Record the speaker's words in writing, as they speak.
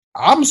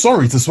I'm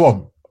sorry to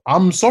Swamp.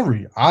 I'm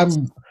sorry.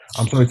 I'm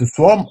sorry to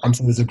Swamp. I'm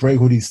sorry to Grey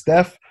Hoodie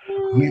Steph.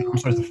 I'm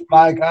sorry to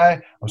Fly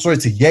Guy. I'm sorry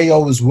to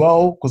Yayo as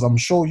well, because I'm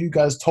sure you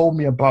guys told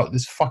me about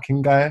this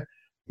fucking guy.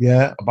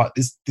 Yeah, about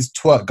this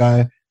twerk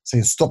guy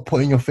saying stop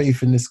putting your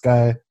faith in this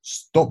guy.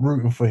 Stop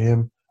rooting for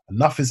him.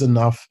 Enough is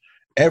enough.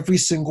 Every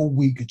single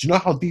week. Do you know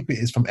how deep it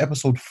is from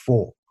episode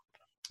 4?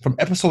 From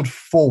episode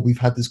 4, we've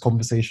had this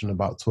conversation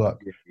about twerk.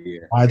 Yeah.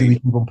 Why do we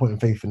keep on putting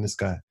faith in this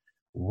guy?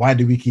 Why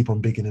do we keep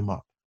on bigging him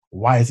up?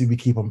 Why is it we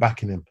keep on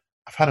backing him?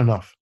 I've had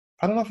enough.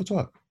 I've had enough of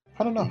twerk. I've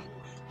had enough.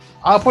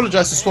 I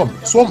apologize to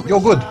Swamp. Swamp, you're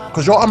good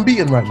because you're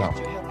unbeaten right now.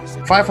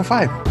 5 for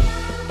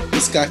 5.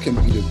 This guy can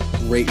be the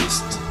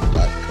greatest,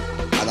 like,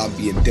 and I'm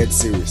being dead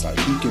serious. Like,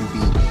 he can be,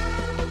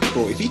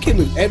 bro. If he came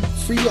with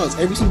 3 yards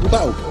every single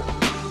battle, bro,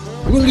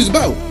 we wouldn't lose a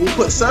battle. We'll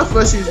put Surf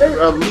versus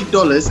Meek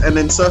Dollars and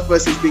then Surf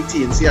versus Big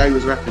T and see how he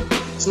was rapping.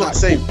 It's not the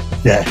same.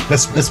 Yeah,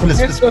 let's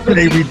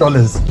play Reed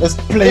Dollars. Let's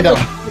play that.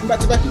 Back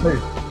to back.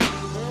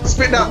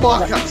 Spit that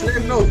bar caps. Let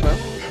him know,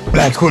 man.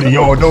 Black Hoodie,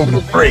 you're no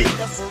afraid.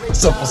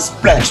 Suffer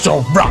splash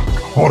on rock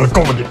or to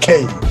go in the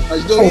cave.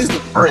 You know,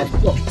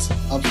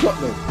 I'm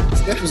shocked though.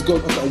 Steph was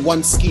going off that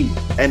one scheme.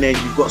 And then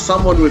you've got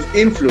someone with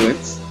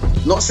influence.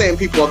 Not saying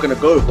people are going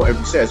to go with whatever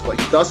he says, but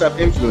he does have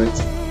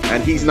influence.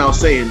 And he's now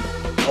saying,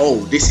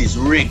 oh, this is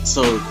rigged,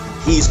 so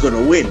he's going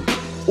to win.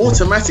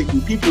 Automatically,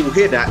 people will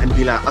hear that and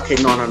be like, okay,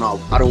 no,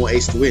 I don't want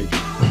Ace to win.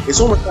 It's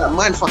almost like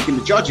mind fucking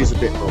the judges a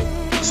bit, bro.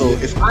 So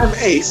if I'm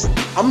Ace,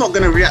 I'm not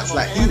going to react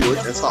like he would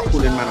and start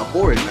calling man a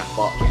boring that,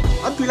 but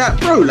I'd be like,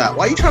 bro, like,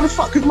 why are you trying to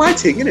fuck with my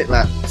thing, innit?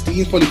 Like,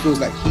 Steve probably feels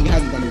like he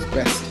hasn't done his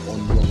best on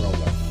URL.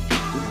 Like,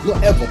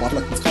 not ever, but I feel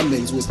like he's come there,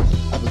 he's always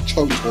either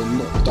choked or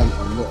not done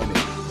or not in it.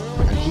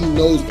 And he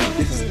knows, bro,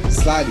 this is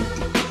slightly, I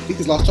think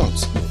his last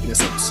chance, in a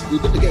sense. We're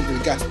going to get into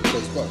the gas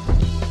because, bro,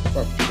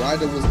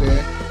 Ryder was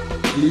there,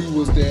 Glue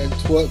was there,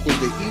 Twerk was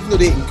there, even though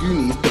they ain't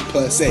Goonies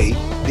per se,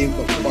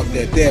 but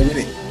they're there,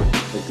 innit?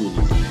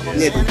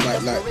 Yeah,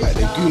 like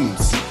they're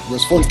Goonies.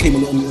 Response came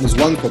on his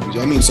one copy, do you know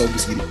what I mean? So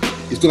obviously,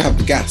 he's going to have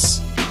the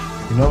gas.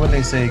 You know when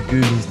they say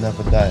Goonies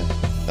never die?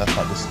 That's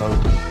like the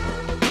slogan.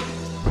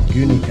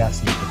 Goonie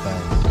gas never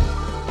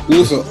dies.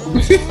 Also,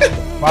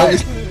 Right,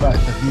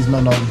 that these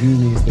men aren't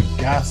Goonies, the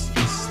gas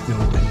is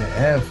still in the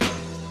air.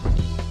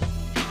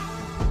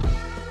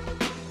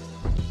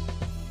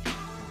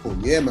 Oh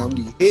yeah, man,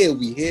 we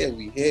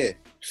here.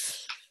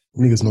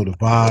 Niggas know the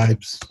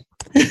vibes.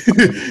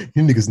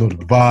 You niggas know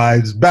the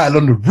vibes. Battle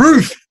on the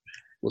roof.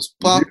 What's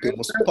popping?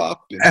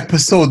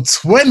 Episode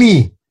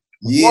 20.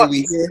 Yeah, What?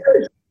 we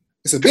here.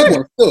 It's a big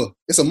one still.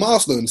 It's a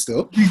milestone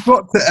still. We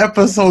got to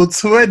episode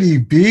 20,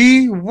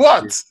 B.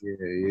 What?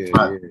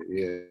 Yeah.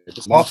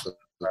 It's a milestone.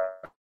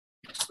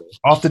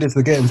 After this,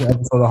 we're getting to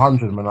episode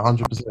 100, man.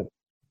 100%.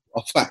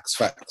 Oh, facts.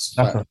 That's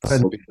a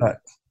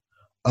fact.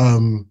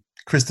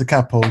 Chris the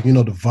Capo, you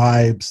know the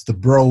vibes. The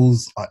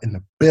bros are in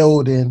the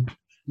building.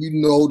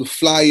 You know the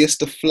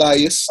flyest.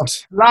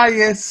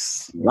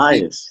 liars.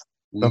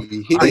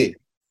 We here.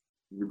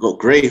 We've got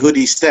Grey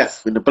Hoodie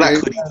Steph in the black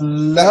hoodie. I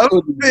love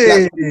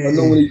it. I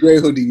know when he's grey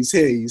hoodie. He's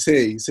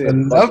here. I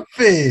love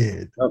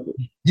it.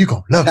 You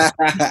gon' love it.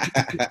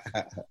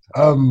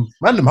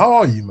 Random, how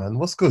are you, man?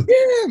 What's good?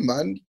 Yeah,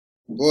 man.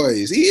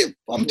 Boys,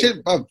 I'm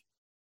chilling, man.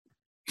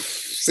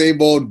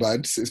 Same old, man.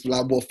 It's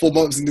like, what, 4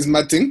 months in this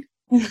mad thing?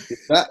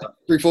 That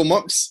 3-4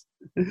 months.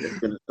 It's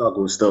been a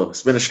struggle still.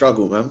 It's been a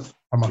struggle, man.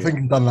 I think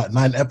we've done like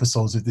 9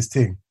 episodes with this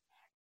thing.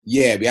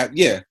 Yeah, we have.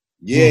 Yeah.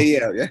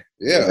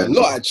 A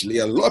lot actually.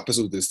 A lot of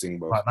episodes of this thing,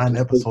 bro. Like 9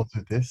 episodes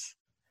with this.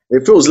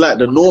 It feels like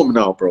the norm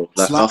now, bro.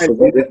 Like after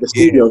the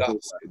studio,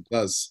 it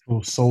does. It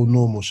was so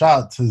normal.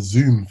 Shout out to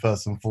Zoom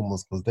first and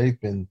foremost because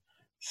they've been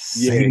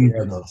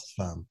saving us,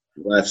 fam.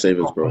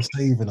 Lifesavers, bro.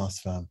 Saving us,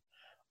 fam.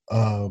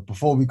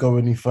 Before we go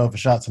any further,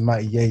 shout out to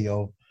Matty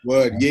Yayo.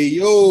 Word,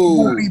 Yayo.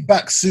 We'll be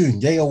back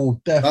soon. Yayo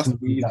will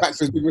definitely be back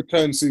for his big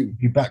return soon.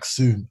 Be back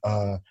soon.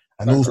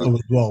 And also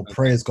as well,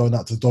 prayers going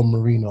out to Don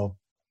Marino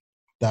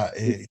that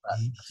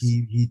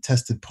he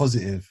tested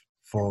positive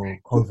for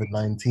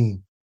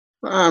COVID-19.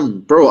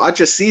 Bro, I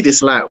just see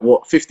this like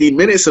 15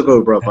 minutes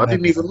ago, bro. I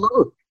didn't even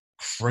know.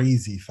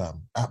 Crazy,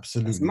 fam.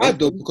 Absolutely. It's mad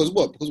though, because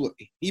what?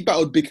 He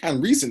battled Big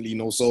Hand recently, you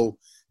know, so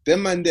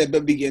them man there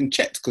better be getting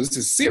checked because this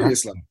is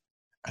serious, like.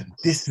 And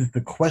this is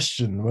the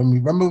question.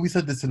 Remember we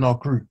said this in our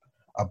group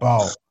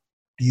about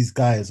these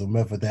guys and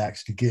whether they're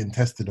actually getting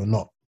tested or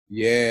not.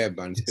 Yeah,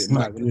 man. It's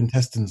not doing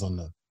testings on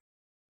them.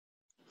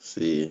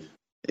 See,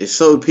 it's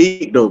so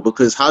peak though,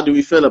 because how do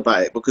we feel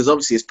about it? Because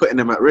obviously it's putting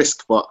them at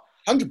risk, but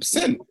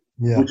 100%.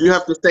 Yeah. Would you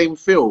have the same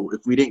feel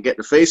if we didn't get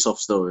the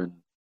face-offs though and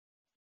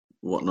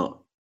whatnot?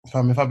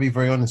 Fam, if I be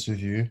very honest with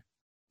you,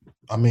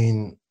 I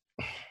mean,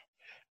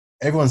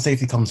 everyone's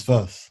safety comes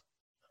first.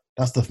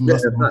 That's the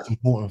most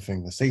important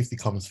thing. The safety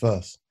comes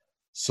first.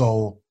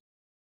 So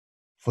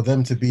for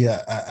them to be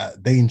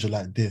at danger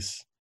like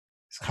this,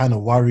 it's kind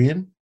of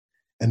worrying.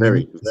 And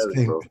very,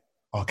 think,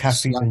 are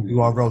Caffeine and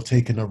URL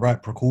taking the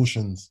right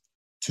precautions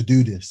to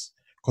do this?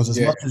 Because as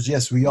much as,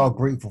 yes, we are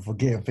grateful for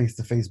getting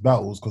face-to-face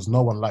battles, because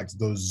no one likes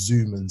those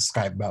Zoom and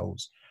Skype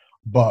battles.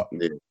 But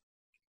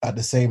at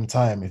the same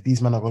time, if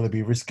these men are going to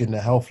be risking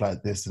their health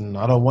like this, and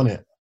I don't want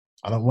it.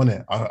 I don't want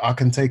it. I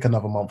can take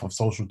another month of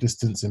social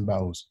distancing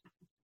battles.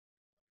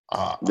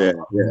 Yeah.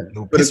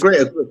 It'll But a piss-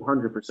 greater good,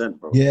 100%,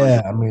 bro.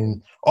 yeah, I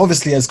mean,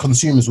 obviously, as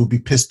consumers, we'll be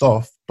pissed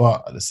off,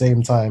 but at the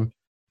same time,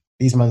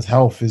 these man's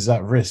health is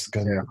at risk,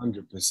 and Yeah,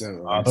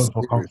 100%. I don't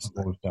feel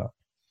comfortable with that.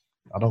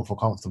 I don't feel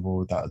comfortable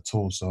with that at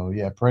all. So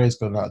yeah, prayers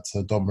going out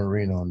to Don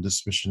Marino and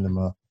just wishing him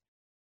a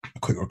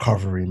quick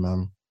recovery,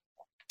 man.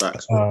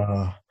 Facts,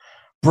 bro.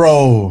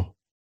 Bro,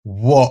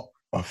 what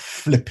a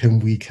flipping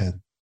weekend!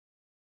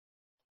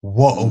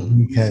 What a Mm.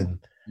 weekend!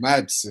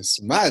 Mad,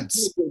 sis. Mad.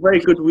 Very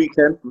good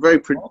weekend. Very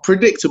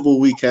predictable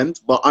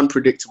weekend, but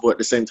unpredictable at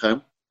the same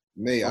time.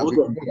 Mate,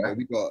 We'll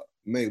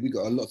we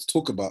got a lot to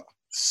talk about.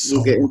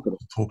 So get much into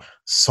to talk.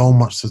 So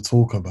much to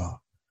talk about.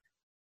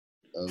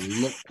 A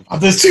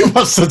lot. There's too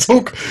much to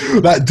talk.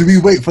 Like, do we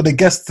wait for the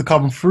guests to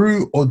come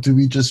through, or do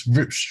we just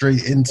rip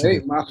straight into Hey,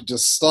 it? might have to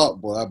just start,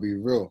 boy. I'll be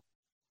real.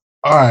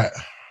 All right.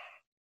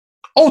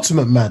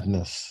 Ultimate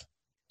Madness.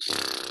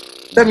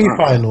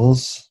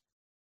 Semi-finals.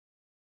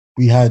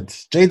 We had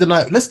Jada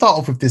Night. Let's start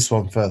off with this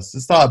one first.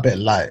 Let's start a bit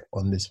light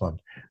on this one.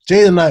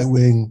 Jada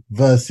Nightwing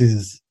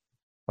versus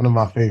one of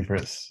my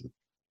favorites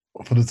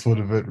for the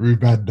tournament,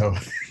 Rubando.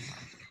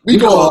 We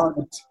go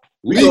hard.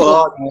 We go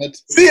hard.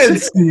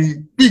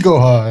 CNC, we go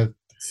hard.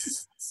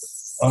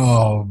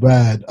 Oh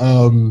man.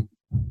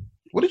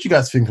 What did you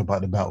guys think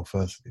about the battle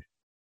firstly?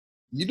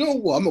 You know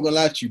what? I'm not gonna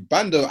lie to you.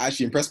 Bando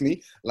actually impressed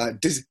me. Like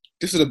this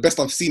was the best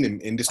I've seen him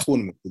in this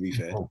tournament. To be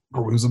fair,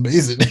 Bro, it was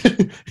amazing.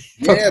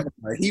 yeah,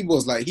 bro, he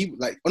was on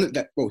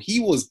it. Bro, he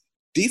was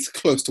this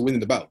close to winning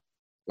the battle,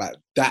 like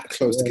that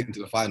close to getting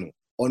to the final.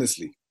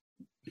 Honestly,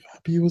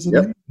 He was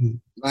amazing.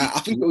 like, I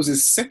think it was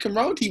his second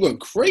round. He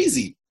went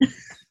crazy.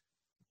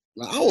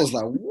 Like I was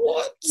like,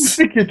 what? I was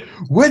thinking,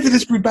 where did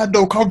this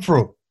Rubando come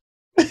from?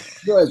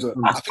 Guys,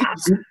 I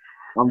think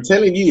I'm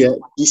telling you, yeah.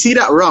 You see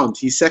that round,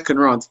 his second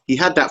round, he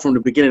had that from the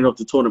beginning of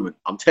the tournament.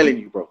 I'm telling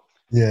you, bro.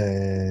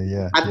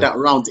 Yeah. Had that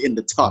round in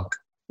the tuck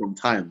from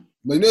time.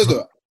 but you know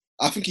though,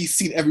 I think he's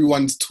seen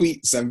everyone's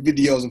tweets and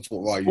videos and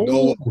thought, right, you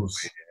know what?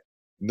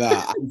 Nah,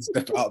 I can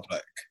step it up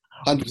like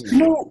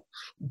 100%.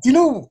 You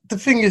know, the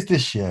thing is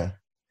this year,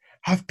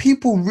 have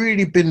people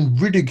really been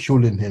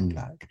ridiculing him,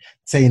 like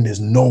saying there's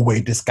no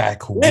way this guy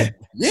could win?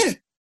 Yeah,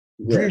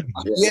 Really?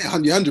 yeah,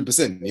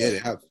 100%. Yeah, they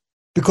have.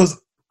 Because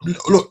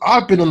look,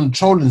 I've been on the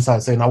trolling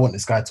side saying I want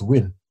this guy to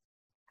win.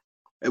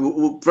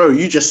 Well, bro,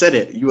 you just said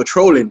it. You were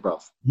trolling, bro.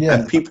 Yeah.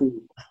 And people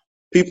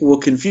were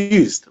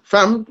confused.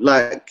 Fam,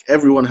 like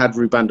everyone had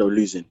Rubando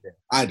losing.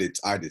 I did,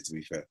 to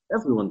be fair.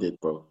 Everyone did,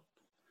 bro.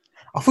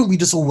 I think we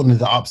just all wanted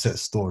the upset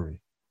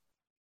story.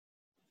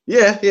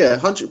 Yeah,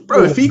 100.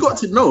 Bro, if he got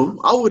to know,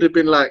 I would have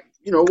been like,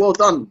 well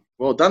done,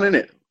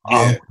 innit?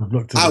 Yeah,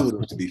 I would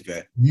have, to be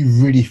fair. You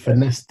really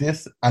finessed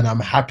this, and I'm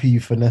happy you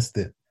finessed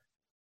it.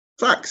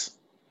 Facts.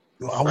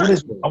 I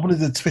wanted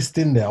the twist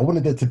in there. I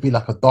wanted there to be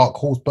like a dark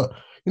horse, but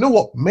you know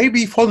what?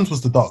 Maybe Fonz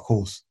was the dark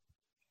horse.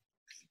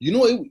 You know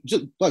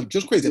what?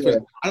 Just crazy. Yeah.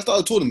 At the start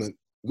of the tournament,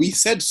 we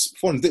said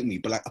Fonz, didn't we?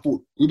 But like, I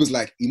thought we was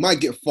like, he might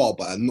get far,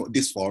 but not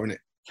this far, innit?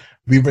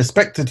 We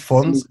respected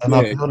Fonz, and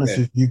I'll be honest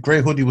with you,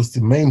 Grey Hoodie was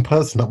the main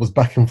person that was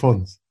backing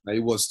Fonz. No, he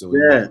was still.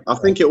 Yeah, I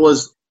think it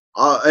was.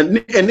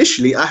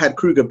 Initially, I had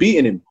Kruger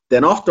beating him.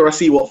 Then after I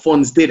see what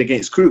Fonz did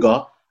against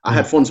Kruger, I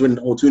had Fonz win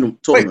the whole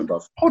tournament,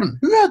 bro. Hold on,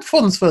 who had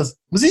Fonz first?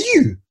 Was it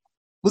you?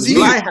 Was it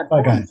Fly you? had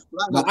Fly Guy. Fonz.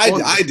 No,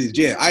 I did.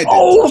 Yeah, I did.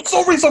 Oh,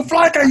 sorry, so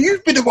Fly Guy,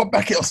 you've been the one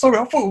back it. Sorry,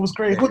 I thought it was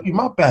Grey Hoodie.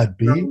 My bad,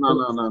 B. No.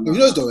 You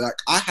know though, like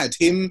I had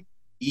him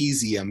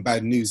easy and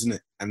Bad News, innit?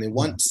 And then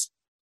once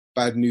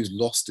Bad News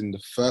lost in the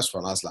first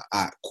round, I was like,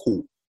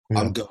 cool. Yeah.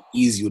 I'm going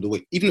easy all the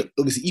way. Even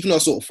though I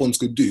saw what Fonz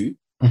could do,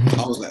 I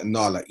was like,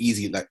 nah, like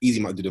easy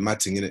might do the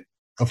mad thing, innit?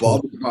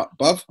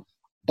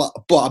 But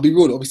I'll be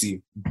real,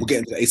 obviously, we'll get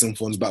into the Ace and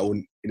Fonz battle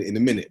in a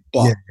minute.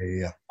 But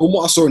from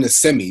what I saw in the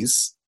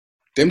semis,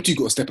 them two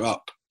got to step it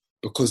up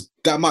because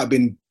that might have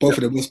been both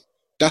of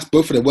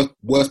the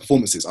worst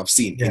performances I've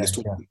seen in this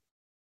tournament.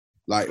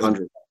 Like,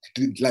 100.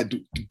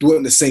 Do it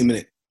in the same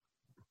minute.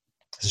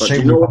 But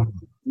you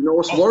know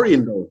what's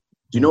worrying though?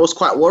 Do you know what's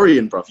quite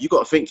worrying, bruv? You got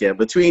to think here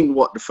between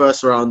the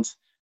first round,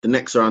 the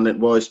next round,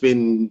 and it's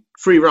been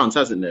 3 rounds,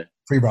 hasn't there?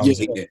 3 rounds.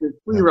 Yeah.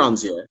 3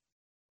 rounds, yeah.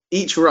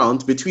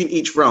 Between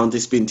each round,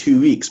 it's been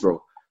 2 weeks,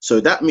 bro. So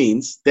that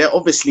means they're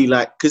obviously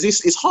like, because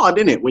it's hard,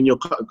 innit, when you're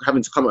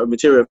having to come up with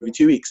material every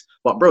 2 weeks.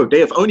 But bro, they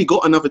have only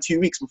got another 2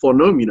 weeks before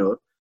Nome,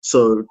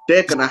 so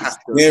they're gonna have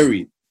to.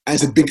 Scary. And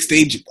it's a big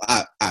stage.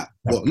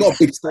 Well, not a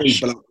big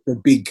stage, but like a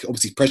big,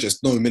 obviously,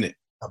 precious Nome, innit?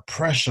 The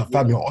pressure,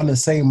 fam. You're on the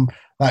same,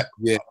 like,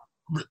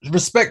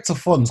 respect to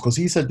Fonz, because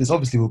he said this.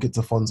 Obviously, we'll get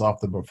to Fonz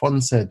after, but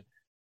Fonz said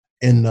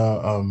in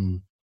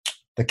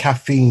the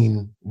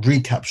caffeine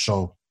recap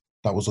show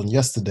that was on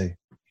yesterday,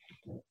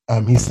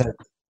 he said,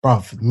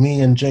 bruv,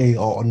 me and Jay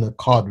are on the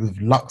card with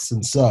Lux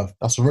and Surf.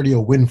 That's already a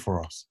win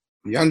for us.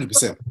 Yeah,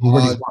 100%.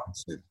 Already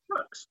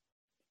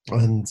won.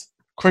 And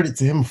credit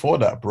to him for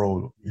that,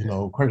 bro. You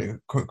know,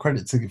 credit for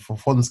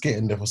Fonz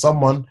getting there. For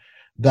someone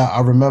that I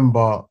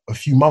remember a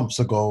few months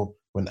ago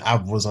when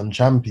Av was on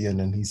champion,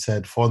 and he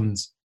said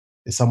Fonz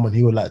is someone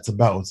he would like to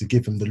battle to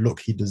give him the look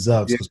he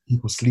deserves because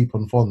people sleep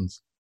on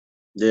Fonz.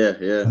 Yeah.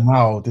 And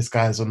now this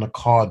guy's on the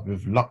card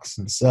with Lux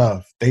and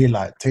Surf,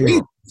 Daylight,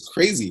 Taylor. It's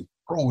crazy.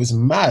 Bro, it's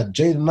mad.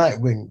 Jaden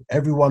Nightwing,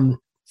 everyone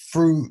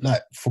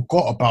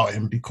forgot about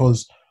him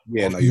because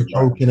of you're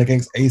joking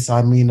against Ace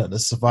Amin at the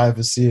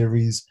Survivor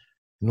Series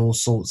and all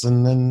sorts.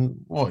 And then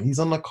he's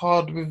on the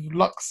card with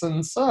Lux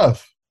and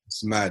Surf.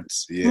 It's mad.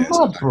 Yeah, it's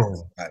mad,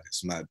 bro.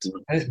 It's mad.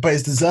 But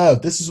it's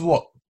deserved. This is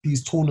what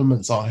these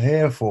tournaments are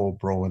here for,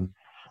 bro. And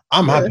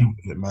I'm happy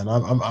with it, man.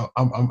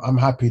 I'm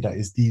happy that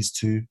it's these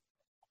two.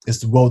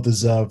 It's well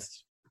deserved.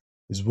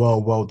 It's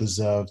well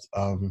deserved.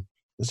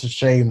 It's a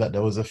shame that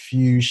there was a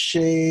few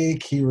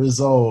shaky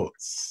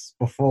results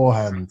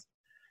beforehand.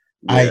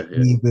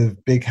 I.e.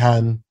 with Big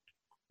Han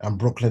and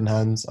Brooklyn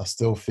Hands. I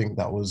still think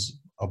that was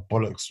a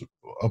bollocks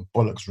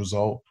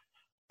result.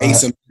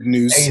 Ace and bad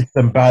news. Ace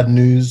and bad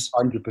news.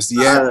 100%.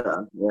 Yeah.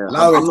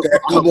 I'm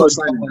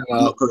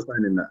not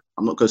co-signing that.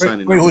 I'm not co-signing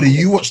that. Wait, Hoodie,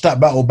 you watched that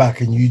battle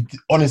back and you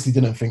honestly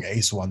didn't think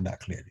Ace won that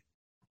clearly.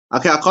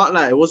 Okay, I can't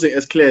lie. It wasn't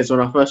as clear as when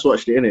I first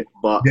watched it, innit?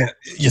 But yeah,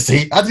 you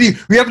see,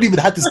 we haven't even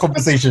had this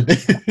conversation.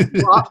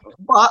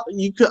 but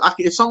you could.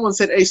 If someone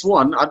said Ace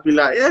won, I'd be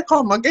like, yeah,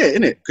 calm, I get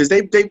it, innit? Because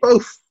they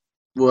both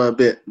were a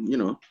bit,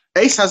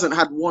 Ace hasn't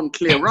had one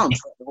clear round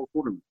throughout the whole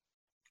tournament.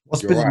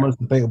 What's been the most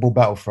debatable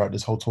battle throughout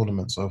this whole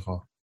tournament so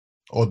far?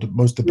 Or the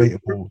most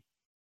debatable?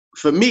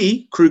 For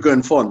me, Kruger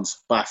and Fonz,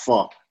 by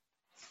far.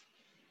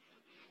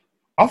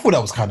 I thought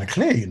that was kind of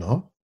clear,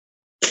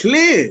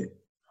 Clear?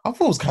 I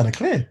thought it was kind of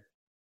clear.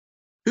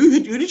 Who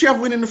did you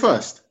have win in the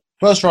first?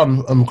 First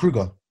round,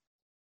 Kruger.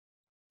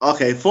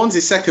 Okay,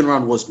 Fonz's second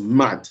round was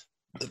mad.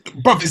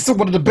 Bruv, it's still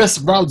one of the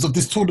best rounds of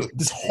this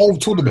whole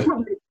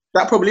tournament.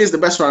 That probably is the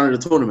best round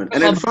of the tournament.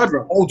 And then third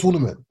round. Whole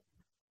tournament.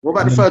 What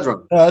about the third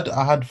round? Third,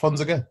 I had Fonz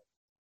again.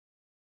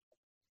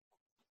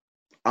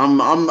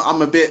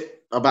 I'm a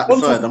bit about the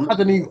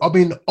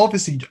third.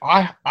 Obviously,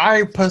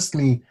 I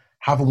personally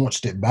haven't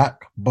watched it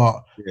back,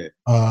 but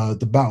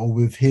the battle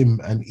with him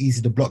and Easy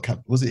the Block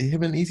Captain, was it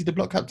him and Easy the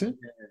Block Captain?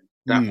 Yeah.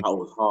 That battle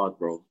was hard,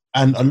 bro.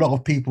 And a lot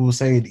of people were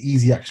saying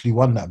Easy actually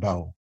won that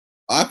battle.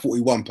 I thought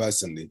he won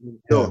personally.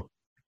 Sure.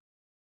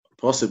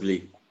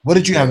 Possibly. What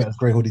did you have as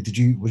Grey Hoodie?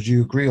 Would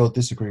you agree or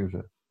disagree with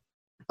it?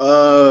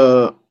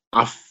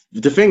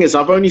 The thing is,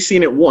 I've only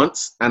seen it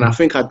once, and I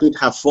think I did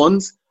have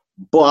Fonz,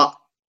 but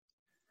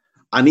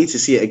I need to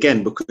see it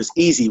again because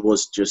Easy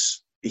was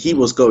he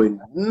was going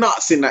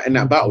nuts in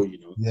that battle,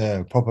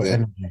 Yeah, proper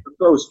energy.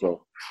 Close,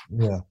 bro.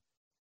 Yeah.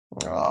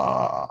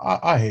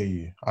 I hear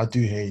you. I do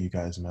hear you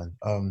guys, man.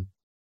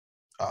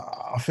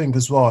 I think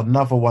as well,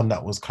 another one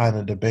that was kind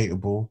of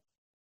debatable.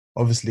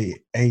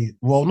 Obviously,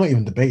 not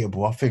even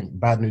debatable. I think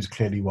Bad News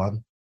clearly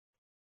won.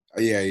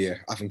 Yeah.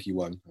 I think he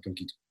won.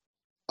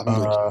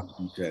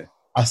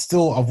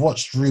 I've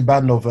watched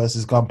Rubando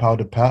versus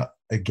Gunpowder Pat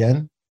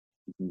again.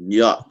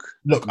 Yuck.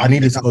 Look, I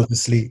needed to go to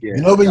sleep.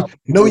 Yeah, when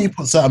you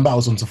put certain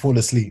battles on to fall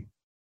asleep.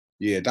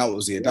 Yeah, that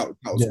was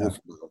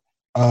awful.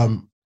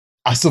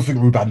 I still think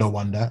Rubando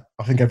won that.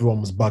 I think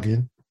everyone was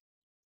bugging.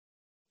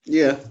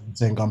 Yeah.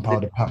 Saying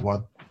Gunpowder Pat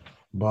won.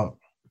 But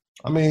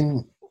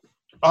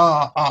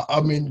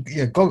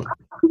go.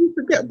 We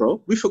forget,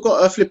 bro. We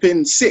forgot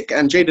flipping Sick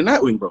and Jaden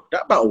Nightwing, bro.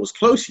 That battle was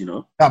close,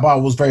 That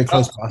battle was very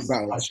close.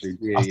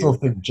 I still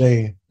think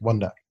Jay won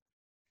that.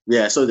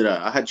 Yeah, so did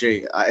I.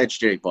 I edged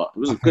Jay, but it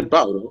was a good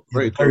battle, though.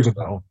 Very good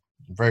battle.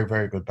 Very,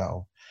 very good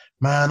battle.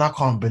 Man, I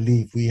can't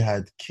believe we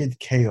had Kid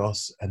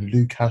Chaos and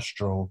Lou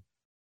Castro,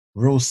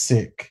 Real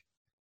Sick,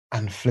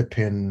 and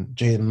flipping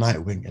Jaden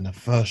Nightwing in the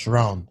first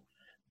round.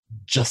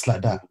 Just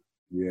like that.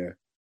 Yeah.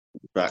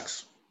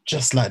 Facts.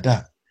 Just like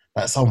that.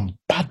 Like some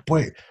bad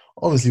boy.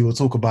 Obviously, we'll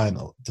talk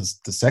about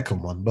the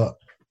second one, but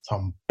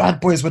some bad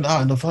boys went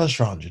out in the first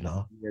round, Yeah,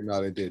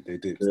 no, they did.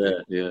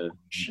 Yeah.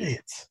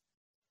 Shit.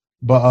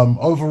 But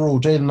overall,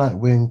 Jaden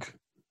Nightwing,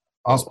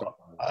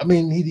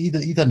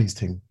 he done his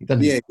thing.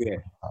 Yeah.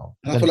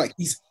 I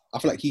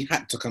feel like he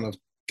had to kind of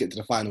get to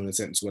the final in a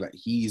sense where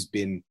he's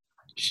been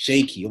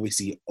shaky.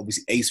 Obviously,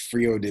 Ace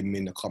 3-0'd him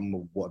in the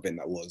common what event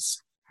that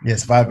was. Yeah,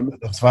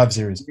 Survivor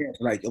Series. Yeah,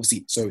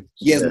 obviously, so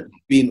he hasn't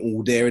been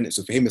all there in it.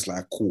 So for him, it's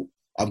cool.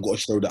 I've got to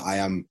show that I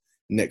am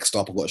next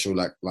up. I've got to show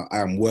I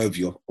am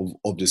worthy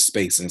of this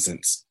space in a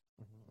sense.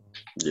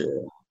 Yeah.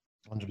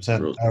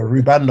 100%.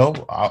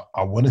 Rubando,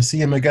 I want to see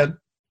him again.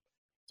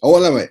 Oh,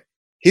 no, wait.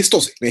 His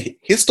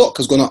stock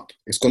has gone up.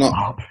 It's gone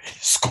up.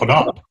 It's gone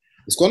up.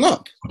 It's gone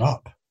up.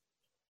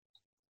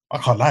 I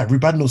can't lie.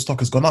 Rubando's stock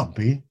has gone up,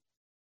 B.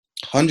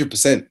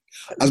 100%.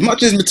 As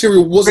much as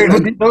material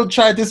wasn't... Don't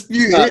try to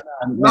dispute it.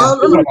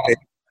 No.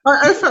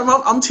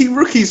 I'm Team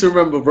Rookies,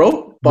 remember,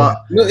 bro? But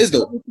no, it is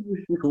though.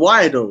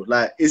 Why though?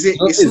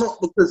 It's not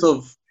because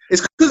of...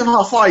 It's because of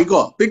how far he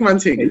got. Big man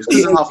thing. It's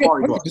because of how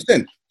far he got.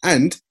 100%.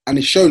 And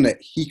it's shown that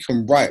he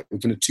can write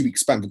within a 2-week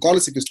span,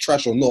 regardless if it's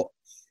trash or not.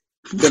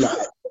 They're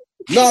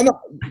no,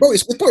 bro,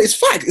 it's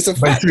fact. It's a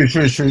fact. It's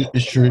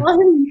true.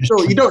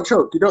 You don't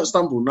choke. You don't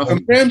stumble. Nothing.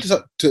 Compare him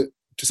to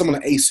someone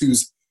like Ace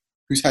who's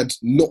who's had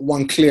not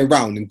one clear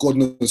round in God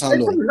knows how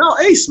long. Now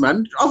Ace,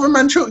 man. Other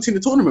man choked in the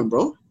tournament,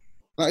 bro.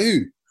 Like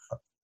who?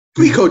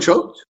 Rico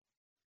choked.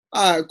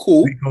 Alright,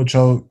 cool. Rico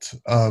choked.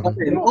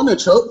 Honor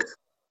choked.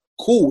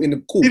 Cool.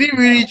 Did he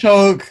really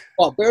choke?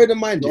 But bear in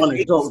mind,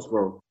 Honor choked,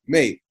 bro.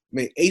 mate,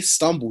 Ace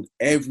stumbled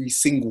every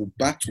single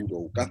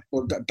battle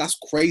though. That's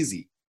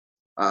crazy.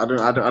 I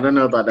don't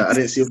know about that. I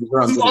didn't see him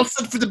This is what I around.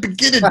 said from the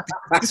beginning.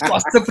 This is what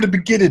I said from the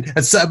beginning.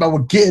 And certain man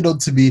were getting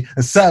onto me,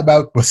 and certain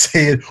man were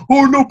saying,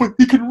 "Oh no, but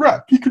he can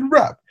rap. He can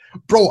rap."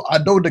 Bro, I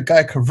know the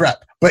guy can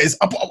rap, but it's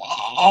I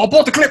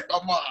bought the clip.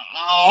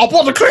 I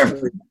bought the clip.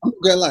 I'm not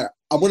gonna lie.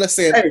 I'm gonna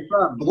say it. Hey,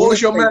 fam, what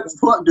was your man's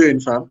twerk doing,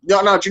 fam?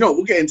 No, do you know?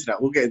 We'll get into that.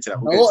 I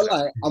won't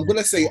lie. I'm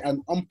gonna say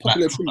an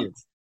unpopular opinion.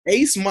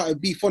 Ace might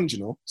have beat Fun,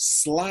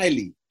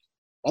 slyly.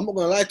 I'm not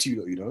gonna lie to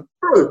you though,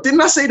 Bro,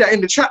 didn't I say that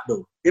in the chat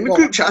though? In the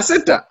group chat, I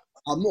said that.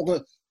 I'm not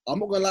gonna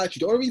lie to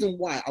you. The only reason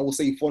why I will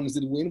say Fonz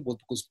didn't win was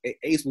because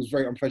Ace was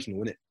very unprofessional,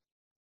 wasn't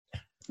it?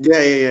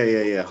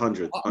 Yeah.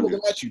 100. I'm not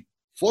gonna lie to you.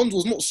 Fonz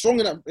was not strong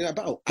in that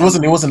battle. He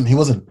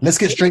wasn't. Let's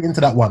get straight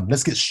into that one.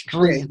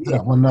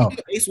 That one now.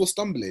 Ace was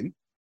stumbling.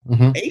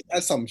 Mm-hmm. Ace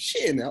had some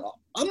shit in there.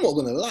 I'm not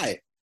gonna lie.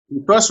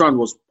 The first round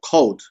was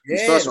cold.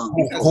 Yeah, First round.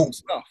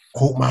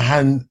 Caught my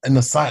hand in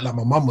the side like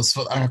my mum was.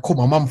 I caught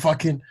my mum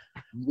fucking.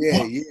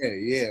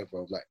 Yeah,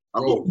 bro. Like,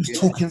 bro, He's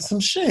talking some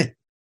shit.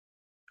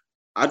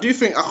 I do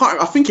think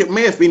I think it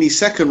may have been his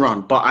second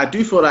round, but I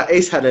do feel that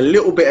Ace had a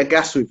little bit of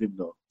gas with him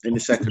though in the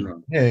second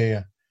round.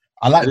 Yeah.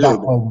 I like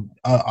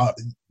that.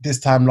 This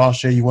time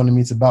last year, you wanted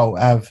me to battle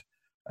Av,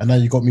 and now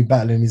you got me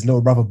battling his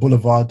little brother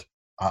Boulevard.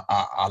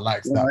 I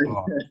like that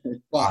bar.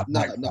 But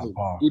no.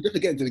 We'll definitely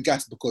get into the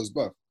gas because,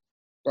 bro,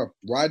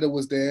 Ryder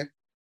was there,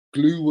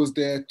 Glue was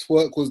there,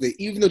 Twerk was there.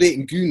 Even though they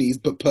ain't Goonies,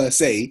 but per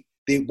se,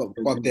 they're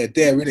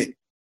there, innit?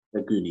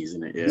 They're Goonies,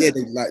 innit? Yeah,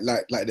 they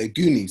like they're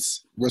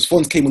Goonies. Whereas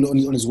Fonz came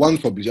on his ones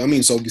probably. You know what I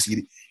mean? So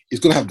obviously, he's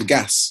gonna have the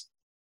gas.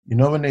 You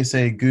know when they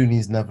say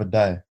Goonies never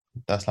die,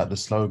 that's like the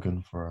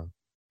slogan for him.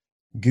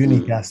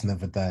 Goonie gas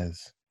never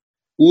dies.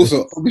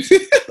 Also,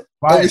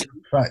 Right, the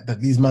fact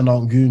that these men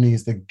aren't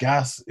Goonies, the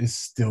gas is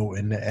still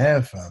in the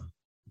air, fam.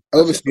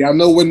 obviously, I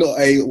know we're not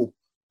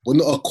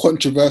a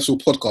controversial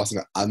podcast,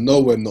 and I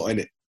know we're not in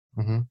it.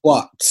 Mm-hmm.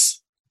 But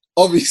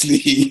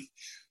obviously,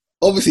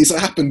 it's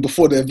happened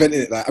before the event.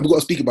 In it, like I've got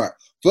to speak about it.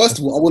 First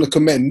of all, I want to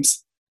commend,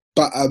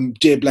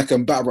 Jay Black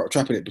and Battle Rock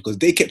Trapping it because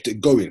they kept it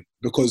going.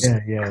 Because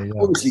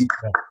obviously,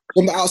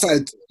 from the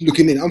outside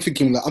looking in, I'm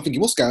thinking,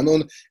 what's going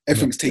on?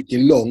 Everything's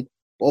taking long.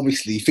 But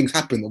obviously, things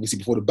happened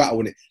before the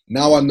battle. In it,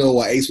 now I know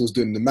what Ace was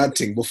doing the mad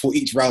thing before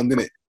each round. In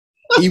it,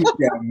 he was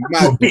getting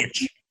mad,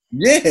 bitch.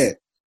 Yeah,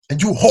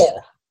 And you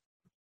whore.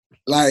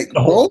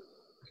 Bro.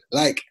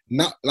 I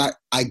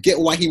get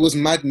why he was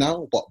mad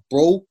now, but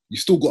bro, you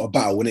still got a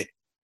battle, innit?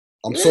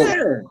 I'm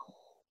sorry.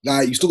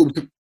 You still got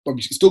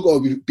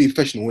to be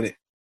professional, innit?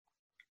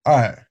 All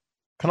right.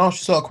 Can I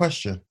ask you a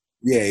question?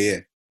 Yeah.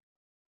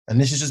 And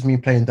this is just me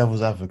playing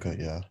devil's advocate,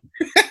 yeah?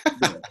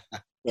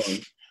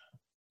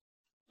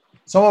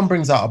 Someone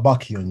brings out a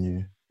bucky on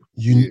you.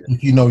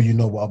 If you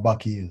know what a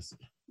bucky is.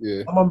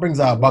 Yeah. Someone brings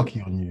out a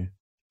bucky on you,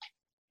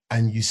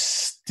 and you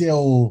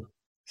still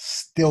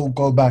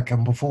go back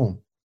and perform.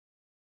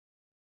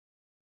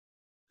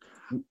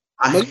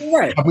 No, you're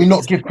right. Can we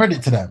not give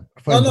credit to them?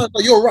 No,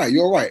 you're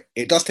right.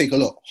 It does take a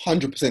lot.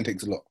 100%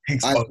 takes a lot.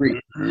 I agree.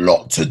 A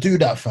lot to do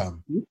that,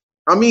 fam.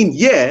 I mean,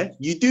 yeah,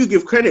 you do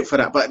give credit for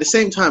that, but at the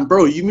same time,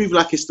 bro, you move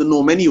like it's the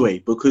norm anyway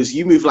because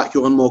you move like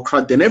you're on more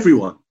crud than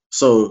everyone.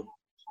 So,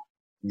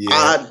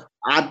 yeah,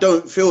 I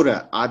don't feel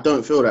that. I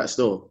don't feel that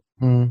still.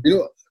 Mm.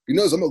 You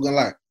know, I'm not gonna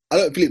lie. I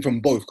don't feel it from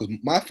both because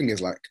my thing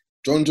is like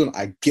John.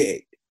 I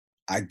get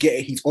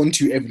it. He's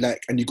onto you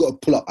and you got to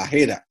pull up. I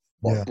hear that,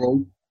 but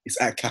bro,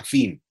 it's at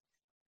caffeine.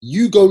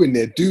 You go in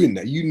there doing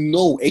that. You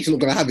know, Ace is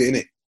not gonna have it in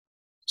it,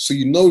 so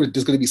you know that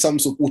there's gonna be some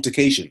sort of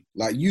altercation.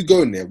 Like you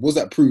go in there, what's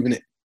that proving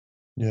it?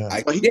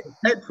 Yeah.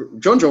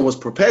 John was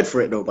prepared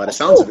for it though, by the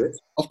sounds of it.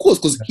 Of course,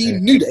 because he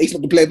knew that Ace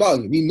not to play about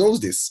him. He knows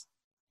this.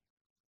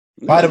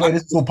 By the way,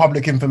 this is all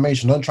public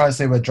information. Don't try to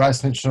say we're dry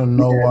snitching on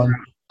no one.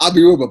 I'll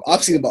be real, bro.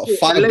 I've seen about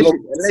 5 bloggers.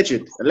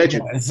 Alleged.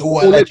 Yeah, it's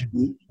all alleged.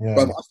 Yeah.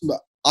 Bro,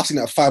 I've seen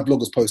that 5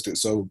 bloggers post it.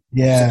 So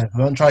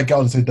don't try to get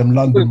on to them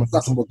London.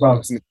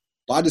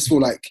 But I just feel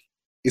like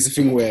it's a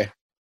thing where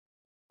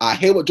I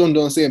hear what John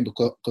John's saying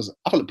because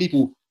I feel like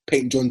people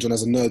paint John John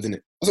as a nerd in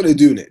it. That's what they're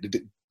doing it.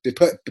 They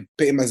paint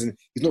him as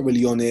he's not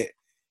really on it.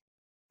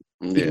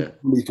 Yeah.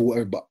 For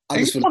whatever, but I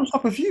just feel punched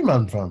up a few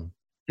man, fam.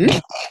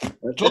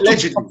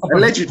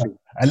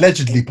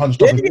 Allegedly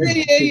punched up.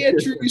 Yeah.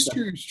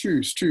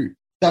 True.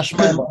 Dash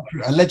man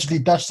allegedly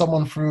dashed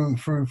someone through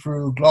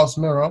glass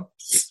mirror.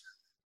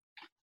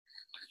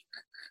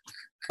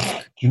 Do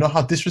you know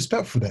how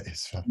disrespectful that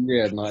is, fam?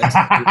 Yeah, no. Do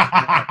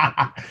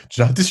you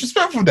know how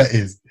disrespectful that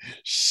is?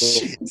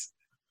 Shit.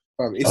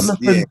 Fam,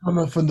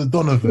 from the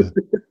Donovan.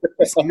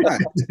 It's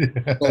mad.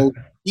 So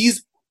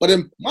but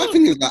then my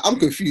thing is like I'm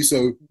confused.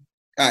 So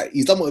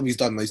he's done what he's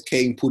done. He's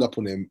came, pulled up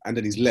on him, and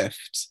then he's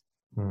left.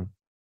 Hmm.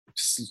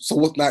 So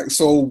what?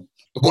 So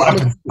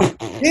Because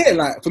yeah,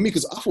 like for me,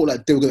 because I thought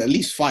like they were gonna at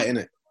least fight in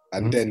it,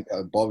 and then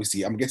but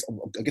obviously, I guess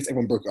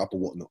everyone broke it up or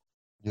whatnot.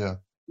 Yeah.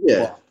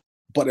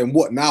 But then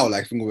what now?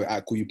 Like, think of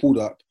it, cool. You pulled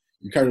up,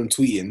 you carried on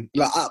tweeting.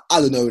 Like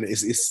I don't know.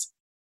 It's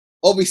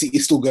obviously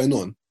it's still going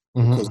on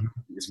because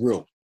it's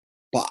real.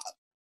 But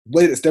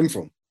where did it stem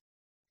from?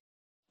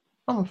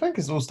 I think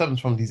it all stems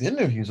from these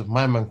interviews of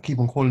my man keep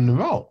on calling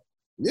him out.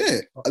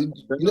 Yeah, you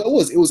know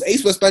it was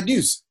Ace vs Bad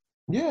News.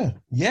 Yeah.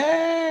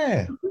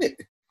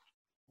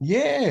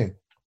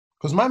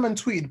 Because my man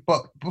tweeted,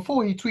 but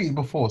before he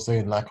tweeted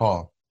saying like,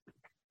 "Oh,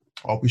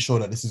 I'll be sure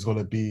that this is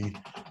gonna be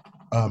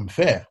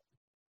fair,"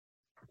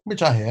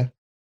 which I hear.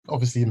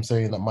 Obviously, him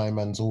saying that my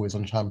man's always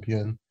on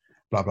champion,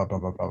 blah blah blah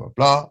blah blah blah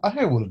blah. I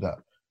hear all of that.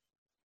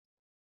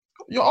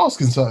 You're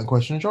asking certain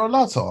questions you're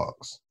allowed to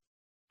ask,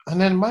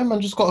 and then my man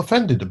just got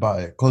offended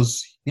about it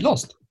because he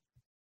lost.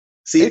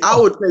 See, I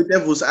would play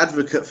devil's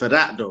advocate for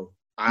that though.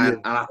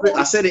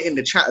 I said it in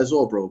the chat as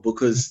well, bro,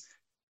 because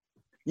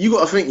you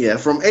got to think,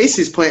 from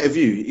Ace's point of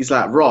view, he's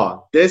like,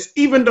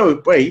 even though,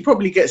 he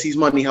probably gets his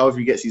money however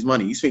he gets his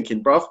money. He's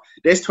thinking, bruv,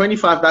 there's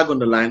 25 bag on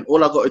the line.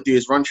 All I got to do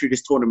is run through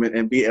this tournament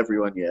and beat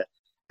everyone,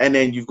 And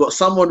then you've got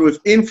someone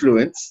with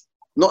influence,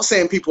 not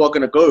saying people are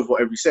going to go with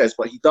whatever he says,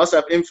 but he does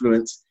have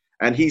influence,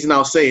 and he's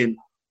now saying,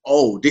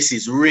 oh, this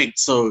is rigged,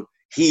 so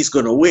he's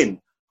going to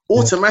win.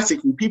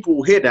 Automatically, people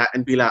will hear that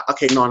and be like,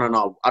 okay, no,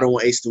 I don't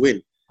want Ace to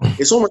win.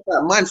 It's almost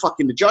like mind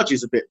fucking the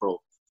judges a bit, bro.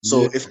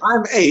 So if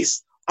I'm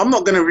Ace, I'm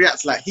not going to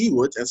react like he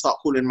would and start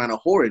calling man a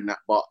whore in that,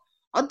 but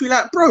I'd be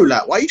like, bro,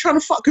 like, why are you trying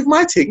to fuck with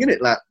my thing, innit?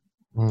 Like,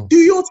 do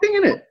your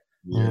thing, innit?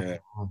 Yeah.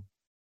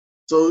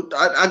 So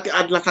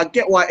I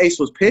get why Ace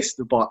was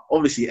pissed, but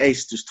obviously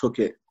Ace just took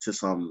it to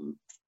some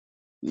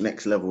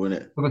next level,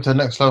 innit? Took it to the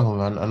next level,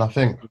 man, and I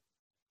think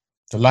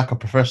the lack of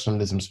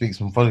professionalism speaks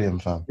from volume,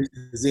 fam. This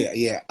is it,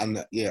 yeah.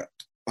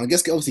 I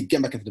guess obviously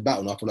getting back into the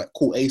battle, and I feel like,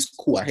 cool, Ace,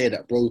 cool, I hear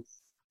that, bro.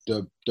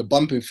 The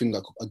bumping thing,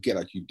 like, I get,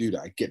 like, you do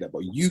that, I get that,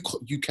 but you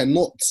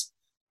cannot,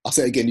 I'll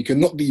say it again, you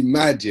cannot be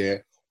mad,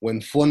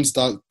 when Fonz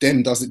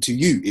does it to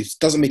you. It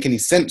doesn't make any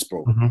sense,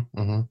 bro.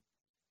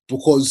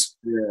 Because,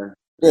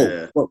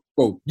 bro,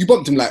 you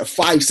bumped him like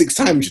 5-6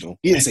 times, you know.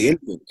 He didn't say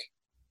anything.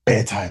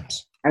 Bare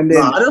times. And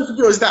then, I don't think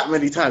it was that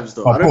many times,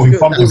 though.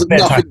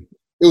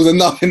 It was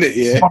enough,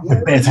 innit,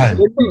 Bare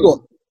times.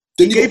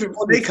 Then you gave him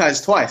snake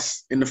eyes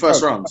twice in the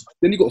first round.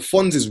 Then you got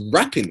Fonz is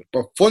rapping,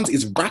 bro. Fonz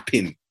is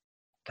rapping.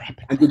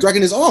 And you're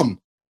dragging his arm.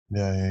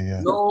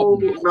 Yeah.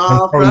 No,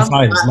 fam.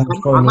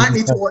 I might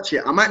need to watch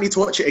it. I might need to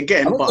watch it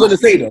again. I'm not going to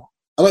say though.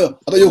 I thought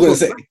you were going to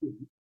say.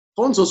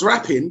 Fonz was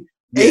rapping.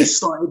 Ace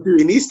started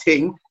doing his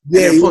thing. And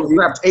then Fonz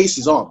grabbed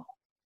Ace's arm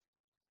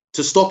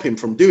to stop him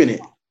from doing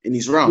it in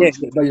his round. Yeah,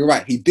 no, you're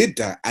right. He did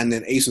that, and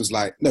then Ace was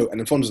like, no, and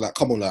then Fonz was like,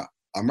 come on, like,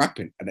 I'm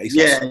rapping. And Ace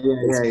was like,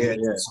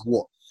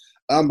 what?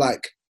 I'm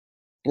like,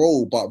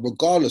 bro, but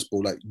regardless, bro,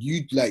 like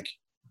you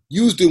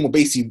was doing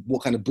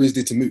what kind of Briz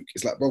did to Mook.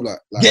 It's like, bro, like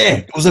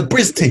it was a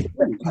Briz thing.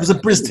 It was a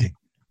Briz thing.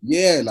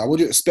 Yeah, like, what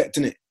do you expect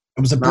in it?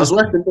 It was a Briz.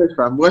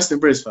 Worse than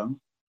Briz,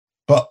 fam.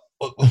 But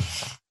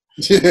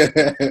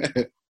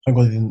thank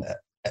God he didn't.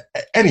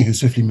 Anywho,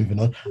 swiftly moving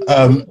on.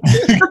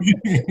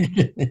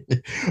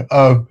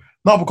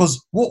 No,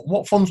 because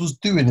what Fonz was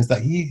doing is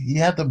that he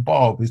had the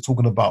bar. He was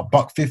talking about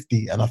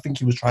 $150, and I think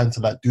he was trying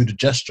to like do the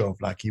gesture of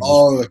like he was.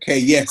 Oh, okay,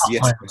 yes.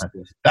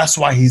 That's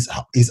why his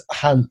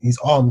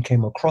arm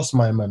came across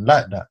my man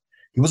like that.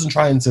 He wasn't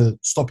trying to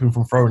stop him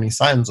from throwing his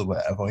signs or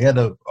whatever. He had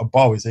a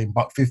bar with saying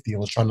 $150 and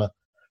was trying to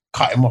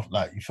cut him off.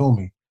 Like, you feel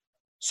me?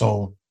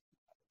 So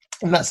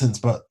in that sense,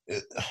 but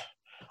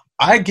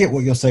I get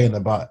what you're saying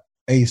about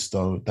Ace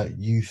though. That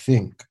you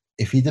think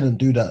if he didn't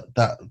do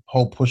that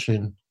whole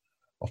pushing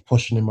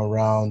him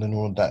around and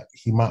all that,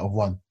 he might have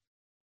won.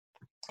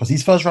 Because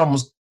his first round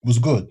was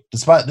good.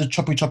 Despite the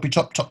choppy, chop,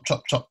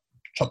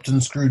 chopped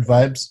and screwed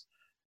vibes,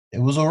 it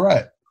was all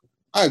right.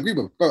 I agree,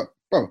 bro.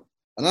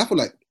 And I feel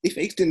like if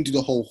Ace didn't do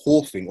the whole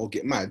whore thing or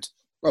get mad,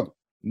 bro,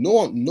 no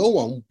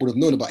one would have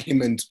known about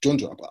him and John.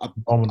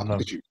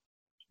 If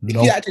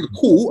he acted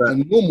cool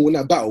and normal in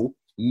that battle,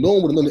 no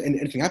one would have known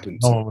anything happened.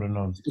 No one would have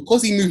known.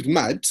 Because he moved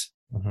mad,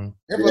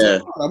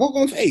 everyone's like, what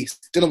going for Ace?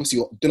 Then obviously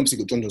got John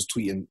John's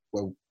tweeting,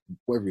 well,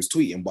 whatever he was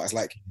tweeting, but it's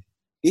like,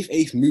 if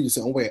Ace moves a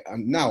certain way,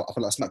 and now I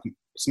feel like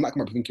Smack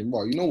might be thinking,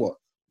 wow, you know what?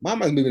 My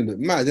man's moving a bit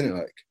mad, isn't it?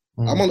 Like,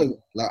 I'm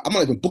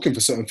not even booking for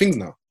certain things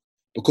now.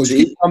 Because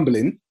you keep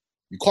fumbling,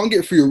 you can't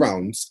get through your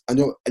rounds, and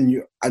you're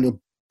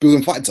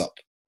building fights up.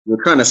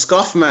 You're trying to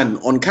scuff man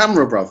on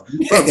camera, bruv.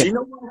 Bruv, do you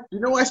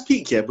know why it's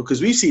peak here?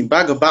 Because we've seen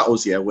bag of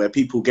battles here where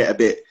people get a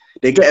bit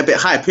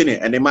hype in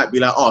it, and they might be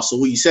like, oh, so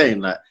what are you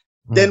saying? Like,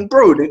 then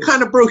bro, they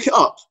kind of broke it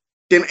up.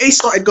 Then Ace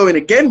started going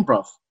again,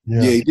 bruv.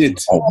 Yeah, he did.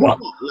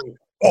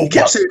 He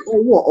kept saying,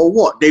 or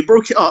what? They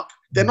broke it up.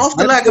 Then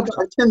after like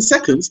about 10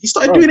 seconds, he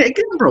started doing it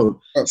again, bro.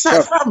 It's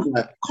like, fam,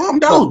 like, calm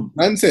down.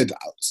 Man said,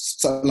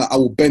 like, I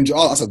will bend you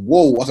out. I said,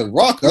 whoa. I said,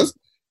 Rockers.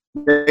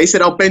 They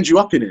said, I'll bend you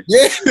up in it.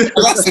 Yeah.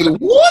 I said,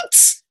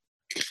 what?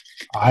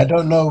 I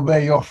don't know where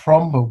you're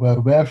from, but where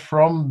we're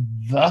from,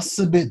 that's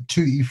a bit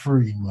tutti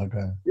fruity, my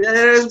guy.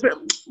 Yeah,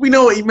 we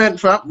know what he meant,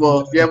 fam.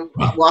 Well, yeah,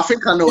 well, I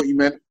think I know what you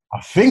meant.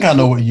 I think I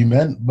know what you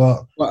meant,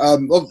 but But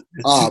but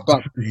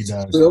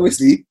so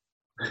obviously,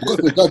 because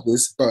the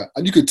judges, bro,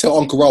 and you could tell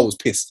Uncle Raul was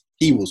pissed.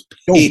 He was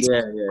Yo, pissed.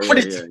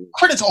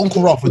 credit to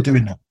Uncle Ralph for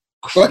doing that.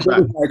 Bro, he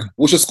was like,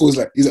 what's your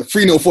score? He's like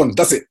 3-0 fun.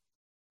 That's it.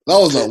 I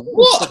was like,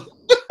 what?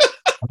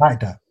 I like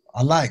that.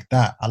 I like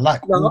that. I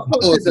like. I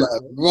was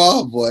like,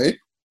 bro, boy.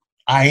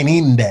 I ain't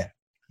in there.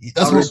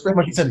 That's I what respect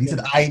he said. He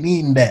said, I ain't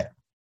in there.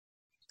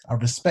 I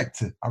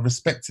respect it. I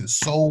respect it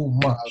so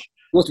much.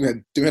 What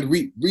we had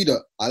reader.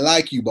 I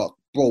like you, but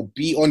bro,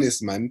 be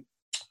honest, man.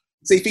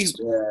 Say things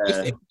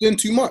just doing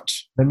too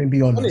much. Let me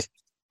be honest.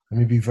 Let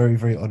me be very,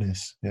 very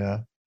honest. Yeah.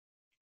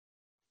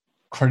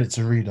 Credit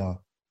to Rita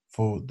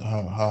for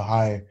her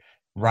high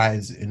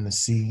rise in the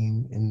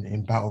scene,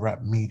 in battle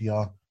rap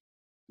media.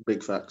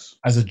 Big facts.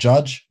 As a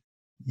judge,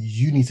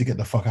 you need to get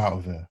the fuck out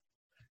of here.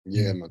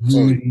 Yeah, man.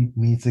 You really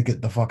need to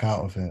get the fuck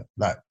out of here.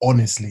 Like,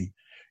 honestly,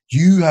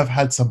 you have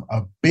had some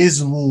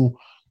abysmal,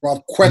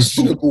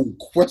 questionable,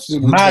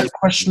 mad,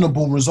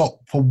 questionable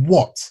result for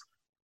what?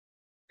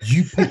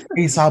 You picked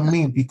Ace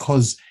Amin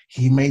because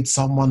he made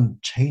someone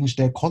change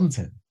their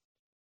content.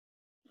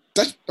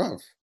 That's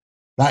bruv.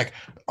 Like,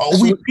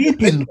 are we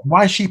peeping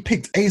why she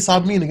picked Ace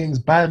Amin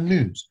against Bad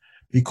News?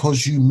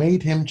 Because you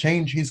made him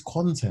change his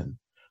content.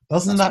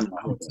 Doesn't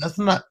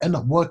that end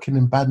up working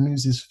in Bad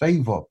News'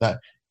 favor? That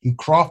he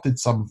crafted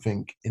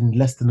something in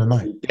less than a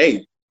night.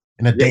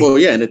 In a day. Well,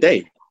 yeah, in a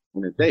day.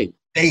 He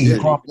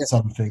crafted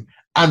something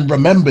and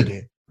remembered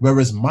it.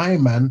 Whereas my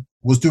man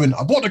was doing,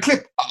 I bought the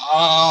clip.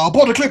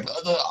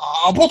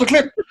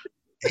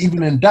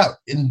 Even in that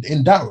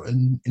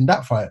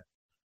fight.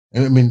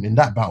 I mean, in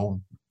that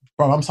battle.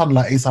 Bro, I'm sounding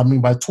like Ace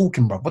Amin by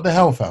talking, bro. What the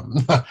hell, fam?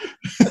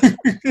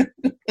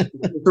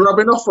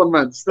 Rubbing off on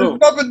man still.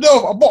 Rubbing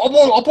off.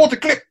 I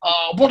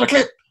bought the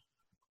clip.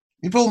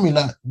 You feel me?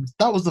 Like,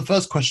 that was the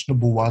first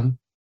questionable one.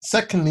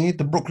 Secondly,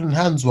 the Brooklyn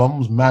Hands one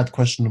was mad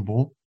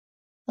questionable.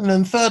 And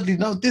then thirdly,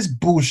 no, this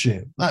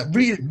bullshit. Like,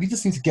 really, we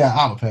just need to get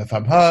out of here,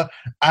 fam. Her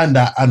and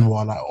that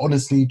Anwar. Like,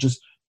 honestly,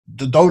 just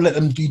don't let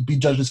them be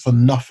judges for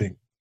nothing.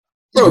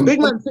 Bro,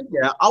 big man thing,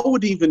 yeah, I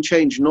would even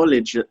change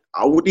knowledge. You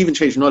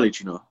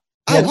know.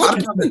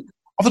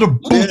 After the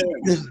bullshit,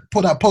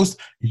 put that post.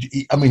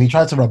 I mean, he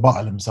tried to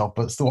rebuttal himself,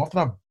 but still, after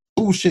that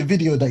bullshit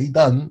video that he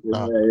done,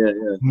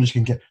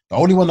 can get the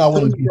only one I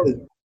want to be.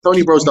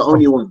 Tony Bro's the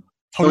only one.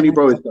 Tony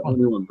Bro is the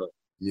only one, bro.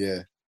 Yeah,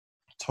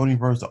 Tony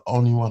Bro's the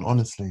only one.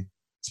 Honestly,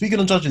 speaking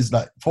of judges,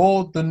 like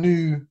for the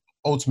new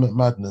Ultimate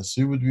Madness,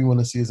 who would we want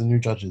to see as the new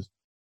judges?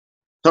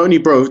 Tony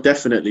Bro,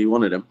 definitely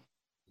one of them.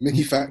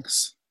 Mickey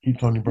Fax. Keep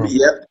Tony Bro.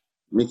 Yep,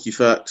 Mickey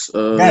Fax.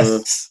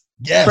 Yes.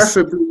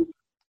 Preferably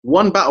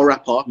one battle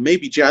rapper,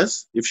 maybe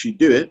Jazz, if she'd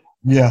do it.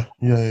 Yeah.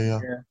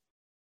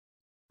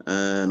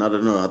 And I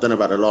don't know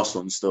about the last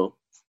one still.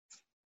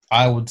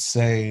 I would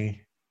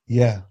say,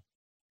 yeah.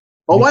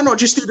 Oh, why not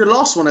just do the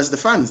last one as the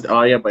fans?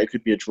 Oh, yeah, but it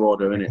could be a draw,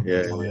 though, innit?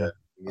 Yeah.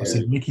 I'd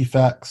say Mickey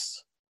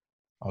Fax.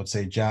 I would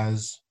say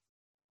Jazz.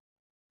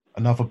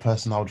 Another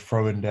person I would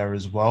throw in there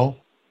as well.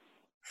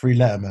 Free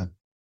Letterman.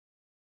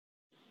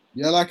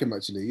 Yeah, I like him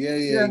actually.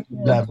 Yeah.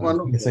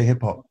 Letterman. Say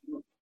hip hop.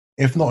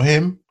 If not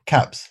him,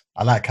 Caps.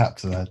 I like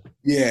Caps, man.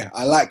 Yeah,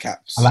 I like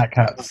Caps.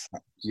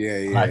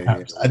 Yeah.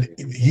 Caps. And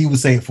he will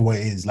say it for what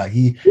it is. Like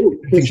he will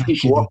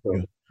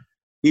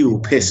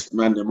piss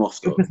man them off.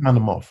 Though. Piss man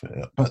them off.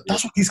 Yeah. But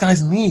that's what these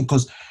guys need,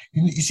 because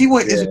you see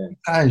what it is with these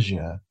guys,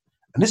 yeah.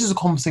 And this is a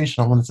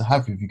conversation I wanted to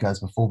have with you guys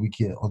before we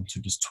get onto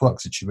this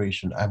twerk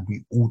situation, and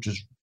we all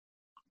just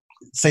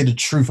say the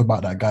truth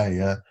about that guy.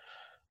 Yeah.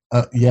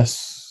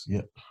 Yes.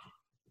 Yeah.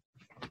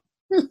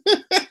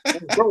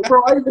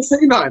 bro, I didn't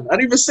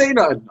even say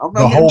nothing.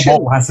 The whole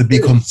bottle has to be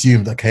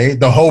consumed, okay?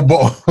 The whole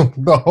bottle.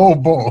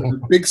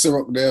 The big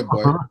syrup there,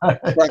 boy.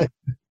 Right.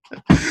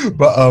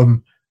 But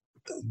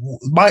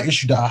my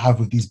issue that I have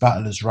with these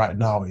battlers right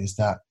now is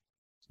that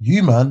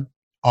you, man,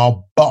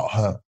 are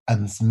butthurt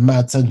and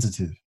mad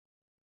sensitive.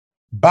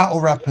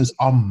 Battle rappers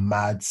are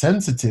mad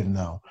sensitive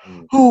now.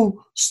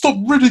 Oh, stop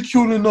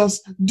ridiculing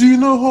us. Do you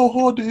know how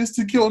hard it is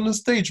to get on the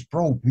stage?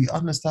 Bro, we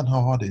understand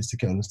how hard it is to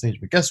get on the stage,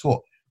 but guess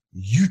what?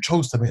 You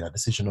chose to make that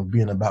decision of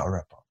being a battle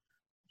rapper.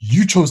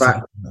 You chose to get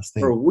on that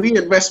stage. Bro, we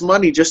invest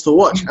money just to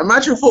watch.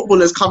 Imagine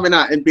footballers coming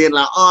out and being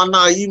like, oh,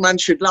 no, you man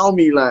should allow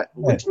me. Like,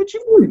 what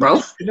you mean, bro?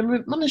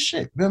 Man, is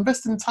shit. We're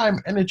investing time,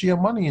 energy,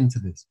 and money into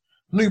this.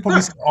 I know you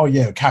probably say, oh,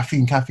 yeah,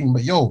 caffeine.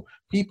 But, yo,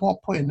 people are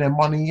putting their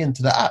money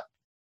into the app.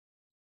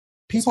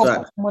 People are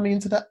putting money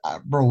into that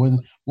app, bro.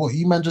 And what,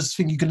 you man just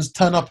think you can just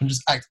turn up and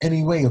just act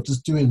any way of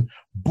just doing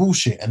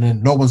bullshit, and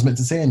then no one's meant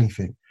to say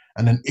anything.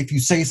 And then if you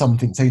say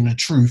something, saying the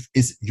truth,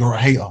 you're a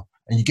hater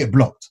and you get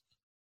blocked.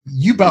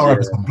 You battle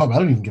rappers can block me. I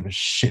don't even give a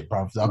shit,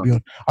 bro.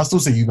 I still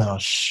say you man are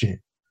shit.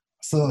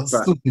 Still say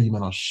you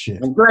man are shit.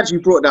 I'm glad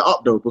you brought that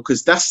up though,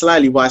 because that's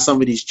slightly why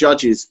some of these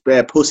judges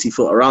bear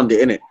pussyfoot around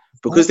it, innit?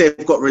 Because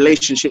they've got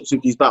relationships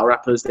with these battle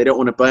rappers, they don't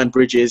want to burn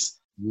bridges,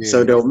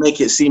 so they'll make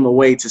it seem a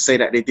way to say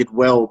that they did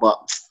well, but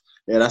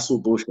Yeah, that's all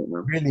bullshit,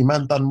 man. Really,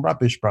 man done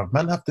rubbish, bruv.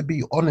 Man have to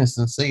be honest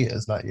and say it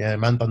as like, yeah,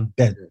 man done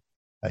dead.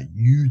 Like,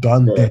 you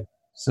done Yeah. dead.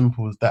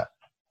 Simple as that.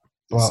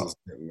 This But is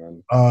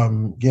it,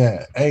 man.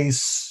 yeah,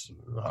 Ace.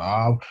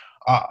 I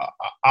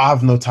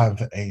have no time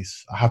for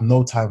Ace. I have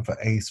no time for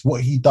Ace.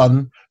 What he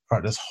done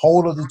throughout this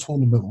whole of the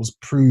tournament was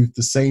prove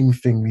the same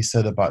thing we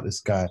said about this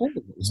guy.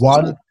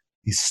 One,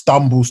 he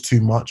stumbles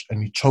too much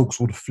and he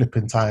chokes all the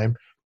flipping time.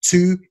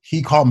 Two,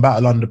 he can't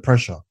battle under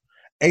pressure.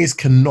 Ace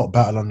cannot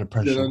battle under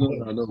pressure.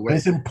 No, When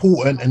it's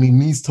important and he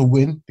needs to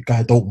win, the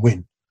guy don't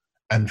win.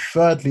 And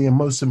thirdly, and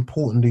most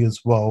importantly as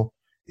well,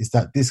 is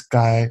that this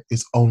guy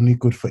is only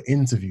good for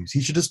interviews.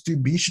 He should just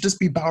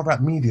be battle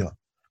rap media.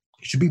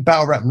 He should be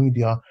battle rap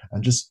media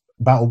and just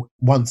battle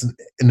once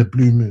in the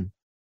blue moon.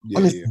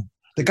 Honestly,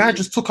 the guy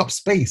just took up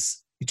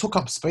space. He took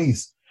up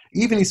space.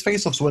 Even his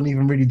face-offs weren't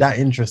even really that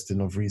interesting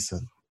of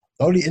recent.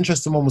 The only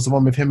interesting one was the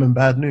one with him and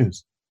Bad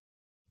News.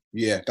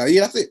 Yeah,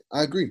 that's it.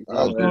 I agree.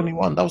 That was the only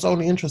one. That was the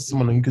only interesting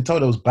one. And you could tell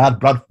there was bad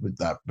blood with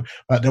that.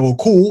 But they were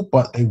cool,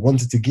 but they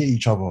wanted to get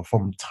each other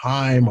from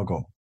time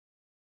ago.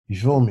 You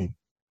feel me?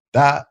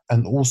 That,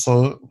 and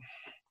also,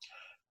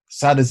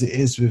 sad as it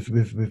is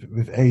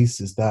with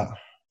Ace, is that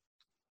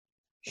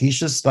he's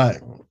just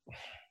like,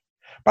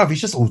 bruv,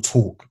 he's just all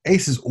talk.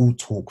 Ace is all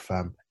talk,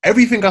 fam.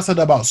 Everything I said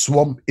about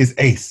Swamp is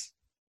Ace.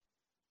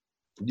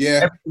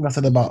 Yeah. Everything I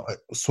said about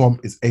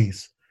Swamp is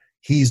Ace.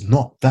 He's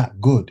not that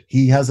good.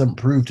 He hasn't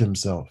proved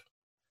himself.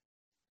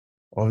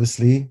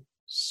 Obviously,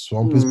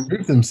 Swamp has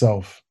proved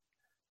himself.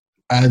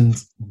 And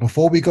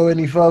before we go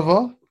any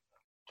further,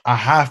 I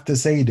have to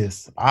say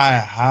this.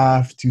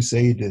 I'm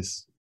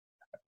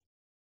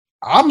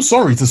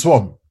sorry to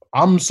Swamp.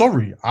 I'm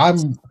sorry.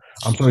 I'm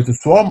sorry to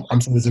Swamp.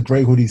 I'm sorry to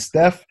Grey Hoodie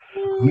Steph.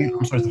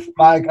 I'm sorry to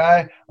Fly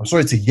Guy. I'm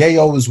sorry to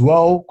Yayo as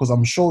well, because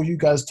I'm sure you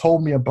guys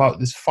told me about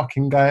this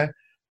fucking guy.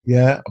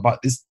 Yeah,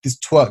 about this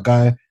twerk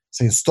guy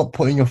saying, stop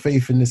putting your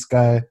faith in this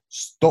guy.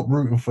 Stop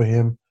rooting for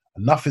him.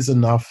 Enough is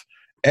enough.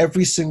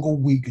 Every single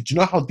week. Do you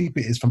know how deep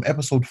it is? From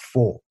episode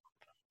 4.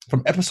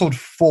 From episode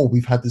 4,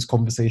 we've had this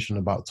conversation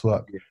about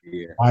twerk.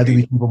 Yeah. Why do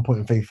we keep on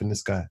putting faith in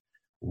this guy?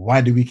 Why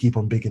do we keep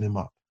on bigging him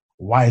up?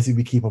 Why is it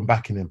we keep on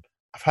backing him?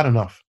 I've had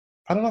enough.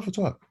 I've had enough of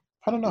twerk.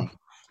 I've had enough.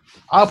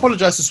 I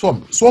apologize to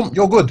Swamp. Swamp,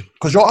 you're good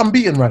because you're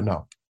unbeaten right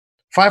now.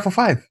 5 for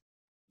 5.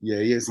 Yeah,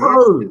 yes. 5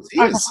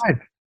 for 5.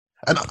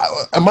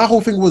 And my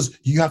whole thing was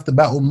you have to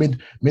battle mid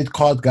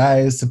card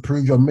guys to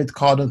prove your mid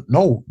card.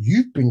 No,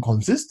 you've been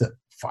consistent.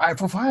 5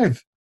 for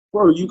 5.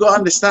 Bro, you gotta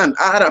understand,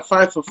 out of that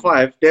 5 for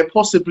 5, they're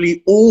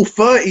possibly all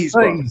 30s,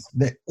 bro.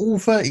 They're all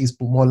 30s,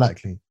 but more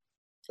likely.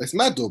 It's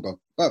mad though, bro.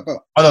 But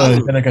I don't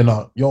know. Then again,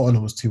 no. Your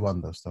honor was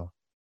 2-1 though, still.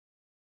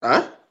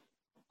 Huh?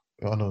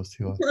 Your honor was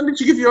 2-1. When did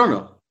you give your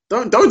honor?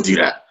 Don't do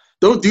that.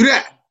 Don't do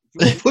that.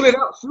 Pull it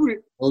out, shoot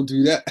it. Don't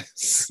do that.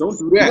 Don't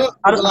do that.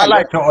 I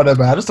like your honor,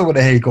 man. I just don't want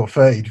to hear you got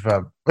 30,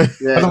 fam. Yeah, I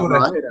hear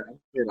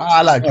that.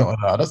 I like your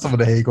honor. I just don't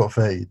want to hear you got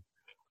 30.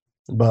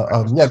 But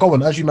yeah, go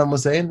on. As you man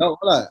was saying, no,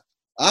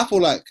 I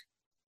feel like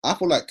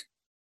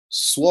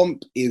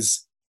Swamp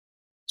is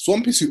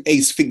who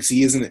Ace thinks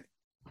he is, isn't it?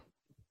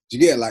 Do you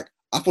get it? Like,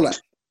 I feel like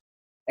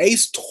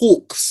Ace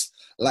talks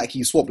like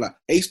he's Swamp. Like,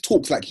 Ace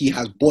talks like he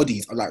has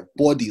bodies, and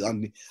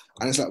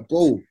it's like,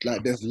 bro,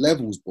 like, there's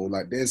levels, bro.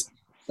 Like, there's,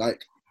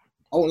 like,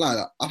 I won't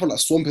lie, I feel like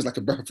Swamp is like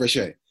a breath of fresh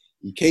air.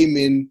 He came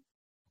in,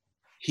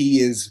 he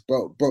is,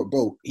 bro,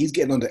 he's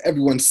getting under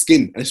everyone's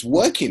skin, and it's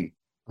working.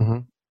 Mm-hmm.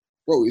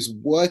 Bro, it's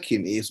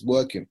working. He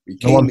one came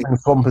thing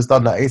Swamp has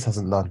done that Ace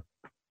hasn't done.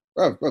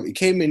 Bro, he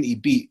came in, he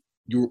beat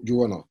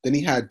Your Honor. Then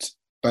he had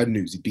Bad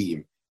News, he beat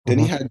him. Then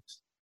he had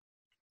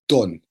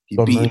Don, he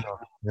beat him.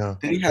 Yeah.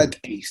 Then he had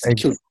Ace, he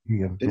killed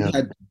him. Then he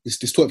had this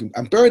twerk.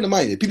 And bearing in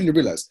mind, people need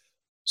to realize,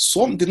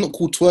 Swamp did not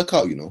call Twerk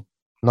out, you know.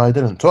 No, he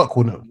didn't. Twerk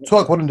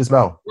wanted his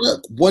mouth.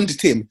 Twerk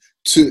wanted him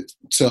to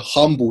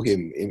humble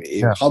him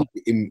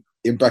in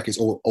brackets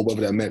or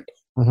whatever that meant.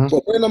 Mm-hmm.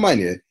 But bearing in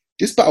mind,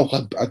 this battle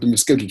had been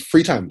scheduled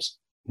 3 times.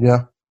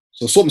 Yeah.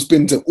 So Swamp's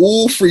been to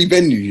all 3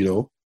 venues, you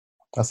know.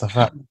 That's a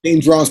fact.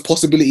 James Brown's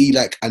possibility,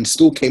 and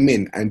still came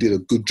in and did a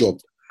good job.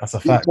 That's a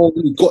fact.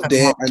 He got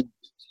there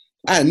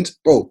and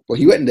bro,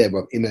 he went there,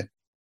 bro.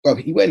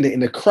 He went there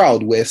in a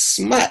crowd where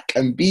Smack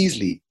and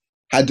Beasley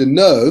had the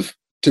nerve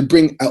to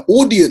bring an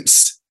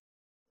audience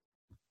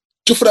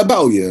just for that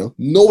battle. You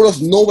know,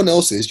 no one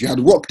else's. You had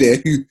Rock there,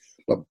 who,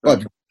 you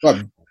had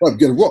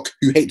Rock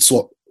who hates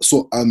Swamp.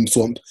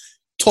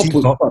 Top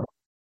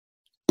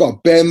was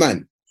bare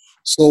man.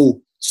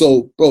 So,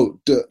 bro,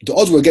 the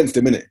odds were against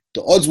him, innit?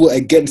 The odds were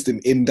against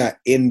him in that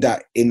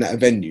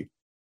venue,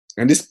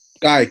 and this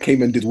guy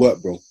came and did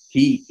work, bro.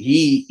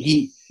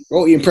 He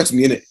impressed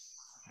me, innit?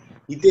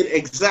 He did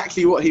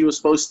exactly what he was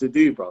supposed to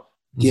do, bro.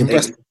 He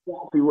impressed me.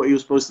 Exactly what he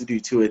was supposed to do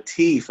to a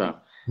T, fam.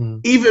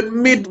 Mm.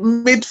 Even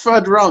mid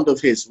third round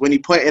of his, when he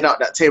pointed out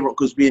that Tay-Rock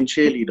was being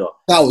cheerleader.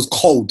 That was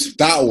cold.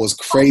 That was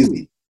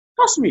crazy.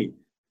 Trust me.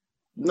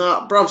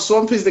 Nah, bruv,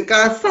 Swamp is the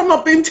guy. Fam,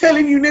 I've been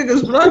telling you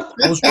niggas, bruv.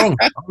 I was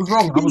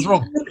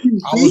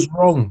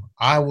wrong.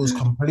 I was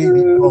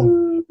completely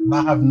wrong.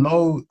 I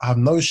have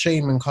no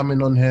shame in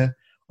coming on here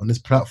on this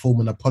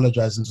platform and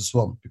apologizing to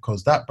Swamp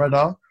because that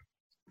brother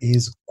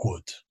is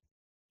good.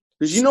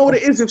 Because you know what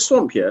it is with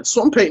Swamp, yeah?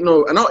 Swamp ain't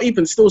no, and I'll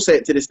even still say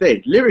it to this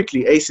day.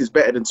 Lyrically, Ace is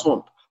better than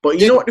Swamp. But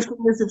you know what the thing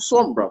is with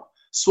Swamp, bro?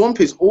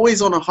 Swamp is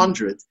always on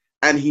 100,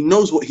 and he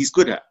knows what he's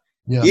good at.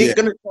 Yeah. He ain't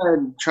gonna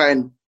try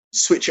and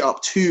switch it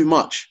up too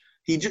much.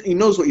 He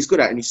knows what he's good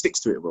at, and he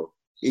sticks to it, bro.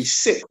 He's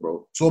sick,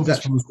 bro. Swamp is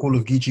from the school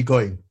of Geechee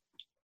Gotti.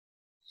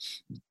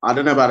 I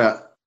don't know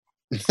about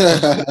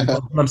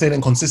that. I'm saying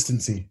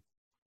inconsistency.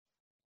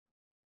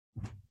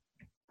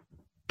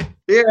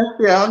 Yeah,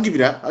 I'll give you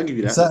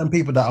that. Certain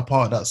people that are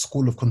part of that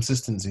school of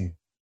consistency.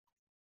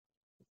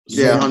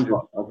 Yeah,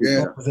 100.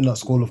 Yeah. Within that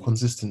school of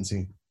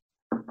consistency,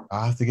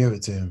 I have to give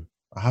it to him.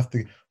 I have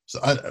to. So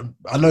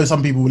I know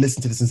some people will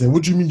listen to this and say,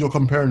 "What do you mean you're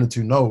comparing the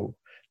two?" No,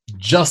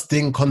 just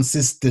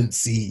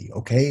inconsistency.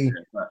 Okay,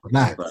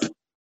 relax.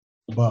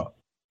 But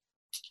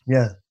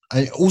yeah,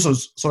 I also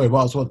sorry.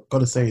 What I was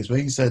gotta say is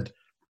when you said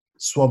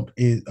Swamp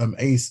is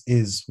Ace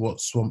is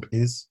what Swamp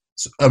is.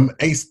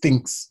 Ace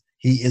thinks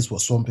he is what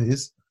Swamp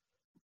is.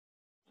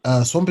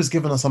 Swamp has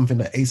given us something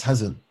that Ace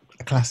hasn't.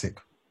 A classic.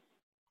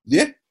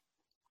 Yeah.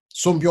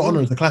 Swamp Your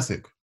Honor is a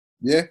classic.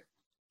 Yeah.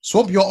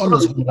 Swamp Your Honor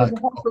is like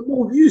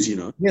more views, you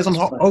know. he has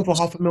over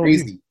 500,000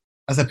 views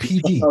as a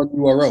PG.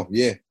 URL.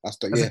 Yeah, that's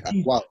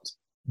wild.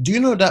 Do you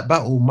know that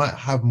battle might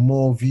have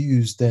more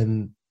views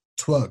than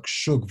Twerk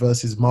Suge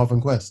versus Marvin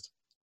Quest?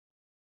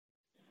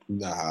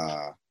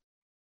 Nah.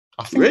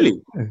 I think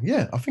Really?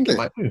 Yeah, I think it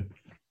might do.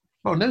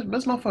 Oh,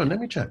 there's my phone. Let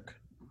me check.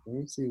 Let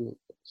me see what.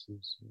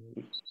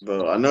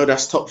 But I know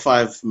that's top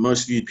 5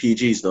 most viewed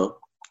PGs though,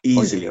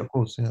 easily. Oh, yeah, of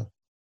course, yeah.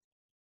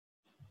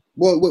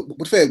 Well,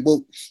 fair.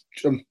 Well,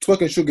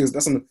 Twerk and Sugar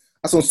that's on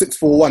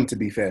 641. To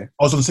be fair.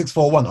 I was on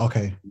 641.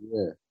 Okay.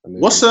 Yeah.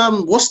 What's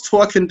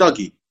Twerk and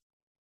Dougie?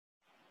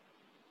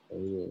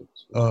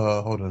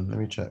 Hold on. Let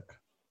me check.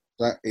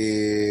 That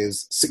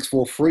is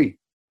 643.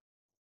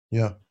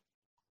 Yeah.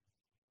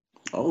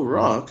 Oh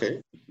right,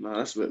 okay. No,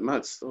 that's a bit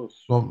mad still.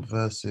 Swamp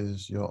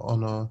versus Your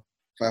Honor.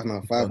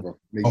 595, bro.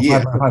 Oh,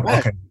 Yeah. 595.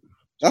 Okay.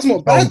 That's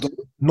not bad, though.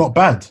 Not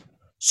bad.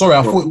 Sorry,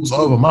 I thought it was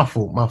over. My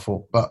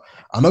fault. But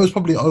I know it's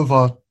probably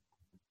over.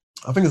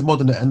 I think it's more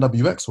than the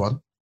NWX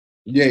one.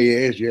 Yeah, it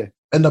is, yeah.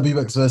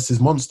 NWX versus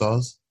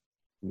Monsters.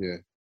 Yeah.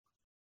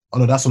 Oh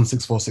no, that's on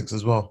 646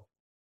 as well.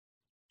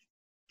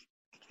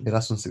 Yeah,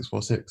 that's on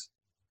 646.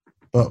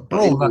 But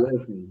bro, like,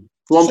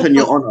 Swamp and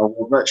Your Honor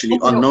were virtually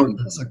unknown.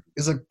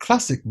 It's a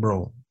classic,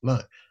 bro.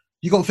 Like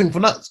you got to think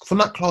from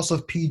that class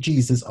of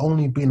PGs, there's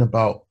only been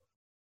about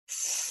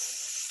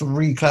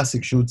 3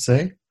 classics, you would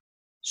say.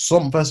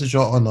 Swamp versus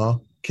Your Honor,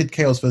 Kid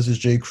Chaos versus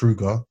Jay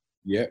Kruger.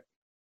 Yeah.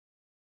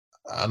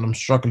 And I'm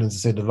struggling to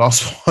say the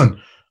last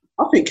one.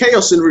 I think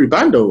Chaos and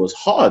Rubando was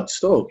hard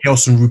still.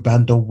 Chaos and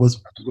Rubando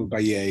was.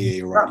 Yeah,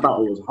 you're right. That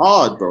battle was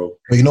hard, bro.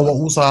 But you know what?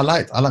 Also, I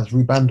liked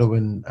Rubando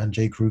and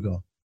Jay Kruger.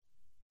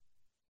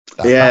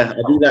 I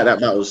do like that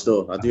battle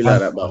still. I do like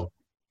that battle.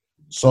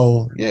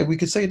 So yeah, we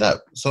could say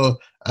that. So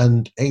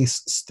and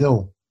Ace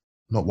still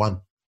not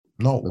one.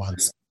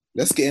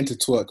 Let's get into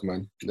Twerk,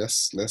 man.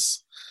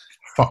 Let's.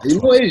 Fuck. You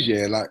know what it is,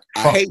 yeah? Like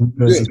I hate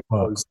doing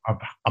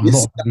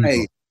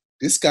it.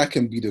 This guy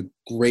can be the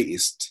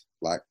greatest,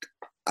 like,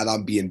 and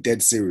I'm being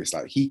dead serious.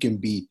 Like he can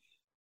be,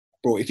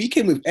 bro. If he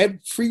came with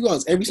 3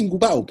 rounds every single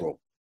battle, bro,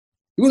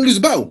 you wouldn't lose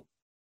a battle.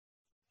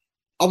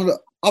 Other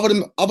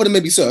than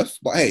maybe Surf,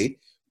 but hey,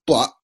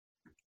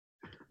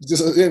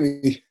 just hear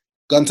me.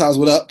 Gun Towers,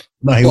 what up?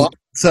 No,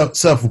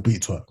 Surf will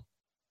beat Twerk.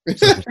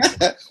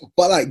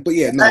 but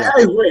yeah, no.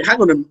 Hey, wait,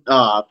 hang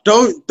on.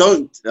 Don't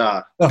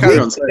carry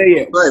on.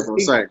 Sorry,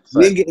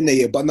 We ain't getting there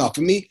yet. But no,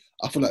 for me,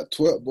 I feel like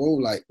Twerk, bro.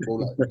 Like,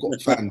 you've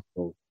got fans,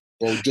 bro.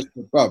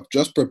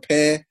 Just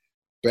prepare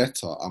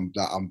better.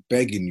 I'm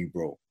begging you,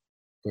 bro.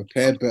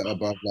 Prepare better,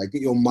 bro. Like,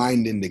 get your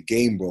mind in the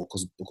game, bro.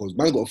 Because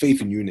man got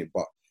faith in you in it.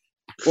 But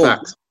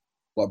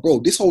bro,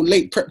 this whole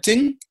late prep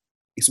thing,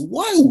 it's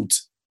wild.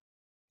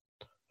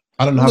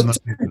 I don't have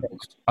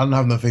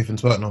no faith in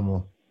Twerk no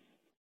more.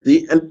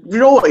 And you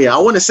know what? Yeah, I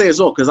want to say as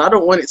well because I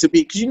don't want it to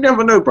be because you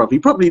never know, bro. He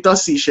probably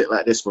does see shit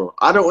like this, bro.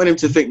 I don't want him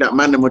to think that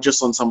man them were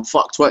just on some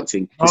fuck Twerk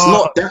thing. It's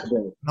not that,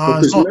 bro.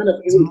 Because man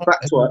have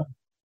back Twerk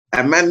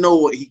and man know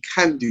what he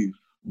can do.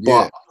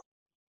 But,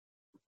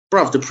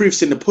 bruv, the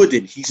proof's in the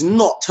pudding. He's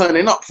not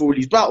turning up for all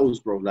these battles,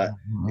 bro. Like,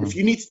 if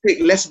you need to take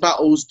less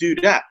battles, do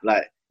that.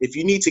 Like, if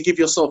you need to give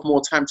yourself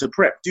more time to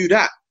prep, do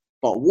that.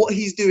 But what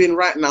he's doing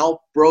right now,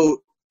 bro,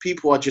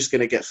 people are just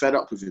gonna get fed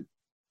up with him.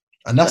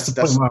 And that's the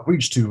point where I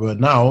reached to. Where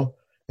now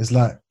it's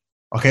like,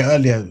 okay,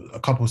 earlier a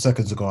couple of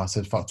seconds ago I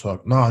said fuck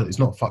Twerk. No, it's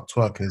not fuck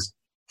Twerk. It's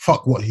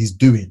fuck what he's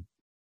doing.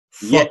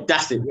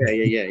 That's it.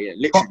 Yeah.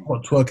 Literally. Fuck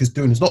what Twerk is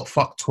doing. It's not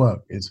fuck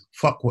Twerk. It's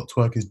fuck what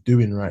Twerk is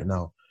doing right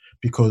now.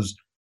 Because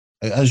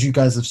as you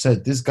guys have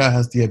said, this guy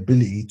has the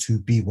ability to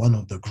be one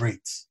of the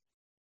greats,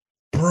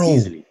 bro.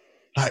 Easily.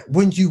 Like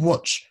when you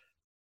watch,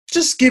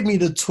 just give me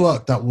the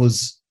Twerk that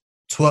was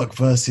Twerk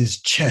versus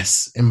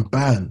Chess in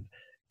Band.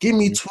 Give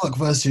me Twerk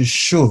versus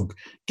Suge.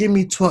 Give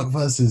me Twerk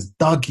versus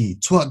Dougie.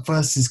 Twerk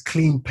versus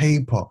Clean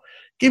Paper.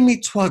 Give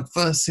me Twerk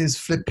versus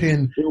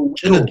flipping Ill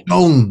Chilla Will.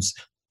 Jones.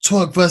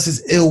 Twerk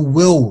versus Ill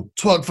Will.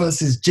 Twerk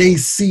versus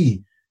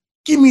JC.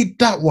 Give me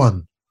that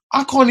one.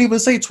 I can't even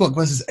say Twerk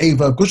versus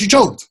Ava because you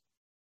choked.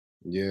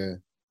 Yeah.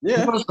 The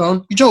Yeah. first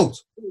round, you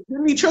choked.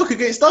 Didn't he choke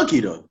against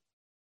Dougie though?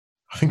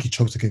 I think he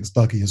choked against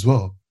Dougie as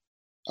well.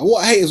 And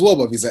what I hate as well,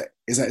 bruv, is that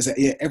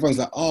yeah, everyone's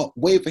like, oh,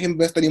 wait for him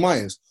versus Danny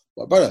Myers.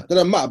 But brother, that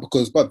doesn't matter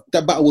because bruv,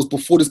 that battle was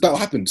before this battle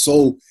happened.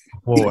 So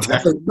Well, it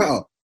doesn't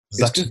matter.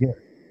 exactly.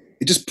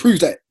 It just proves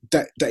that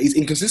he's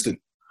inconsistent.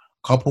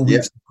 Couple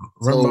weeks.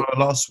 Remember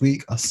last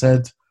week I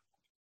said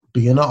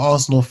being an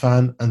Arsenal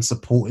fan and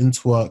supporting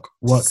Twerk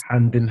work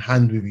hand in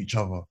hand with each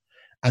other.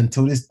 And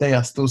till this day,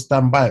 I still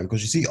stand by it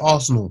because you see,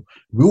 Arsenal,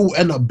 we all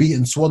end up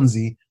beating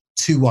Swansea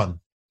 2-1.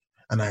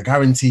 And I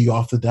guarantee you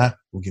after that,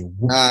 we'll get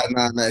whooped.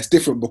 Nah. It's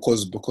different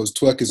because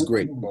Twerk is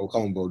great, bro.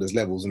 Come on, bro. There's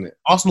levels, isn't it?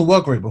 Arsenal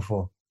were great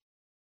before.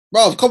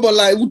 Bro, come on,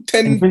 like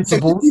 10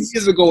 Invincibles.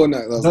 years ago and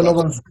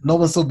that. No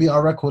one still beat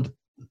our record.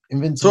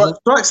 Invincible.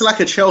 Twerk's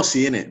like a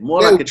Chelsea, innit?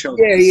 More like a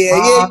Chelsea.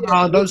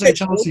 Yeah. Don't say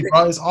Chelsea,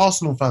 bro. It's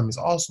Arsenal, fam. It's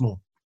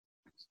Arsenal.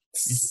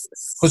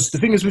 Because the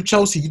thing is with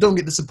Chelsea, you don't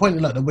get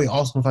disappointed like the way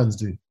Arsenal fans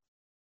do.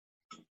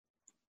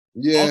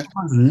 Yeah. Arsenal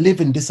fans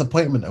live in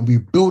disappointment and we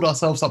build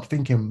ourselves up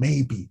thinking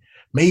maybe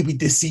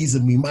this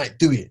season we might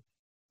do it.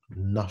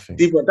 Nothing.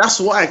 See, but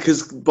that's why,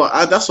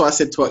 that's why I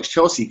said Twerk's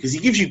Chelsea, because he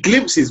gives you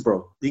glimpses,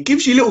 bro. He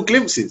gives you little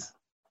glimpses.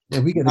 Yeah,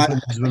 we get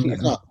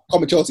the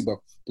Come with Chelsea, bro.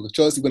 Because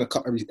Chelsea win a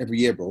cup every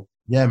year, bro.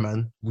 Yeah,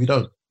 man. We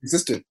don't.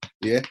 Consistent,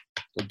 yeah.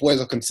 The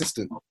boys are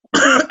consistent.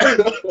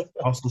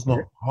 Arsenal's not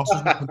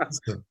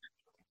consistent.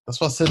 That's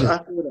why I said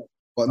it.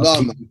 But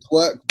no, man,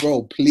 Twerk,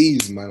 bro,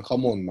 please, man.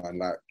 Come on, man.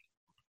 Like,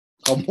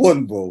 come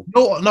on, bro. You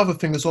know what, another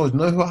thing as well, you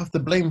know who I have to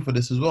blame for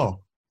this as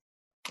well?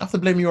 I have to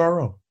blame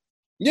URL.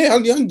 Yeah,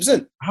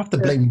 100%. I have to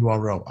blame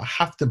URL. I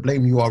have to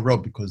blame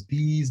URL because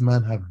these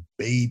men have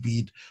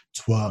babied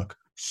Twerk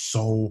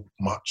so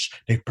much.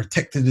 They've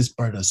protected this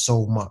brother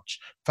so much.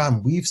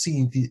 Fam, we've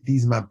seen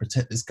these men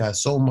protect this guy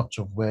so much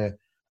of where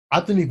I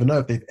don't even know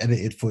if they've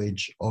edited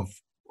footage of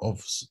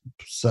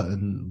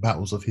certain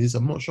battles of his.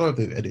 I'm not sure if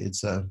they've edited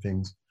certain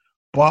things.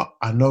 But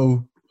I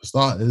know, for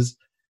starters,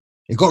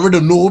 they got rid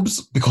of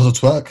Norbs because of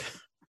Twerk.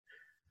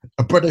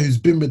 A brother who's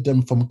been with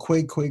them from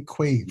Quay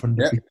from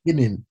the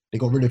beginning. They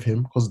got rid of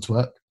him because of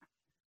Twerk.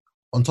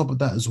 On top of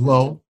that as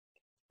well,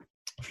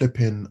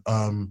 flipping,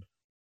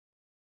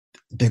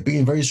 they're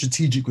being very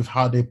strategic with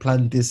how they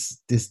planned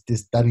this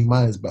Danny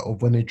Myers battle,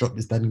 when they dropped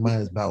this Danny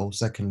Myers battle,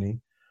 secondly.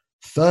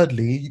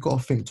 Thirdly, you got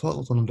to think Twerk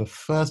was one of the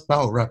first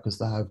battle rappers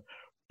to have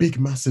big,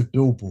 massive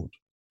billboard.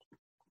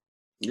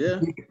 Yeah.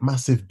 Big,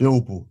 massive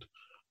billboard.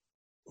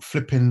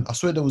 Flipping, I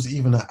swear there was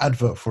even an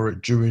advert for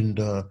it during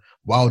the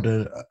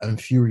Wilder and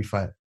Fury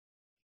fight.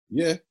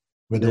 Yeah.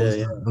 Where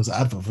there was an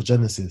advert for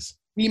Genesis.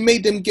 He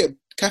made them get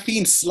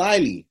caffeine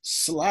slyly,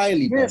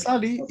 Yeah, bro.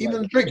 slyly.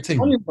 Even the Drake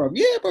team.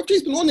 Yeah, bro.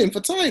 Drake's been on him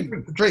for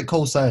time. Drake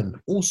co-signed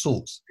all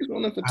sorts. He's been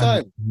on him for And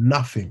time.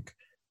 nothing.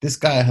 This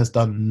guy has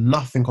done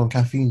nothing on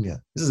caffeine yet.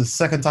 This is the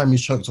second time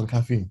he's choked on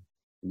caffeine.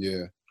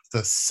 Yeah. It's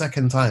the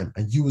second time.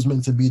 And you was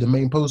meant to be the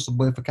main poster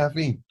boy for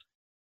caffeine.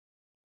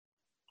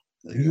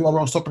 You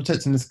are stop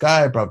protecting this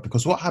guy, bro.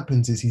 Because what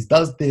happens is he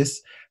does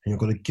this and you're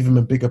going to give him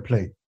a bigger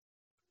play.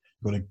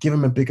 You're going to give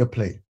him a bigger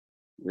play.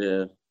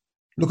 Yeah.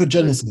 Look at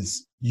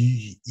Genesis.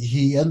 He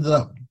ended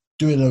up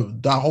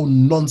doing that whole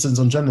nonsense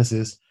on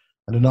Genesis.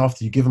 And then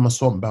after you give him a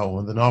swamp battle,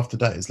 and then after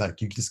that, it's like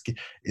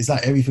it's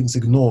like everything's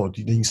ignored.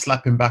 Then you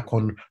slap him back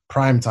on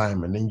prime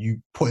time, and then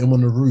you put him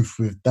on the roof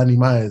with Danny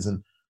Myers.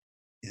 And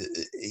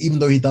even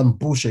though he done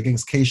bullshit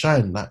against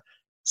K-Shine, like,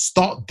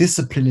 start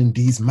disciplining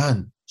these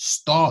men.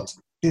 Start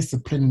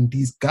disciplining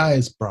these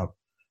guys, bro.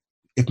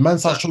 If man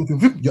starts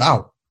choking, you're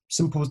out.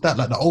 Simple as that.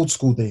 Like the old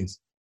school days.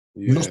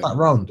 You lost that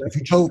round. If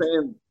you choke,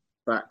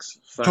 facts,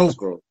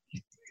 bro.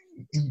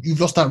 You've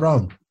lost that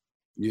round.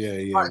 Yeah.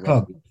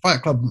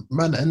 Fight Club,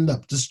 man, end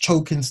up just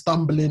choking,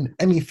 stumbling,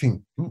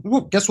 anything.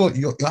 Guess what?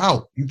 You're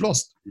out. You've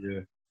lost.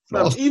 Yeah.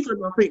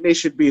 Even I think they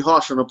should be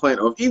harsh on the point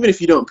of, even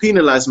if you don't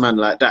penalize man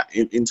like that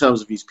in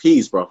terms of his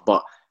P's, bro.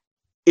 But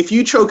if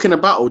you choke in a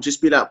battle,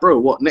 just be like, bro,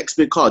 what next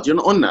big card? You're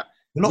not on that.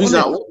 Who's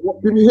that?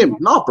 What give me him?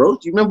 Nah, bro.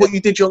 Do you remember what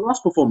you did your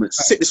last performance?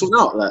 Sit this one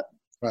out, like.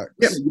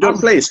 Yeah, you don't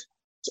play. It's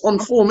on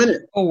 4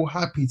 minutes. Oh,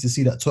 happy to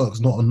see that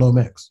Twerk's not on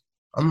Nomex.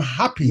 I'm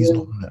happy he's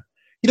not on there.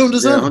 He don't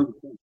deserve it.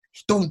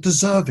 He don't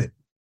deserve it.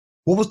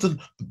 What was and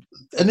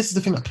this is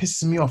the thing that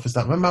pisses me off, is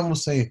that when man will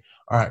say,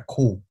 all right,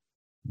 cool,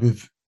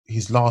 with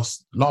his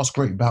last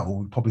great battle,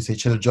 we'd probably say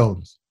Chilla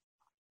Jones.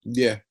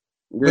 Yeah.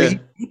 He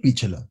beat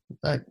Chilla.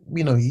 Like,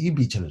 he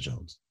beat Chilla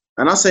Jones.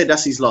 And I say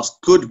that's his last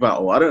good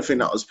battle. I don't think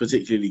that was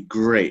particularly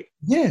great.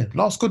 Yeah,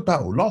 last good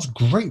battle. Last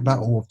great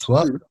battle of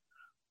Twerk.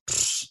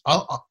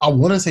 I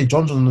want to say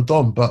John John and the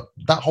Dom, but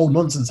that whole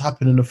nonsense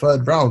happened in the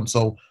third round.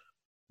 So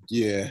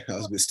yeah, that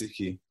was a bit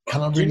sticky.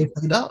 Can I really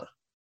say that?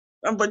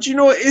 But you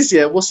know what it is,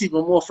 yeah? What's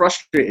even more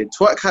frustrating?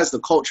 Twerk has the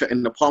culture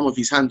in the palm of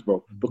his hand,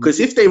 bro. Because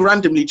if they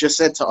randomly just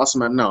said to us,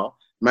 man, now,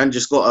 man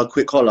just got a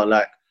quick holler,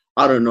 like,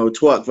 I don't know,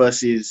 Twerk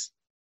versus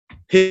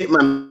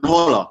Hitman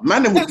Holler.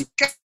 Man, them would be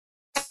gassed,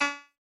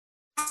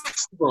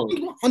 bro.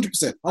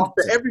 100%.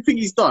 After everything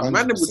he's done,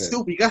 man, them would 100%.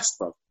 still be gassed,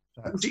 bro.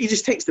 He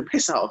just takes the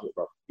piss out of it,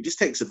 bro. He just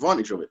takes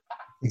advantage of it.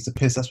 It's a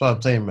piss. That's what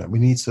I'm saying, man. We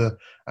need to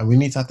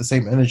have the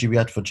same energy we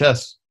had for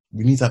chess.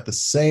 We need to have the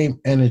same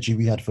energy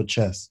we had for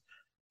chess.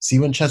 See,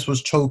 when chess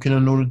was choking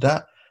and all of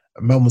that,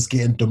 man was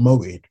getting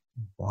demoted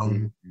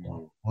one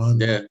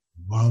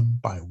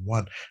by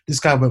one. This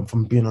guy went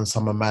from being on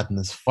Summer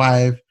Madness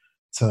 5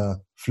 to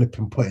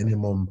flipping putting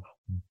him on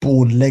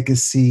Born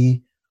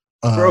Legacy.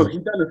 Bro, he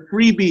done a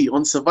freebie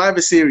on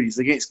Survivor Series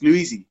against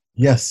Luigi.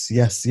 Yes.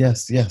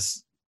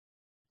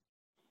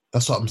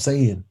 That's what I'm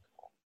saying.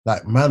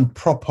 Like, man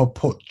proper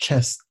put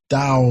chess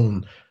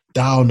down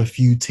a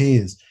few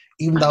tiers.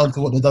 Even down to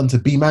what they've done to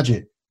B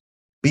Magic.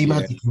 B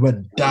Magic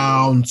went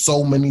down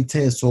so many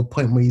tiers to a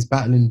point where he's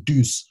battling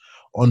Deuce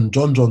on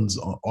John John's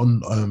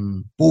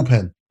on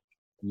Bullpen.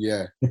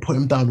 Yeah. They put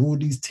him down all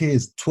these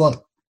tiers.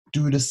 Twerk,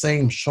 do the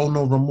same. Show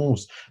no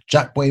remorse.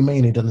 Jack Boy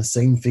Maine, they done the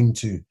same thing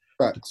too.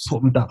 Facts.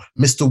 Put him down.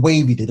 Mr.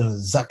 Wavy, they done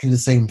exactly the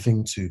same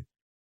thing too.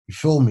 You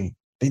feel me?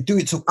 They do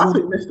it to all. I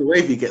think Mr.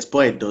 Wavy gets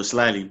buoyed though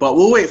slightly, but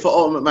we'll wait for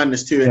Ultimate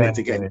Madness 2 and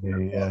to get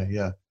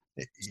Yeah.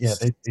 They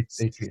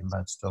treat him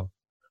bad still.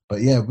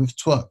 But yeah, with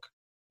Twerk,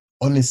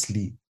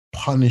 honestly,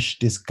 punish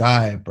this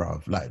guy,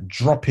 bruv. Like,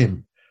 drop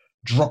him.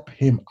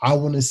 I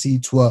want to see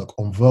Twerk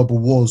on Verbal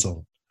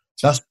Warzone.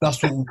 That's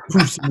what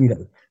proves to me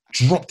that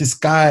drop this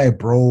guy,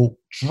 bro.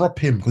 Drop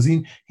him, because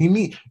he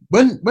need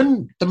when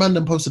the man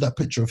then posted that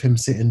picture of him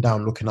sitting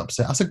down looking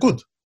upset. I said,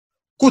 good.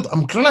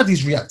 I'm glad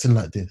he's reacting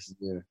like this.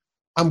 Yeah.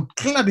 I'm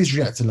glad he's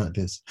reacting like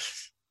this.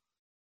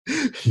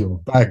 You're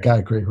a bad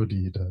guy, Grey Hoodie.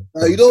 You know.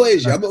 You know what it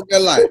is? I'm not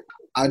gonna lie.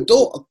 I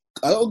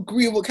don't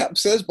agree with what Cap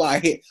says, but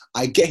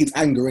I get his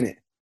anger in it.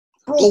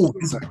 Bro,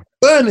 it's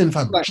burning,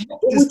 fam. Like,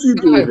 What would you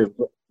do with him?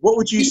 What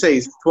would you say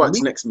is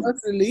Twerk's next move?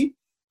 Personally,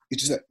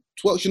 it's just that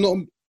Twerk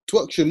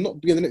should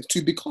not be in the next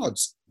 2 big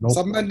cards. Nope.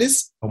 Some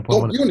Madness,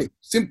 don't be on it.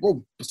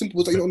 Simple as that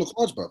you're not on the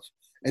cards, bruv.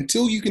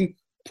 Until you can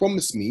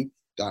promise me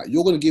that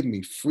you're gonna give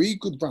me 3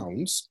 good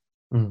rounds,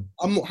 I'm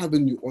not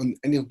having you on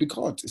any of the big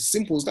cards. It's as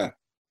simple as that.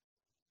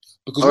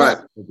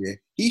 Because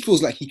he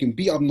feels like he can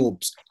beat up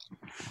Norbs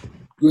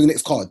during the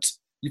next cards.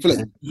 You feel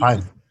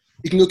like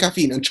he can go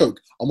caffeine and choke.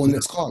 I'm on the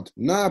next card.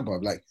 Nah,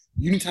 bruv. Like,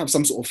 you need to have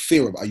some sort of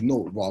fear about, I'm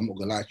not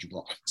gonna lie to you,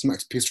 bro.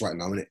 Smack's pissed right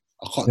now, innit?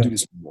 I can't do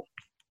this anymore.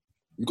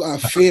 You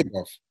gotta have fear,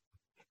 bruv.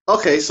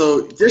 Okay,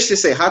 so just to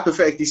say,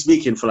 hypothetically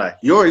speaking, Fly,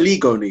 you're a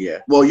league owner, yeah.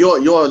 Well,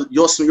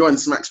 you're in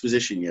Smack's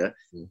position, yeah.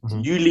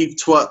 Mm-hmm. You leave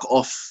Twerk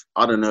off.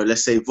 I don't know.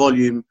 Let's say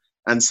Volume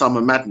and Summer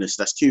Madness.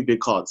 That's 2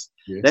 big cards.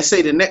 Yeah. Let's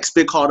say the next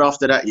big card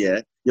after that,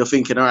 yeah. You're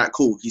thinking, all right,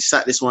 cool. He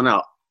sat this one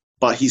out,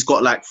 but he's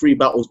got like 3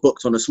 battles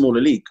booked on a smaller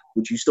league.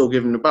 Would you still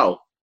give him the battle?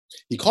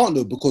 He can't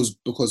though, because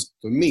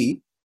for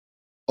me,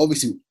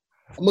 obviously,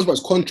 I'm not about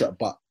his contract,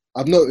 but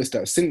I've noticed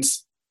that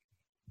since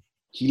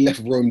he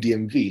left Rome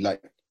DMV,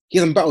 like, he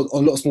hasn't battled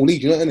on a lot of small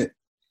leagues, you know, innit?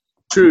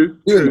 True.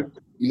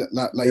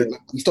 Like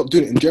he stopped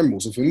doing it in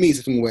general. So for me, it's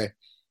a thing where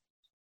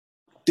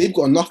they've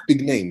got enough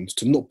big names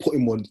to not put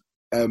him on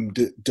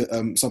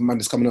some man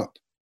that's coming up.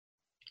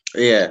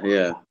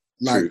 Yeah.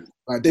 Like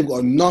they've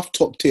got enough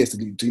top tiers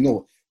to you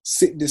know,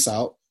 sit this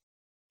out,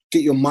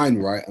 get your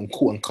mind right, and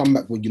cool, and come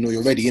back when you know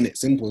you're ready, innit?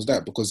 Simple as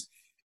that. Because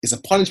it's a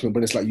punishment,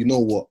 but it's like, you know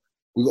what?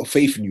 We got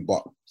faith in you,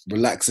 but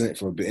relax in it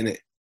for a bit, innit?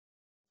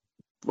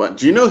 But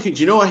do you know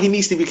why he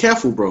needs to be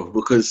careful, bro?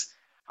 Because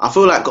I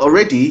feel like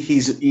already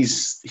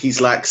he's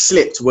like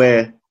slipped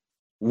where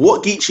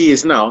what Geechee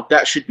is now,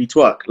 that should be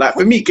Twerk. Like,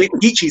 for me,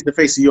 Geechee's the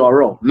face of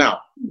URL now.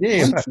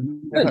 Yeah,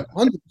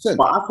 100%.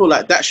 But I feel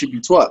like that should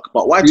be Twerk.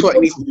 But why Twerk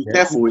needs to be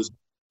careful is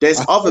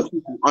there's other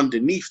people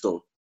underneath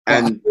though.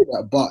 And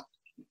but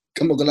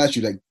I'm not gonna lie to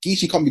you, like,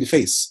 Geechee can't be the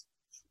face.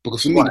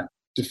 Because for me,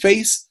 the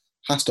face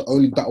has to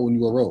only battle on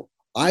URL.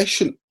 I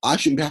shouldn't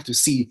be have to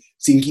seeing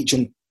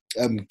Geechee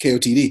on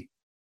KOTD.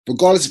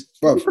 Regardless,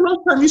 bro. The last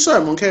time you saw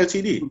him on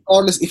KOTD?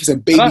 Regardless if it's a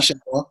baby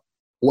shower,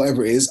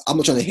 whatever it is, I'm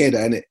not trying to hear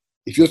that, innit?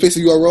 If you're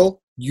facing URL,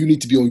 you need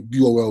to be on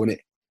URL, innit?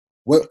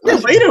 But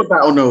he don't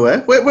battle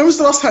nowhere. When was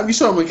the last time you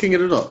saw him on King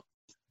of the Dot?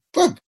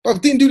 Bro,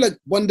 didn't do like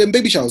one of them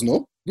baby showers,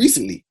 no?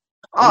 Recently.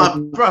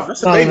 Bro,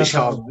 that's a baby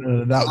shower.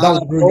 That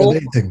was a ruin your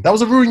day thing. That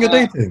was a ruin your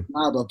day thing.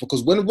 Nah, bro,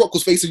 because when Rock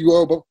was facing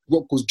URL, bro,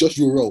 Rock was just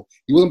URL.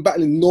 He wasn't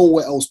battling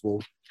nowhere else, bro.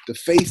 The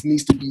face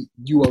needs to be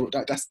URL.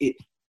 That's it.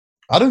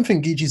 I don't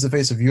think Geechee's the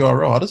face of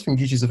URL. I just think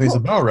Geechee's the face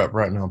of battle rap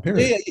right now,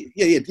 period.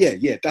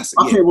 Yeah. That's it.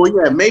 Okay, well,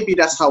 yeah, maybe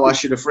that's how I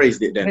should have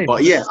phrased it then. Hey.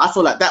 But yeah, I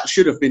feel like that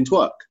should have been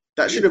Twerk.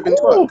 That should have been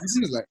Twerk. This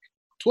is like,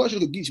 Twerk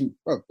should have Geechee.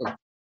 Bro.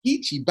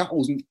 Geechee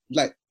battles,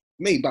 like,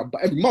 maybe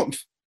but every month,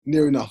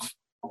 near enough.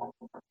 Or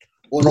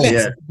bro,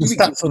 less. The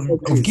stats of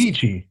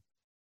Geechee.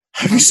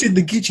 Have you seen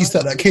the Geechee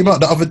stat that came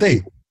out the other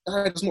day?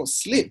 That does not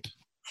slip.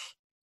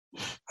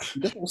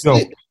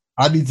 Yo,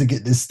 I need to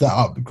get this stat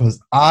up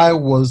because I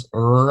was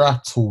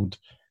rattled.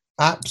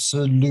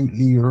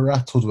 Absolutely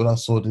rattled when I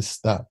saw this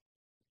stat.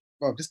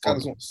 Bro, this guy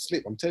does not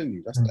slip. I'm telling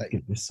you. That's Let me like...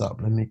 get this up.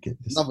 Let me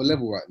get this another up.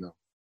 level right now.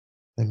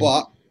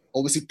 But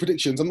Obviously,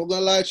 predictions. I'm not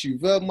gonna lie to you.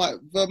 Verb might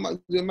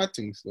do a mad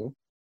thing. So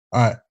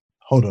All right,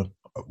 hold on.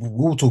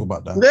 We'll talk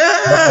about that.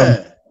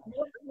 Yeah.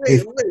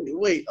 if-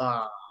 Wait.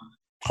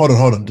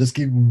 Hold on. Just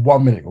give me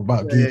 1 minute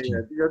about Yeah.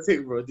 Geechee. Do your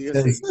thing, bro. Do your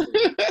Yes.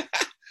 thing.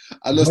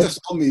 I know Steph's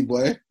on me,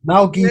 boy.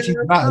 Now Geechee's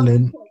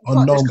battling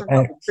on Gnome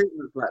X.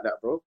 Statements like that,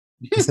 bro.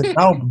 He said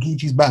now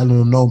Geechee's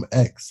battling on Gnome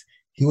X.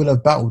 He will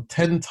have battled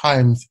 10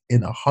 times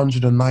in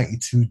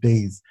 192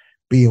 days,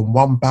 being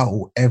one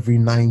battle every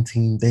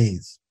 19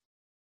 days.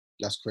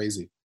 That's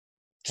crazy.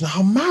 Do you know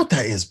how mad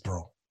that is,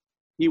 bro?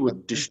 He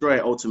would destroy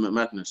Ultimate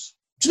Madness.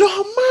 Do you know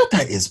how mad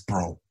that is,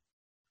 bro?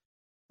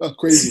 That's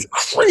crazy. This is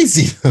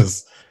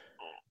craziness.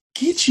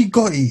 Geechee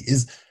Gotti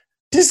is...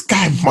 This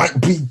guy might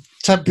be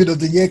champion of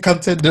the year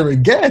contender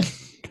again.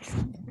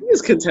 He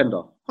is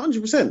contender.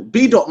 100%.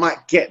 B-Dot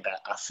might get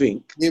that, I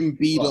think. Him,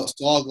 B.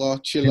 Saga,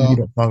 Chiller.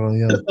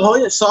 Yeah. Oh,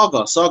 yeah,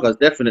 Saga. Saga's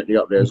definitely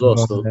up there as well.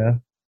 So. Yeah.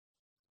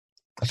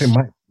 I think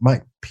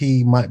Mike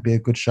P might be a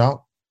good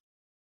shout.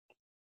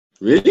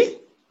 Really?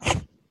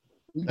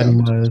 Danny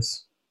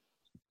Myers,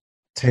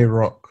 Tay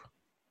Rock.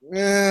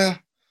 Yeah,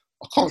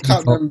 I can't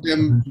count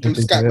them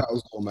Sky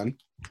battles, though, man.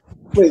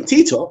 Wait,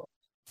 T-Top?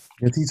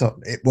 Yeah, T-Top.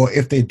 Well,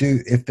 if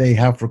they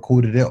have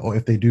recorded it or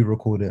if they do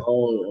record it.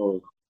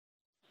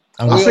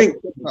 I think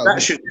that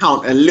should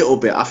count a little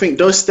bit. I think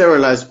those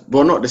sterilized,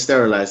 well, not the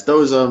sterilized,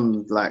 those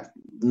like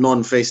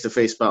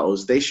non-face-to-face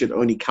battles, they should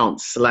only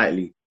count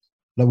slightly.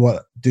 Like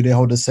what? Do they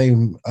hold the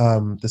same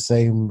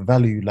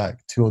value like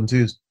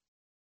 2-on-2s?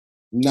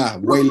 Nah,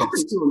 way less.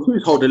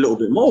 Who's hold a little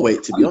bit more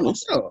weight, to be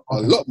honest. A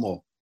lot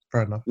more.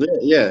 Fair enough.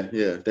 Yeah.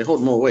 They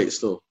hold more weight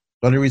still.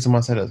 The only reason why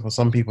I say that is because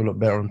some people look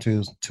better on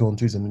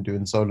 2-on-2s than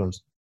doing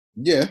solos.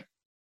 Yeah.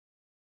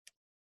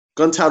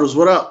 Gun titles,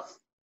 what up?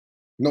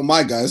 Not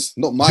my guys.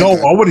 Not my No,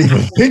 guys. I wasn't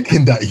even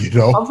thinking that, you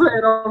know. I'm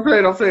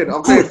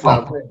playing,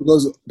 fam.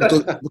 Because if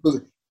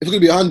it's going to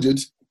be 100,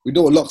 we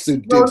know what Lux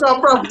did. No,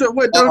 bro,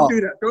 don't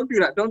do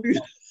that.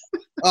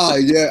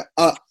 Yeah.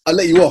 I'll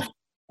let you off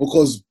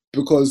because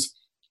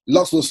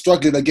Lux was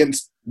struggling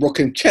against Rock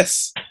and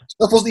Chess.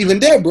 Surf wasn't even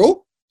there,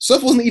 bro.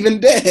 Surf wasn't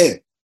even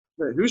there.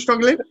 Wait, who's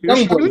struggling?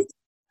 Young boy.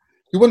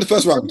 He won the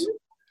first round.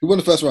 Who won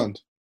the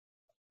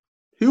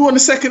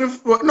second?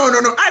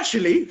 No.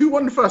 Actually, who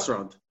won the first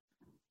round?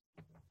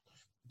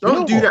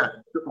 Don't do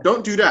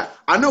that.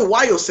 I know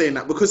why you're saying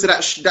that, because of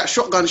that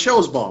shotgun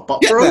shells bar.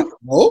 But bro,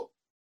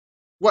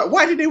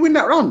 why did they win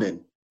that round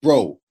then?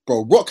 Bro,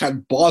 Rock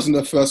had bars in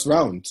the first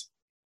round.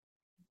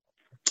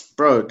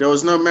 Bro, there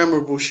was no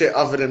memorable shit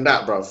other than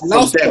that, bro.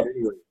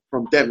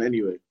 From them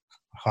anyway.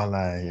 I can't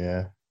lie,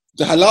 yeah.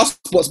 The last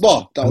spot's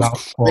bar. That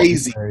was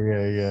crazy.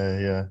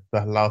 Yeah.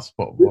 That last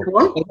spot.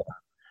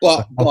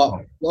 But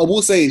what I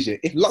will say is,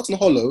 if Lux and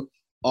Hollow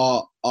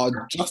are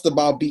just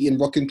about beating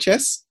Rock and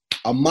Chess,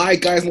 and my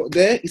guy's not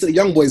there, he sent the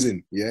young boys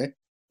in, yeah?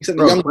 He sent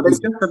the young boys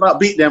in. Just about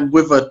beat them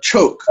with a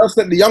choke. I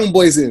sent the young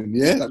boys in,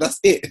 yeah? That's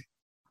it.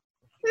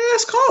 Yeah,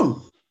 it's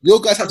calm. Your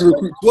guys had to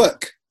recruit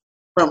work.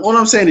 Fam, all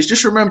I'm saying is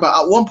just remember,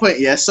 at one point,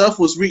 Surf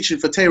was reaching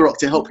for Tay Rock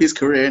to help his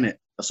career, innit?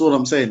 That's all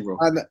I'm saying, bro.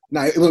 And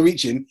now it was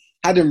reaching,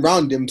 had him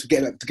round him to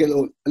get a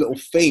little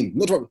fame.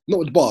 Not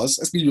with the bars.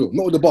 Let's be real.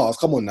 Not with the bars.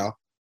 Come on now.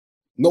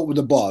 Not with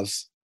the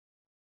bars.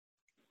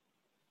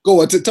 Go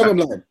on, tell me I'm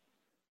lying.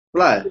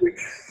 Lie.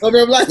 Tell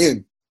me I'm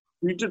lying.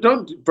 You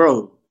don't,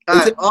 bro.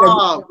 Bro.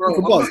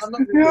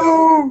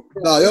 Yo,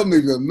 you're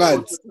moving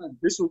mad.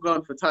 This will go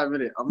on for time,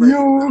 innit?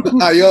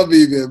 You're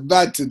moving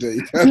mad today.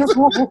 I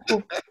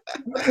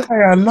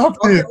love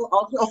this.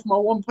 I'll get off my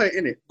 1 point,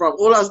 innit? Bro,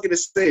 all I was going to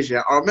say is,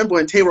 I remember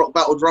when Tay Rock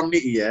battled Rum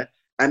Nitty,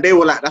 and they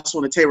were like, that's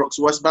one of Tay Rock's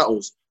worst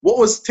battles. What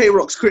was Tay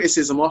Rock's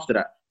criticism after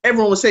that?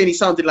 Everyone was saying he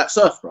sounded like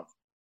Surf, bro.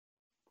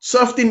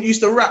 Surf didn't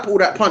used to rap all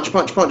that punch. He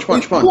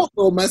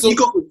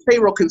got with Tay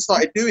Rock and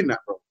started doing that,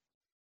 bro.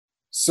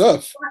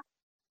 Surf.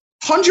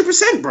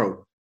 100%,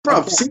 bro.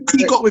 Bro, since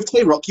he got with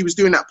Tay Rock, he was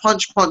doing that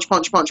punch back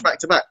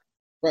to back.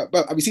 Right,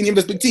 have you seen him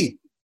versus Big T?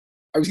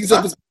 Have you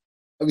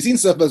seen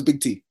Surf versus Big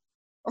T?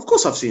 Of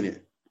course I've seen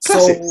it.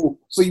 Classic.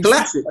 So you've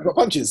seen back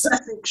punches.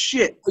 Classic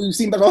shit. So you've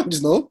seen back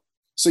punches, no?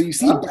 So you've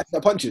seen back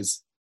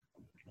punches.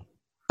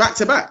 Back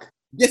to back.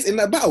 Yes, in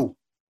that battle.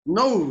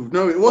 No,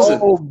 it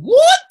wasn't. Oh,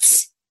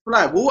 what?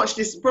 Like, we'll watch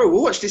this, bro.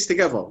 We'll watch this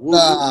together.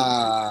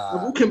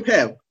 We'll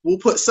compare. We'll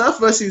put Surf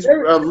versus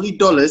Lee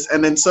Dollars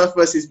and then Surf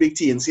versus Big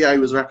T and see how he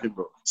was rapping,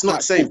 bro. It's not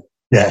the same.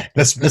 Yeah,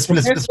 let's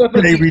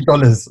play Lee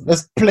Dollars.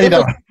 Let's play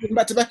that.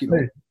 Back to back, you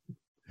know.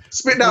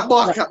 Spit that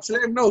bar cap to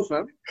let him know,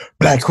 fam.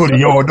 Black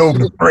hoodie all over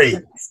the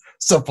brains.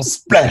 Surf a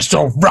splash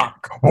on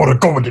rock. Wanna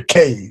go in the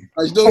cave.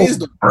 You know what it is,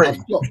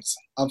 though?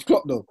 I've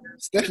clocked though.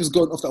 Steph is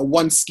going off that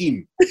one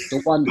scheme.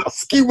 The one that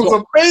scheme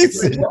was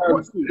amazing.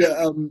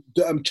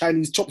 The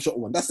Chinese chop shot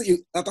one. That's it.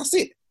 That's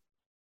it.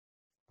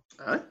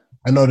 I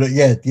know that.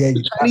 Yeah.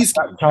 The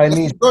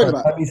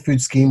Chinese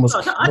food scheme was.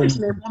 I just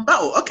named one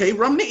battle. Okay,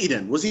 Rum Nitty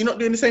then. Was he not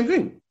doing the same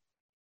thing?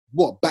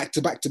 What, back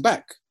to back to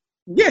back?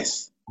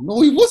 Yes.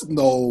 No, he wasn't.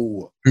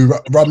 No. Who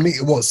Rum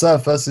Nitty? What,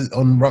 Surf versus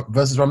Rum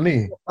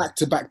Nitty? Back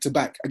to back to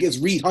back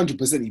against Reed.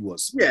 100% he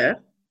was. Yeah.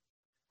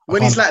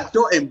 When he's like,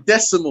 dotting,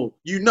 decimal,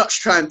 you nuts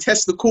try and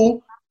test the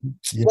call.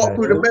 Walk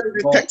through the metal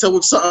detector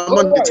with something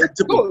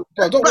undetectable.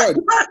 Don't worry.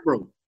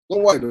 Bro.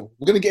 Don't worry, though.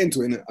 We're gonna get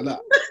into it, innit?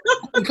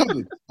 I'm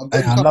covered.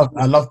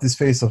 I love this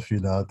face off you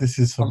now. This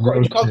is some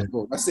real shit.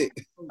 Bro. That's it.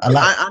 I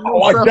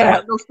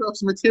know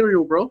stuff's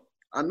material, bro.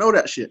 I know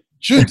that shit.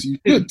 You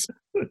should.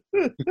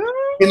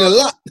 In a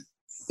lot.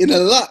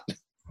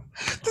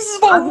 This is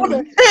what I want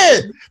to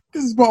hear.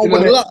 This is what I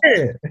want to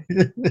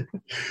hear.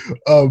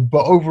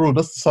 But overall,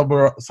 that's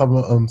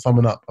the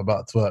summing up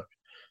about Twerk.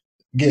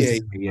 Get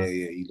it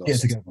together.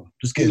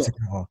 Just get it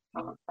together.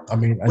 I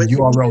mean, and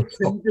URL.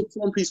 Can you give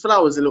Swampy's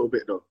flowers a little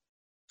bit though?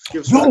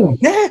 No,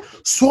 yeah,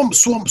 swamp. I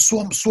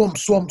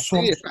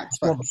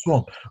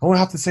won't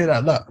have to say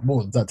that.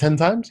 What was that 10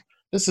 times?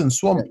 Listen,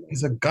 Swamp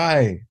is a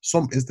guy.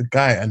 Swamp is the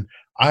guy, and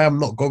I am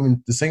not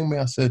going the same way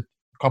I said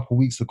a couple of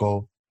weeks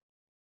ago.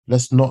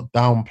 Let's not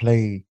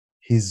downplay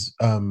his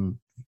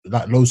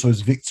like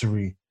Loso's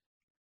victory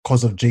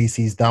because of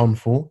JC's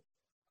downfall.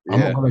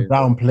 I'm not going to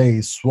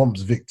downplay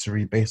Swamp's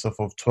victory based off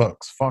of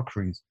Twerk's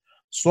fuckeries.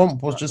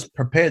 Swamp was just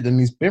prepared, and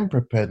he's been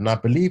prepared, and I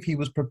believe he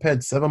was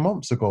prepared 7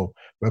 months ago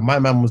when my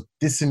man was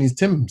dissing his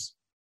Timbs.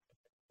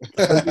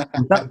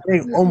 From that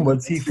day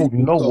onwards, he thought,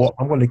 you know what,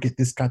 I'm going to get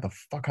this guy the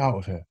fuck out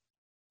of here.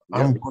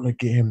 I'm going to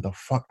get him the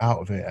fuck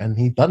out of it, and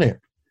he done it.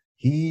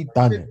 He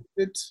done it.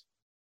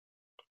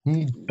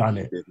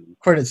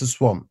 Credit to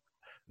Swamp.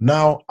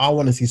 Now I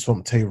want to see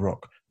Swamp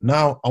Tay-Rock.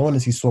 Now I want to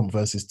see Swamp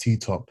versus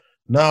T-Top.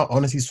 Now I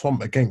want to see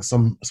Swamp against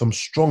some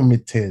strong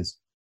mid-tiers.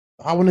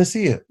 I want to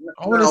see it.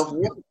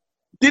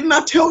 Didn't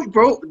I tell you,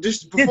 bro?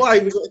 Just before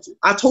I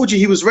told you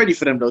he was ready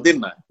for them, though,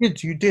 didn't I?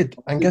 You did.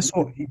 And guess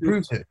what? He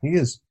proved it. He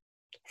is.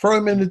 Throw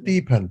him in the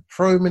deep end.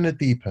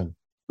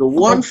 The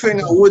one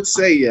thing I would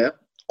say,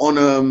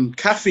 on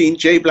Caffeine,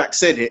 J Black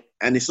said it,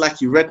 and it's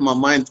like you read my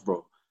mind,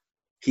 bro.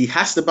 He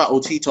has to battle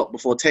T-Top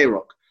before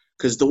Tay-Rock.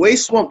 Because the way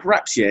Swamp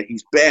raps,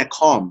 he's bare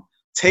calm.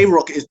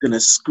 Tay-Rock is going to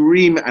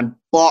scream and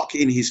bark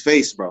in his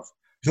face, bro.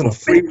 For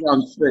 3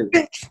 rounds straight.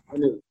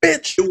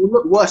 Bitch. It will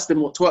look worse than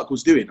what Twerk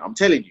was doing. I'm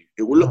telling you.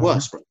 It will look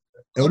worse, bro.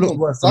 It will look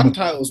worse.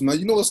 Subtitles, man.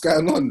 You know what's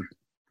going on.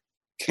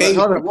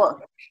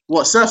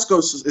 What? Surf's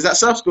Ghost? Is that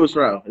Surf's Ghost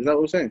Route? Is that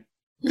what we're saying?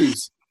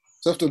 Please.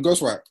 Surf's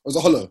Ghost Route. Was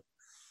it Hollow?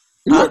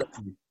 Who wrote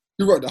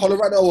that? Hollow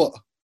right now or what?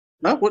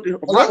 No? What?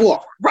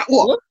 Rap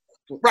what?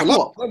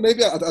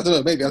 Maybe I don't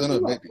know. Maybe.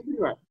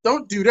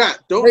 Don't do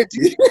that. Don't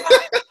do that.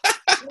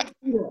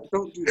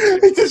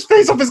 This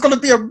face-off is going to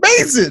be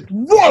amazing.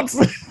 What?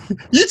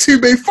 You two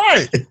may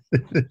fight.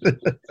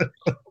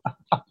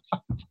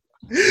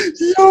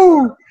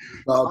 Yo.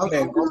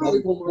 Okay.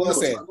 What I'm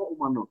saying. I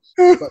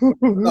feel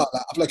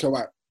like you're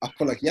right. I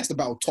feel like he has to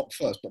battle Top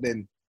first, but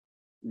then.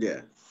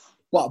 Yeah.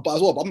 But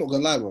as well, I'm not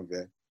going to lie with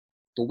you.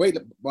 The way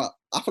that, but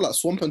I feel like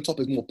Swamp and Top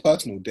is more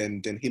personal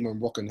than him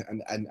and Rock and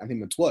him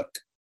and Twerk.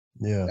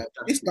 Yeah.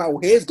 This battle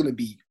here is going to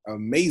be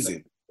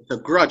amazing. It's a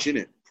grudge,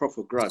 isn't it?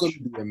 Proper grudge. It's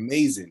going to be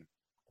amazing.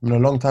 It's been a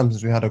long time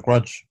since we had a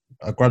grudge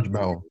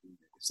battle.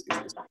 It's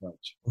a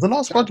grudge. The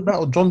last grudge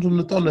battle, John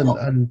the Don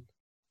and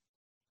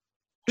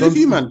Who have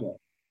you, man?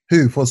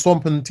 Who, for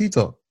Swamp and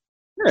T-Top?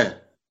 Yeah.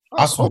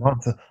 I can't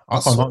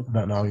answer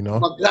that now, you know.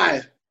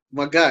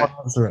 My guy.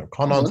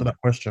 Can't answer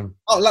that question.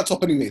 Oh,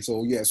 laptop anyway,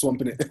 so yeah,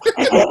 Swamp in it.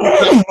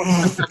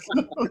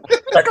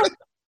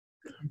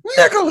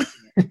 Nigga.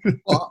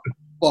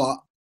 But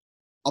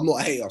I'm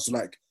not a hater, so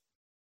like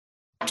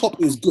Top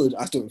is good,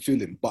 I still don't feel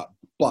him, but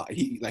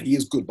he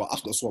is good, but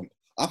I've got Swamp.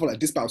 I feel like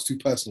this battle's too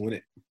personal,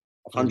 innit?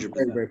 100%.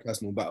 Very, very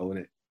personal battle,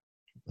 innit?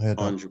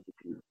 100%.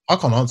 I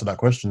can't answer that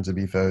question, to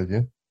be fair with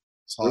you.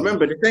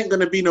 Remember, this ain't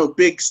going to be no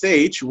big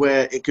stage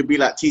where it could be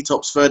like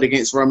T-Top's third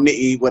against Rum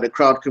Nitty where the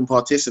crowd can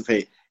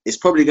participate. It's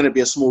probably going to be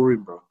a small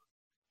room, bro.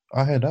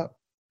 I hear that.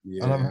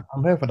 Yeah. And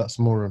I'm here for that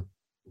small room.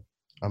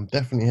 I'm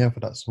definitely here for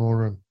that small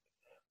room.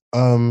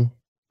 Do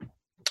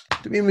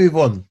we move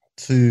on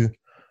to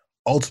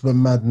Ultimate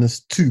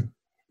Madness 2?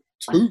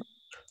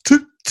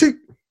 Two.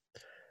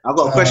 I've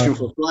got a question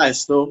for Fly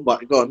still,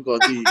 but go on, do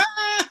you.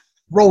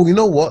 Bro, you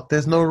know what?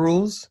 There's no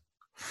rules.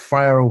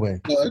 Fire away.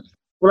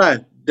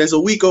 Fly, there's a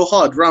We Go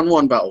Hard round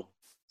 1 battle.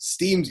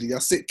 Steamsley,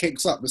 that's it.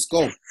 Cakes up. Let's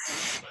go.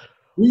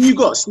 Who you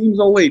got? Steams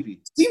or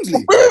Wavy?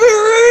 Steamsley.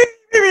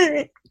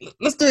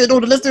 Let's do it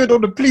on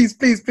the please.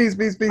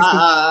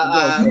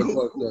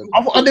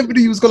 I never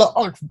knew you was gonna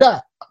ask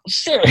that.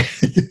 Shit.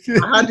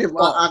 I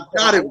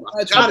got him.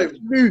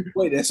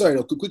 Wait there,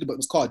 sorry, quickly about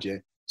this card, yeah.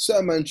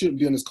 Certain man shouldn't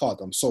be on this card.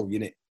 I'm sorry,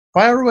 innit?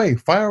 Fire away,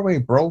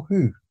 bro.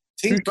 Who?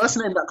 First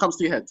name that comes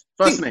to your head.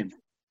 First name.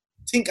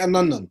 Tink and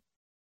Nunnan.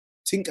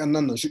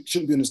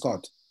 Shouldn't be on this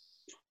card.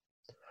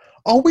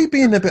 Are we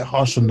being a bit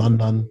harsh on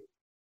Nunnan?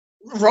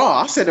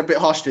 Raw, I said a bit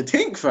harsh to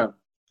Tink, fam.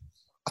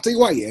 I'll tell you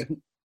why, yeah.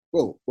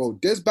 Well,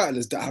 there's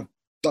battlers that have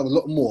done a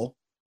lot more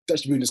that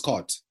should be on this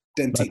card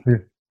than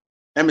Tink.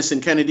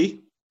 Emerson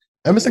Kennedy.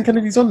 Emerson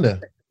Kennedy's on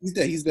there.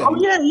 He's there. Oh,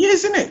 yeah, he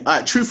is, isn't it? All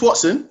right, Truth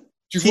Watson.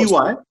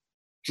 T.Y.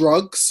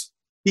 Drugs.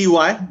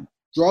 T.Y.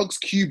 Drugs,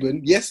 Cuban.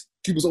 Yes,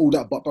 Cuban's all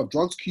that, but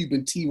Drugs,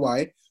 Cuban,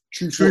 T.Y.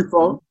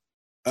 Truffaut.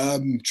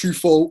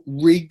 Truffaut,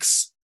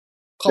 Riggs,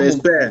 Come There's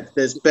on, bear.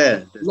 There's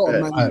bear. a lot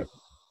of man.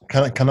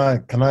 Can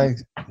I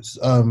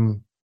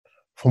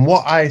from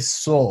what I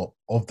saw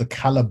of the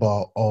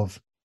caliber of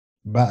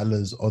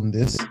battlers on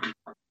this,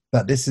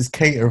 that this is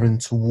catering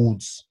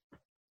towards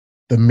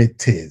the mid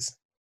tiers,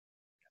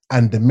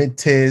 and the mid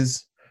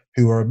tiers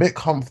who are a bit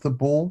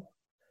comfortable,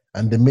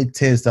 and the mid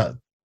tiers that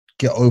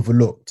get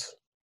overlooked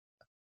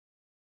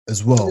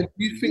as well. Do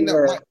you think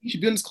that Mike P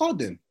should be on this card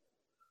then?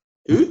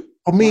 Who?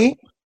 For me,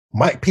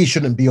 Mike P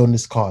shouldn't be on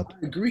this card.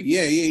 I agree.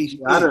 Yeah, he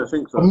should. I don't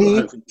think so. For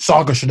me,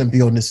 Saga shouldn't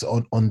be on this.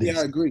 On this.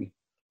 Yeah, I agree.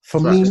 For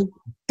Right. me,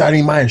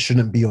 Danny Myers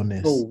shouldn't be on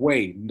this. No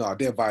way. No,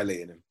 they're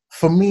violating him.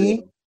 For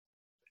me,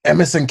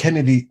 Emerson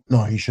Kennedy.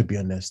 No, he should be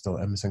on there still.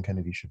 Emerson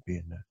Kennedy should be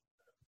in there.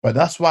 But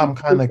that's why I'm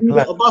kind of B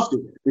glad. dot above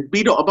this. Is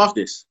B dot above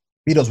this?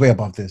 B-Dot's way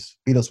above this.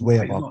 B-Dot's way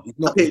He's above. not, he's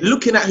not. Okay,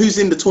 looking at who's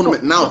in the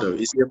tournament now, though,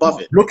 is he above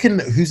it? Looking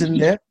at who's in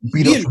there,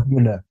 B-Dot should be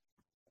in there.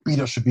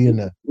 B-Dot should be in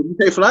there. Would you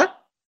say Fly?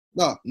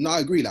 No, I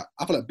agree. Like,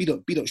 I feel like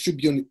B-Dot should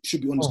be on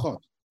this card.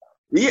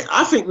 Yeah,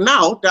 I think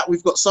now that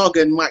we've got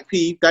Saga and Mike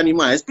P, Danny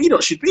Myers, B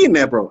dot should be in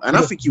there, bro. And I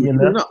B-Dot think he should be would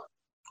in turn there. up.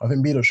 I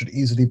think B-Dot should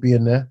easily be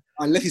in there.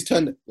 Unless he's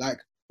turned like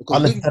because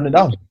Unless he turn it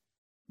down.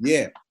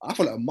 Yeah, I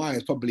feel like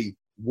Myers probably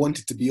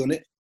wanted to be on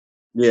it.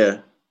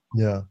 Yeah.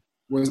 Yeah.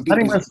 Whereas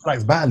Danny B-Dot, Myers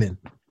likes battling.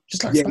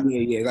 Just like yeah,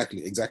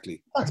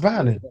 exactly. likes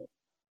battling.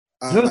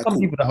 You know, Like, some cool.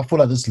 people that I feel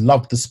like just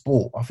love the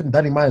sport. I think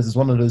Danny Myers is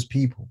one of those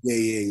people. Yeah,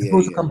 If you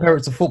were to compare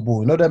it to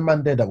football, you know them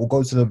man there that will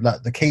go to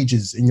the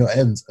cages in your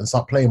ends and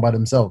start playing by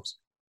themselves.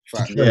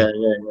 Fact. Yeah.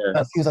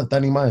 That seems like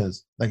Danny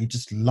Myers. Like he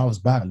just loves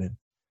battling.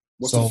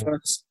 What's So-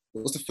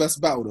 the first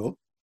battle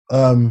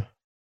though?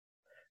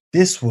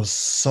 This was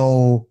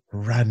so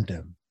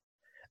random.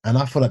 And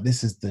I feel like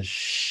this is the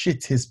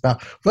shittest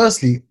battle.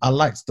 Firstly, I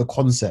liked the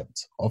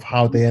concept of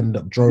how they end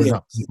up drawing Yeah,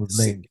 up people's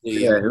names.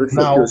 Yeah, it was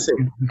Now, sick.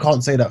 we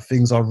can't say that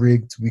things are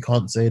rigged. We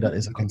can't say that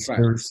it's a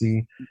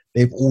conspiracy.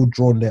 They've all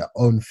drawn their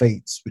own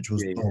fates, which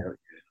was dope.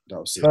 That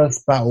was sick.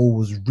 First battle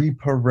was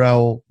Reaper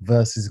Rel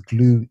versus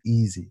Glue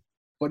Easy.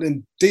 But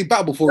then they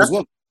battle before as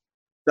well.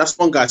 That's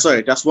one guy.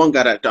 Sorry, that's one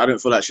guy that I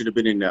don't feel like should have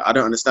been in there. I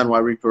don't understand why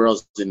Reaper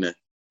Rel's in there.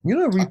 You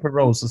know, Reaper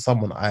Rel's is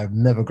someone I have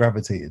never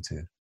gravitated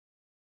to.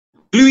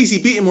 Blue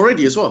Easy beat him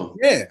already as well.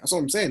 Yeah, that's what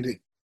I'm saying.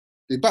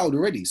 They battled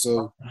already,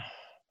 so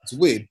it's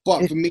weird.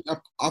 But for me,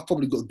 I've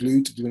probably got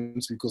Glue to be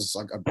honest because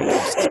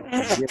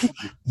You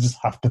just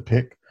have to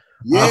pick.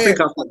 I think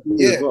I've got Blue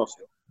yeah. as well.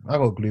 I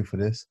got Glue for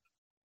this.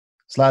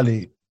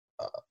 Slightly,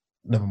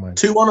 never mind.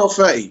 2-1 or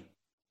 30?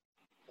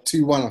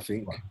 2-1, I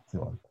think.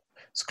 2-1.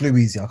 It's Glue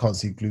Easy. I can't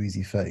see Glue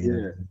Easy 30.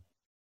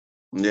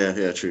 Yeah.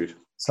 Yeah, true.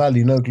 Slightly,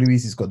 you know, Glue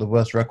Easy's got the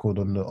worst record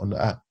on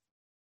the app.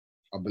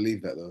 I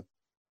believe that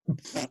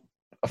though.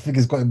 I think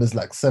he's got him as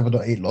like 7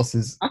 or 8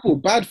 losses. I feel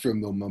bad for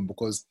him though, man,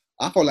 because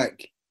I feel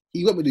like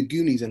he went with the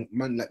Goonies and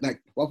man,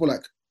 like I feel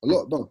like a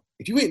lot, bro.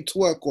 If you went to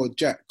work or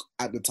jack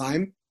at the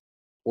time,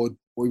 or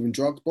even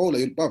drugs, bro,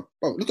 bro,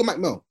 look at Mac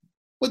Mel.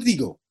 Where did he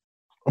go?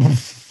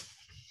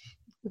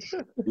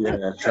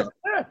 Yeah, sure.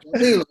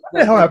 What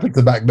the hell happened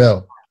to Mac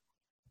Bell?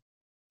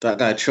 That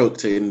guy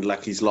choked in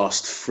like his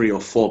last 3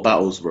 or 4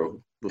 battles, bro.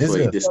 Before Is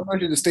he it? did. I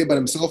to stay by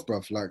himself, bro.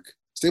 Like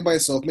stay by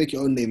yourself, make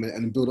your own name,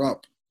 and build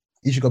up.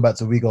 He should go back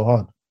to We Go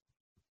Hard.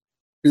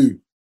 Who?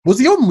 Was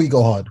he on We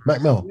Go Hard?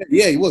 Mac Mel?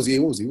 Yeah, he was. He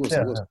was.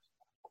 Yeah.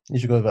 He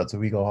should go back to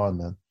We Go Hard,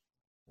 man.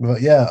 But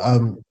yeah,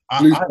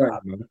 Blue's I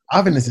back, man.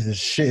 think this is the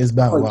shittest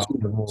battle out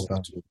of them all,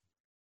 fam.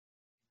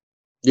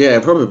 Yeah,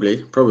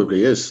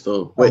 probably is.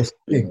 Though. Wait.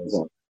 stinks.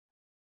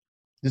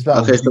 This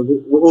battle, Okay, so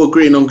we're all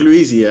agreeing on Glue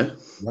Easy, yeah?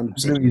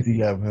 100%. Blue Easy,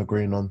 yeah, we're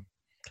agreeing on.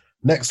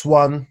 Next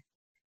one,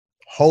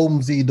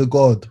 Holmesy the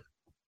God,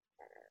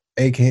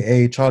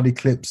 aka Charlie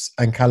Clips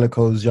and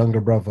Calico's younger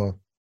brother.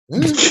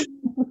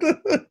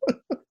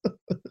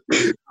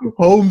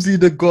 Holmesy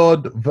the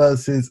God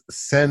versus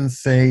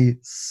Sensei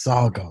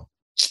Saga.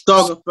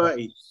 Saga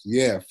 30.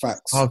 Yeah,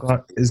 facts.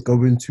 Saga is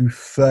going to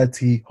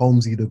 30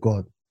 Holmesy the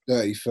God.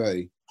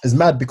 30. It's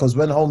mad because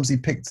when Holmesy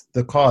picked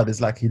the card,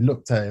 it's like he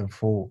looked at it and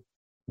thought,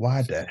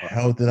 why the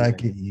hell did I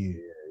get you?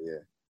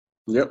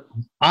 Yep.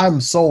 I'm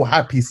so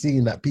happy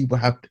seeing that people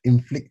have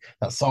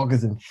that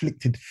Saga's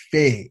inflicted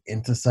fear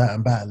into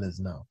certain battlers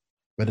now.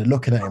 Where they're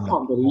looking at I him can't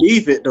like,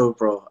 believe it though,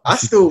 bro. I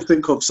still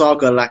think of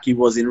Saga like he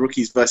was in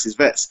Rookies versus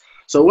Vets.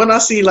 So when I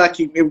see like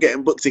him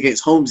getting booked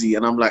against Holmesy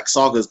and I'm like,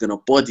 Saga's going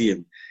to body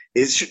him,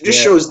 it just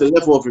shows the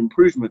level of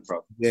improvement,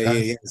 bro. Yeah.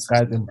 this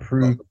guy's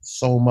improved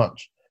so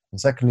much.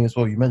 And secondly as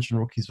well, you mentioned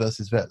Rookies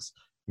versus Vets.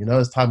 You know,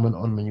 as time went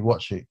on, when you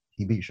watch it,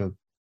 he beat Shug.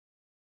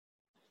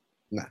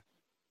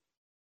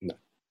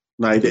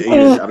 No, he didn't.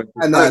 I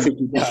don't think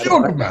he did.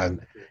 Shug, man.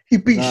 He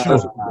beat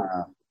Shug.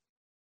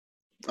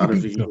 I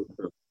don't think he did.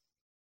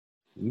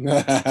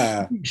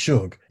 Nah. He beat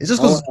Shug. It's just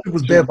because Shug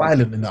was bare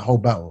violent in that whole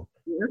battle.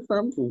 Yeah,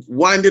 fam.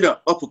 Wind it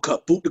up,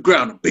 uppercut, boot the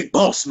ground, a big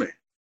boss man.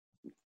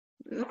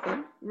 Yeah,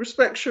 fam.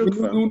 Respect Shug,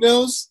 fam. Who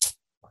knows?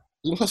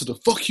 He's gonna to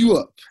fuck you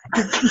up.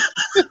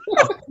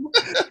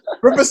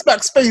 Remember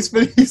Stack's face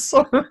when he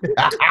saw it?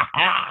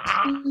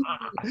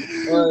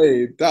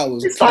 Hey, that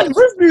was It's like,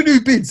 where's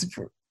new bids?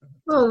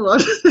 Oh,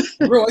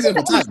 man. bro. I didn't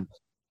have time.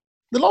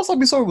 The last time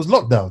we saw it was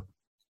lockdown.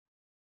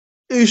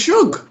 It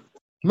Shug.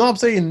 No, I'm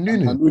saying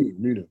Nunu.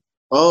 Nuno.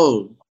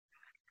 Oh,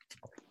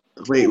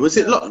 wait, was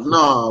it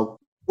No,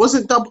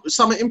 wasn't double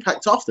Summer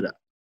Impact after that?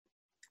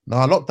 No,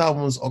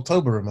 lockdown was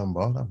October.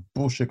 Remember that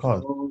bullshit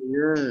card? Oh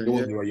yeah,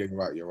 yeah. You're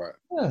right.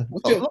 Yeah,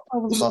 What's it?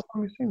 lockdown was the last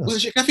time we seen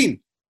Was her. it caffeine?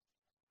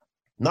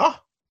 Nah,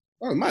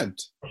 Oh man.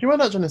 she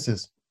went at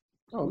Genesis.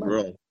 Oh man.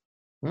 Bro,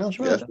 No,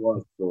 she yeah, went. that's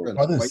wild, bro.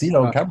 I didn't see her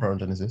on camera on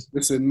Genesis.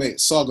 Listen, mate,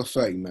 Saga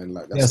 30, man.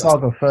 Like Yeah,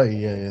 Saga 30.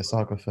 Yeah,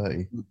 Saga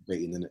 30.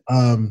 Baiting,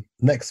 innit?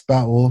 Next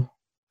battle,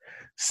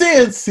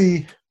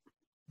 CNC.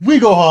 We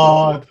go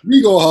hard.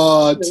 We go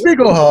hard. We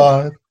go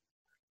hard.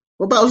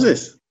 What about was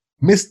this?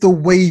 Mr.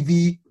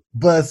 Wavy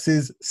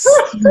versus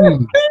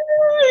Steam.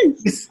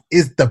 This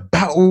is the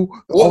battle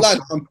Oh, of lad,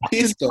 I'm the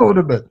pissed though.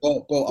 tournament.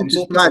 Bro, I'm This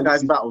so is Black pissed.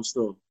 Guys battle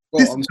still. Bro,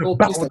 This I'm is so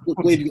the pissed battle.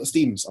 that Wavy got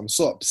Steams. I'm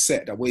so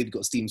upset that Wavy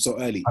got Steams so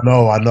early. I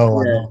know.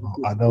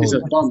 Yeah. I know. It's a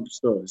bump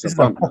still. It's This a is a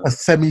bump. proper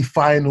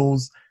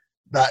semi-finals.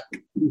 That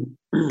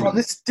bro,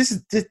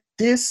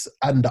 this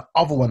and the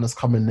other one that's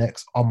coming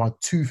next are my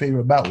two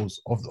favorite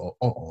battles of the.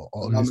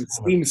 I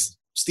mean,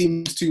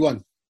 Steams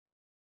 2-1.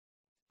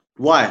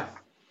 Why?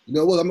 You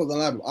know what? I'm not gonna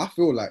lie, but I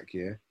feel like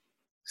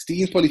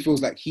Steams probably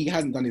feels like he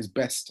hasn't done his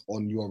best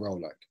on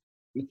URL.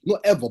 Like,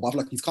 not ever, but I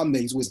feel like he's come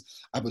there. He's always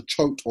either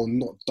choked or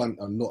not done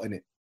a lot in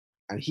it,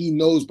 and he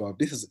knows, bro.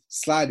 This is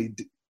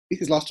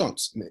his last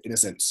chance in a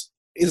sense.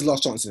 It's his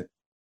last chance in it.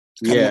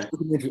 Yeah.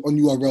 On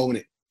URL in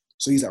it.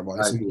 So he's like, right.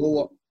 I So agree. you know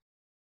what?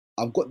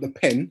 I've got the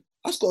pen.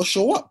 I've got to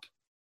show up.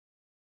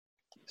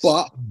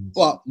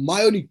 But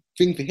my only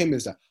thing for him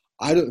is that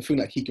I don't feel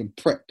like he can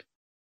prep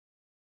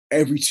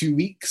every 2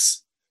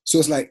 weeks. So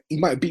it's like he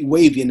might beat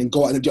Wavy and then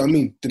go out and do you know what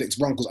I mean? The next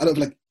round. Because I don't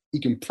feel like he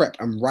can prep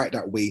and write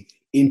that way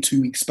in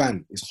 2 weeks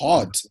span. It's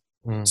hard.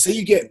 Mm. Say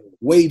you get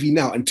Wavy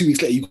now and 2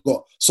 weeks later you've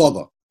got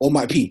Saga or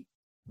Mike P.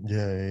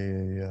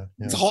 Yeah.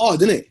 It's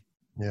hard, isn't it?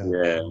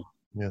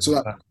 Yeah. So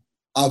like,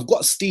 I've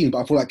got Steam, but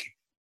I feel like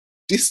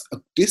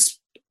this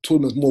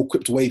tournament's more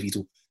equipped to Wavy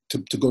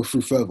to go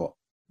through further.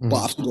 But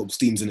I've still got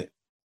Steams in it.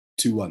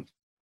 2-1.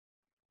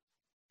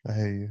 I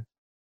hear you.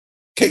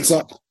 Cakes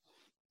up.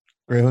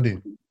 Great hoodie.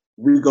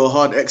 We go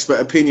hard. Expert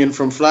opinion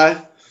from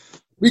Fly.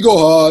 We go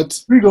hard.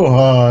 We go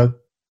hard.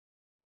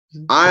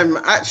 I'm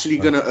actually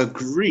gonna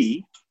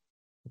agree,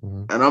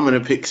 Mhm. and I'm gonna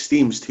pick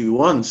Steam's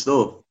 2-1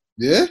 still.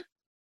 Yeah?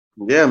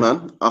 Yeah,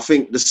 man. I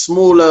think the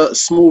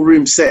small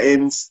room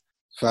settings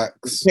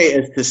Facts.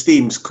 caters to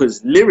Steam's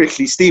because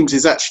lyrically, Steam's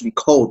is actually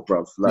cold,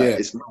 bruv. Like, Yeah.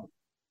 it's mad.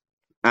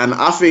 And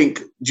I think,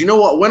 do you know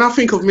what? When I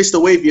think of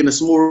Mr. Wavy in a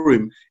small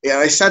room,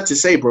 it's sad to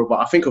say, bro, but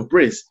I think of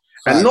Briz.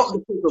 And Facts. not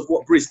because of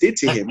what Briz did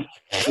to him,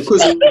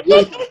 because of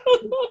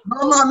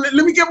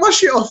let me get my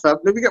shit off, fam.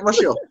 Let me get my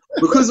shit off.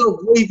 Because of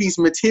Wavy's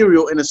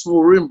material in a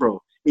small room, bro.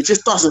 It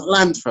just doesn't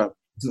land, fam.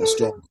 It's not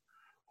strong.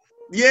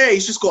 Yeah,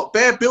 he's just got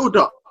bare build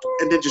up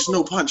and then just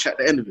no punch at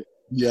the end of it.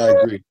 Yeah,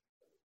 I agree.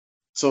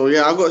 So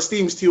yeah, I got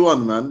Steam's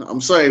 2-1, man.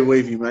 I'm sorry,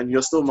 Wavy, man.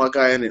 You're still my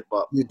guy in it,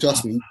 but You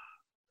trust me.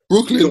 we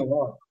Brooklyn. go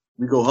hard.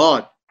 We go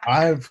hard.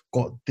 I've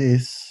got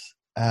this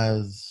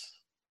as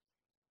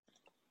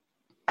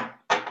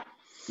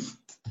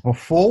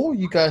before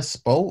you guys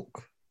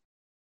spoke.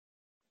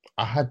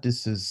 I had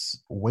this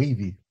as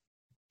Wavy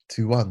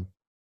 2-1.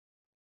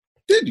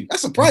 Did you?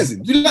 That's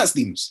surprising. You like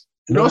Steams?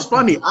 You know what's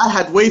funny? I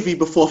had Wavy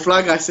before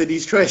Fly Guy said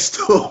he's trash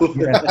too.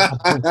 Yeah,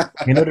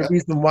 you know the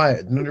reason why.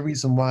 You know the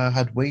reason why I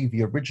had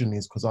Wavy originally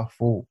is because I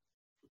thought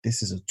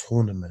this is a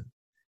tournament.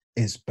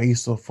 It's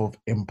based off of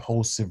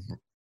impulsive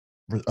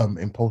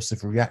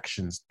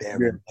reactions there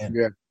and then.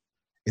 Yeah.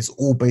 It's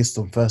all based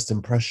on first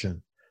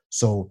impression.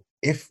 So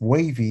if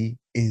Wavy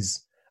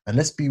is, and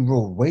let's be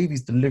real,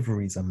 Wavy's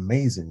delivery is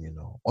amazing. You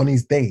know, on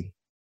his day,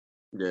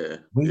 Yeah,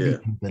 Wavy yeah.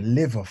 can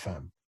deliver,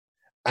 fam,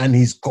 and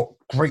he's got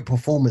great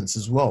performance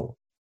as well.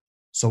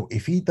 So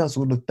if he does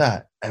all of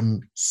that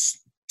and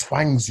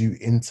twangs you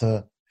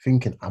into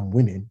thinking I'm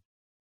winning,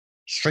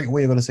 straight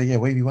away you're gonna say, yeah,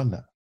 Wavy won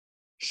that.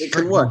 It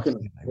can work. Straight Innit?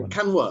 away, he won It that.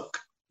 can work.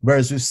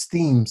 Whereas with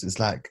Steams, it's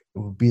like it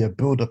would be a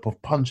build-up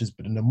of punches,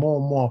 but then the more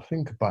and more I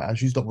think about it,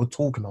 as you start were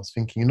talking, I was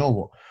thinking, you know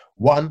what?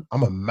 One,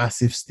 I'm a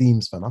massive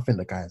Steams fan. I think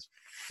the guy is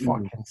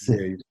fucking sick.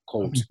 Yeah, he's I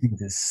cold. think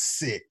Steams is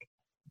sick.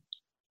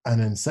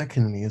 And then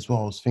secondly, as well,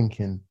 I was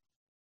thinking,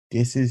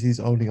 this is his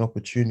only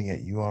opportunity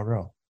at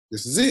URL.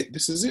 This is it.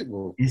 This is it,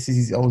 bro. This is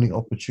his only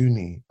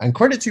opportunity. And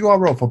credit to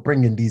URL for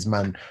bringing these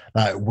man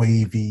like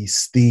Wavy,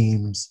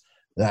 Steams,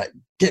 like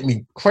get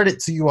me credit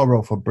to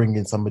URL for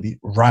bringing somebody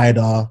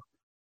Ryder.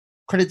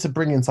 Credit to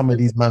bringing some of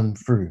these men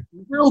through.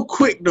 Real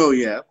quick though,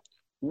 yeah.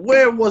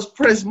 Where was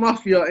Prez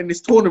Mafia in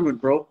this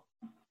tournament, bro?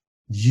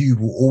 You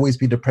will always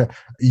be the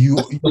you're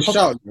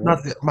Shout, bro.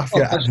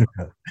 mafia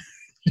advocate.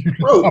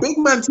 Bro, big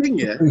man thing,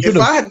 yeah. You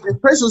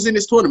If Prez was in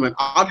this tournament,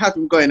 I'd have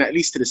him going at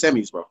least to the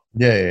semis, bro.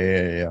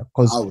 Yeah.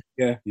 Because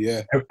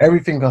Yeah.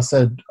 everything I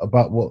said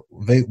about what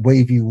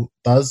Wavy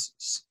does,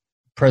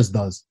 Prez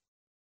does.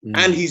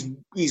 And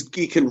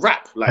he can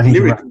rap, like And he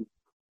can lyrically.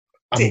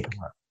 And he Dick.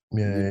 can rap.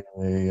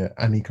 Yeah.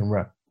 And he can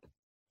rap.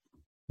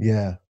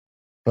 Yeah.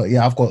 But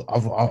yeah,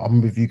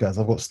 I'm with you guys.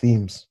 I've got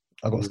Steams.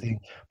 I got Steve.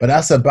 But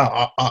that's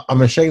about.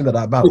 I'm ashamed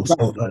that battle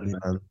so early,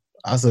 man.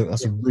 That's a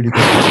really good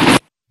one to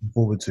look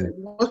forward to.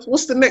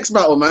 What's the next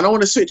battle, man? I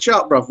want to switch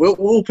out, bruv. We're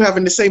all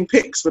having the same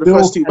picks for the Bill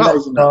first two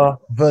battles.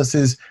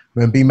 versus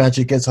when B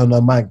Magic gets on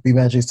the mic, B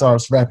Magic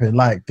starts rapping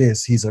like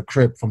this. He's a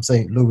Crip from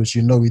St. Louis.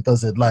 You know he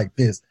does it like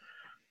this.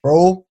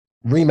 Bro,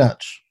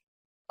 rematch.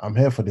 I'm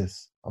here for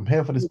this. I'm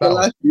here for this battle.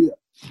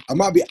 I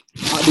might be out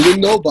the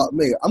window, but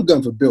mate, I'm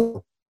going for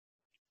Bill.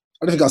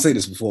 I don't think I'll say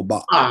this before,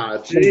 but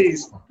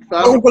jeez.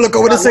 I'm gonna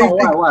go with the same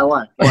thing.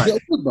 Why? Yeah,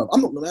 bro,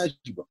 I'm not gonna lie to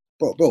you,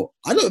 bro.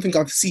 I don't think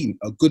I've seen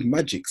a good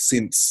Magic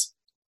since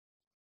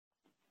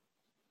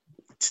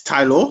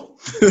Tyler.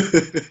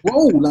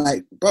 Whoa,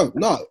 like, bro,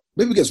 no,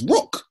 maybe against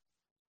Rock.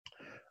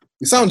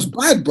 It sounds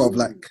bad, bro.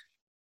 Like,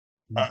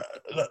 no,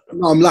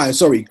 I'm lying.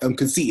 Sorry, I'm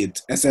conceited.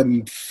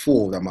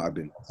 SM4 that might have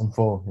been.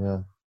 SM4,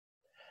 yeah.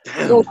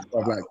 Damn. No,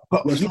 bro,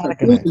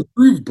 like,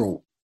 improved,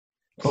 bro.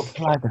 But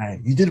Fly Guy,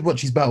 you did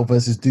watch his battle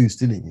versus Deuce,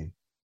 didn't you?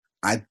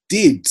 I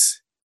did.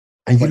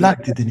 And you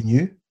liked it, didn't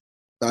you?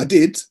 I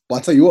did, but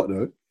I'll tell you what,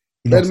 though.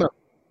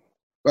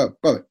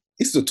 Bro,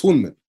 this is a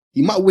tournament.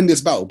 He might win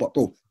this battle, but,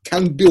 bro,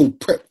 can Bill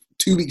prep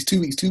 2 weeks?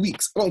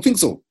 I don't think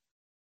so.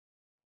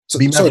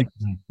 Sorry,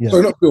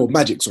 not Bill,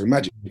 Magic. Sorry,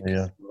 Magic.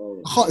 Yeah.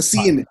 I can't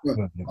see him. I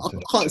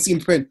can't see him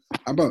preparing.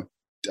 And, bro,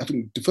 I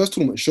think the first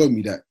tournament showed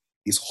me that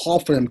it's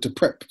hard for them to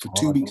prep for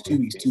 2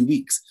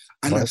 weeks,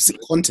 and have sick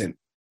content.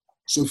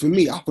 So for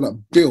me, I feel like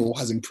Bill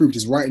has improved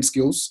his writing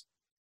skills.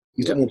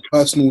 He's got more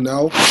personal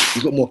now.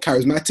 He's got more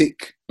charismatic.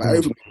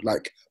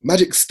 Like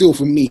Magic still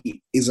for me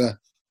is I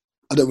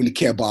don't really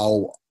care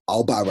about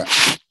our battle rap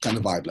kind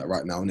of vibe like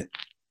right now, innit?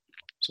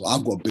 So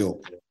I've got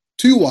Bill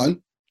 2-1.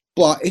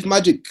 But if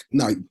Magic,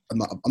 no, I'm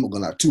not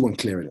gonna lie. 2-1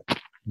 clearing it.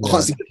 I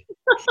can't see.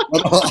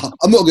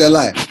 I'm not gonna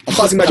lie. I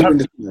can't see Magic win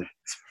this.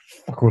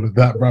 Fuck all of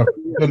that, bro.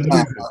 I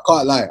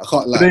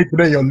can't lie.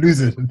 Today you're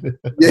losing.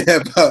 Yeah,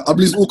 but I'm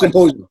losing all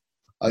composure.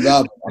 I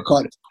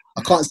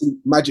can't see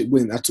Magic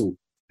win at all.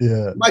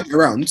 Yeah, might get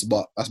around,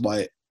 but that's about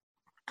it.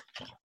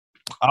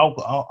 I'll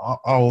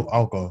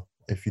go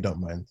if you don't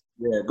mind.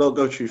 Yeah,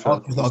 go Truth.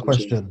 I'll ask a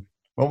question.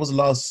 What was the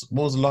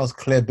last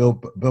clear bill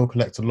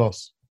collector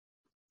loss?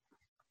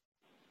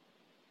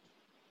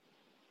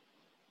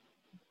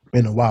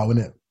 Been a while,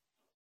 innit?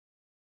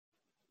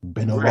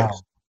 Been a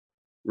while.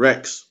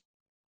 Rex.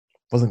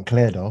 Wasn't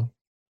clear though.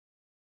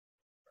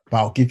 But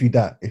I'll give you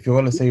that. If you're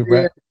gonna say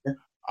Rex,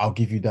 I'll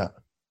give you that.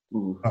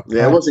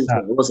 Yeah, it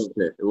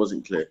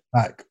wasn't clear.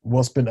 Like,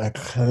 what's been a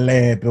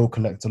clear bill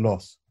collector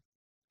loss?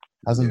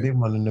 Hasn't been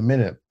one in a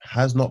minute.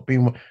 Has not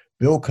been one.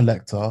 Bill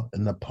collector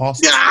in the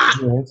past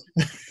years.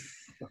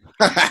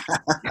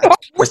 I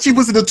wish he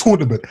was in the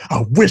tournament.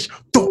 I wish.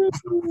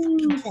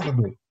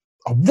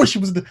 I wish he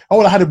was in the. I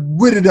would have had him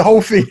winning the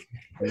whole thing.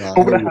 I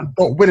would have had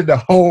Dot winning the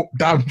whole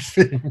damn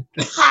thing.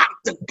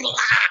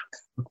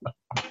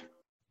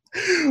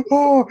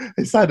 Oh,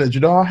 excited.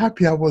 You know how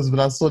happy I was when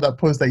I saw that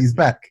post that he's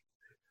back.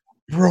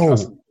 Bro,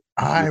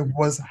 I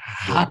was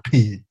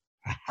happy.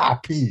 A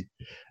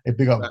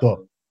big up Dot.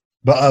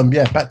 But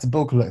yeah, back to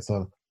Bill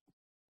Collector.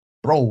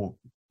 Bro,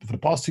 for the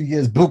past 2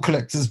 years, Bill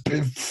Collector's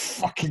been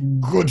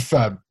fucking good,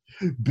 fam.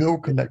 Bill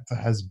Collector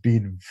has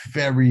been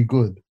very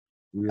good.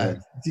 Yeah.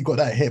 He got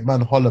that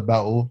Hitman Holler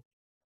battle.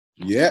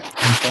 Yeah.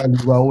 He's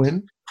fairly well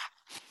in.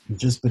 He's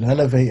just been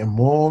elevating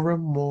more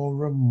and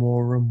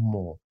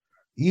more.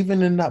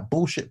 Even in that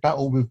bullshit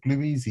battle with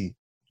Blue Easy,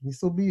 he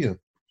still beat him.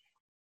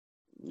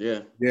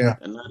 Yeah.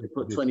 And now they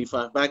put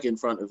 25 back in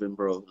front of him,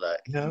 bro. Like,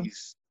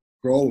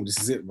 bro,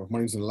 this is it. My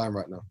money's on the line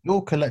right now.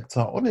 Bill Collector,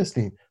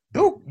 honestly,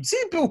 Bill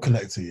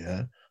Collector,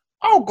 yeah.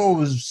 I'll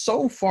go as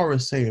so far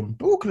as saying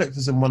Bill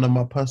Collector's in one of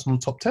my personal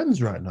top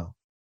 10s right now.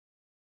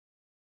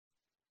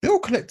 Bill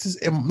Collector's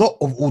in, not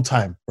of all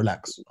time.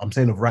 Relax. I'm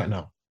saying of right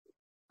now.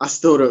 I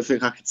still don't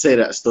think I could say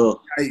that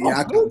still.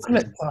 Bill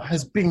Collector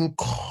has been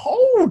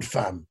cold,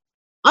 fam.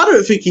 I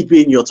don't think he'd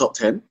be in your top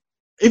 10.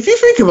 If you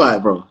think about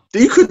it, bro,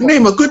 you could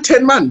name a good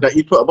 10 man that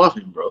you put above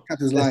him, bro.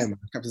 Captain's lying, man.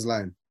 Captain's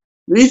lying.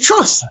 You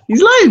trust?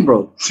 He's lying,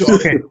 bro. Sure,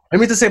 okay. Let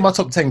me just say my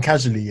top 10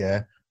 casually,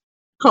 yeah.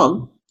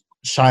 Come.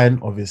 Shine,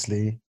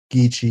 obviously.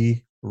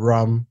 Geechee,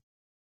 Rum.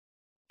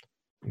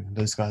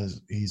 Those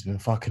guys, he's been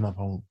fucking up.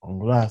 I'm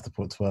gonna have to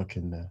put Twerk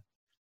in there.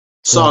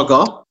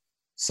 Saga.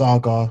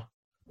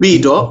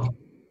 B-Dot.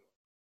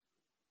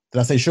 Did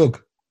I say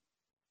Shug?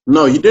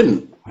 No, you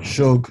didn't.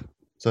 Shug.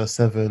 So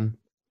 7.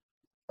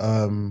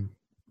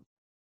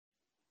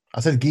 I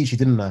said Geechee,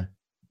 didn't I?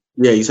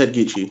 Yeah, you said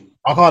Geechee.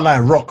 I can't lie.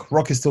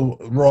 Rock is still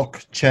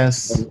Rock.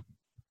 Chess.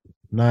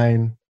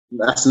 9.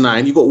 That's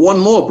 9. You got one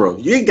more, bro.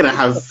 You ain't gonna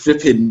have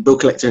flipping Bill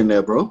Collector in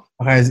there, bro.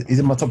 Okay, he's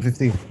in my top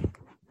 15.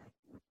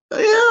 Yeah,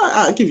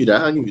 I'll give you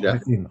that.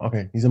 15.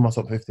 Okay, he's in my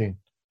top 15.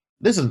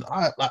 Listen,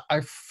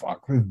 I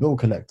fuck with Bill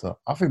Collector.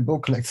 I think Bill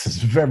Collector is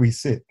very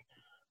sick.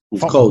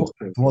 He's cold.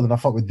 More than I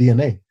fuck with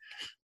DNA.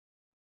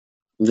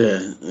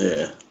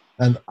 Yeah.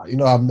 And you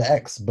know I'm the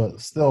ex,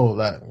 but still,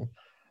 like,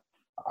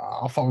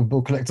 I fuck with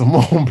Bill Collector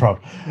more, bro.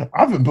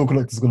 I think Bill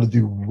Collector's gonna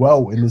do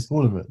well in this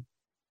tournament.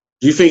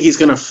 Do you think he's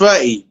gonna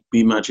 30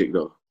 be Magic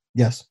though?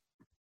 Yes.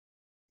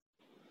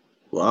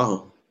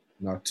 Wow.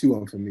 No,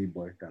 2-1 for me,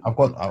 boy. I've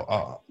got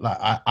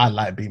I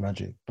like B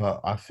Magic,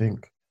 but I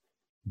think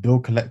Bill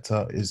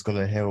Collector is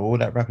gonna hear all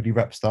that rapidy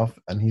rap stuff,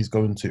 and he's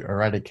going to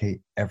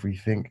eradicate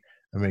everything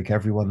and make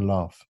everyone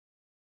laugh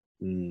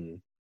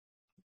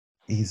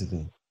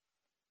easily.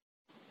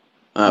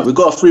 We've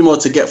got 3 more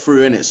to get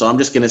through in it, so I'm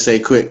just gonna say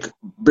quick.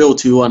 Bill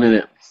 2-1 in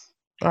it.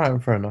 All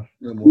right, fair enough.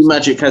 B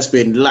Magic has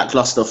been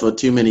lackluster for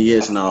too many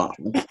years now.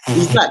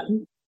 He's like,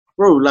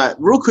 bro, like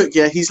real quick,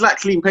 yeah. He's like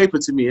clean paper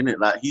to me, innit?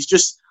 Like he's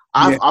just.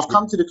 I've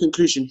come to the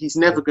conclusion he's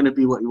never gonna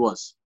be what he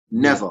was.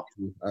 Never.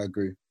 I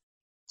agree.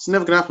 It's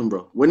never gonna happen,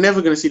 bro. We're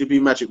never gonna see the B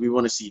Magic we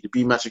want to see. The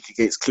B Magic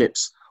against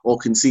Clips or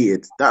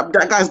Conceited. That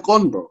guy's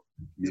gone, bro.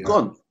 He's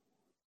gone.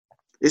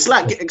 It's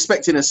like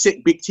expecting a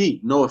sick Big T.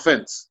 No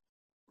offense.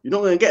 You're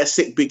not gonna get a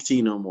sick Big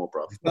T no more,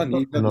 bro.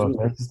 No,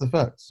 that's the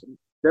facts.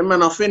 Them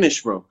man are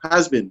finished, bro.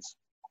 Has-beens.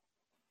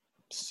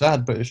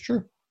 Sad, but it's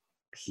true.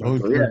 So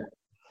true. Yeah.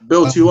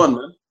 Bill 2-1,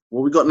 man.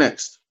 What we got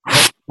next?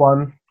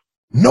 One,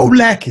 no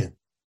lacking.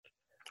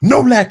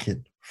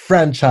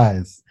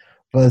 Franchise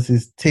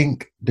versus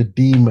Tink the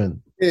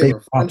Demon. Yeah,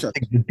 franchise.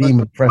 Tink the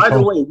Demon. By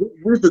the way,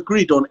 we've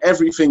agreed on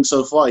everything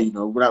so far. You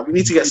know, like, we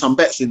need to get some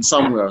bets in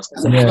somewhere else.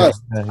 Yeah.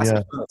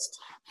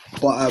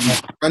 But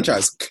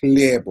franchise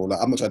clear, bro. Like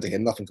I'm not trying to hear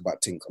nothing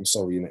about Tink. I'm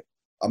sorry, innit?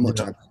 I'm not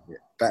trying to hear.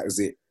 That is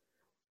it.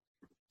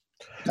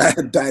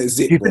 That is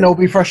it. Do you think there'll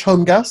be fresh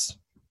home gas?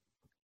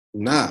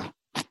 Nah,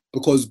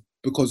 because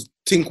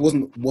Tink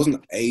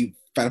wasn't a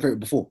fan favorite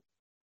before.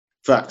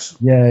 Facts.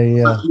 Yeah.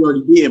 You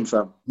already beat him,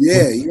 fam.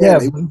 Yeah.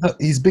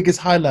 His biggest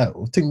highlight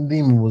of Tink the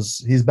Demon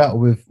was his battle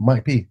with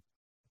Mike P.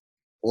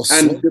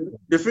 And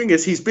the thing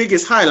is, his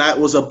biggest highlight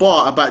was a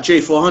bar about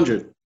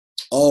J400.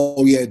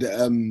 Oh yeah,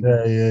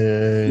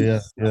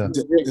 Yeah.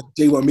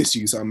 Jay won't miss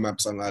you, something like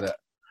that.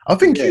 I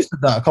think you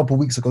said that a couple of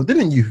weeks ago,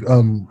 didn't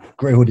you?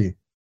 Grey Hoodie.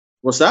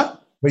 What's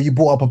that? Where you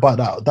brought up about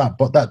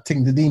that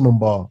Tink the Demon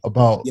bar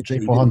about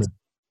J400.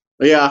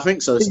 Yeah, I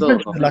think so. You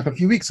mentioned it like a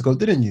few weeks ago,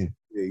 didn't you?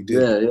 Yeah, you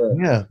did.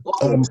 Yeah.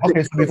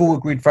 Okay, so we've all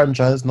agreed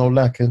franchise, no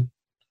lacking.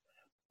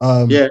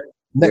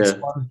 Next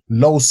one,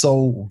 Low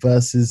Soul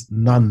versus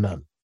Nun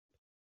Nun.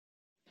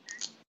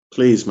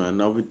 Please, man.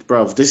 No,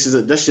 bruv,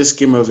 let's just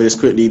skim over this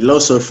quickly.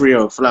 Loso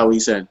 3-0. Flower, what you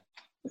saying?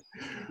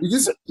 You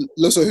just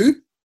Loso who?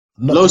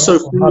 Loso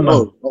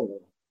 3-0.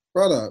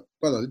 Brother,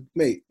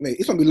 mate,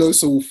 it might be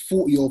Loso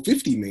 40 or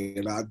 50,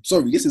 man. Like,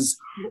 sorry, this is,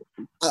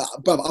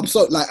 brother. I'm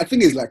so like. I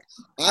think it's like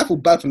I feel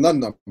bad for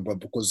London, bro,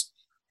 because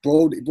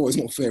bro, it's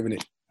not fair,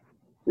 innit?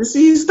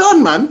 He's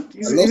done, man.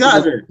 He's out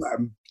of it.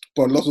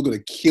 Bro, Loso's gonna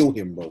kill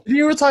him, bro. Did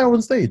he retire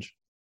on stage?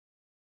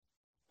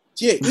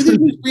 Yeah, who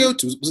did he Rio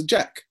to? Was it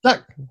Jack?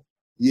 Jack.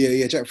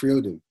 Yeah, Jack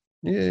Friodo.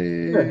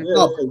 him. Yeah.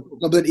 No,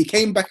 but then he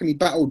came back and he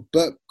battled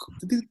Burke.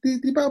 Did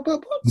he battle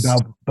Burke?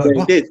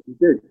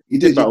 He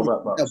did battle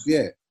Burke.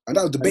 Yeah, and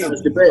that was debatable. That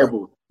was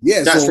debatable.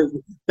 Yeah,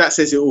 that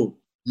says it all.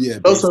 Yeah.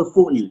 Also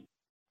 40.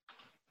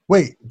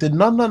 Wait, when did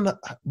Nun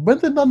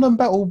Nun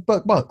battle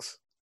Burke Bucks?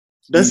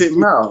 Does it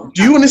matter?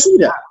 Do you want to see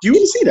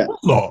that?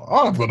 No,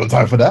 I've got no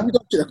time for that.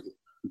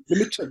 Let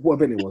me check what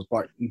event it was.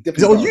 But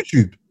is it on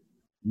YouTube?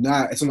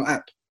 Nah, it's on the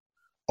app.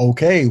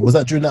 Okay, was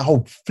that during that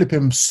whole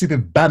flipping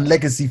stupid Band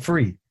Legacy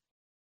 3?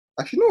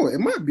 Actually, no, it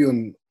might be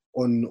on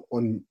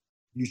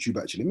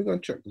YouTube. Actually, let me go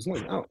and check. It's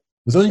not out.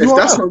 It's on If URL.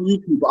 that's on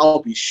YouTube,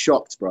 I'll be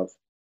shocked, bruv.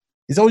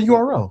 It's on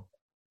URL.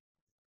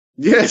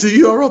 Yeah, it's a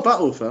URL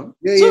battle, fam.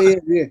 Yeah.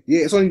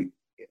 It's on.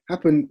 It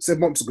happened 7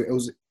 months ago.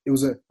 It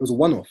was a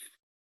one-off.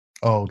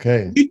 Oh,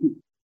 okay. YouTube.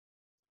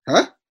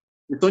 Huh?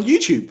 It's on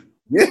YouTube.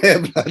 Yeah,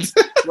 blood.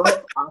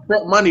 Well, I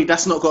bet money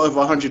that's not got over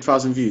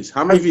 100,000 views.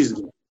 How many views is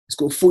it? It's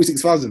got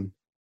 46,000.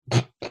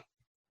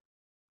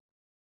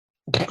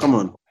 Come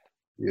on.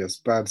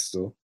 Yes, bad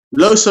still.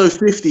 Loso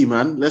 50,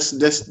 man. Let's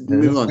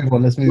move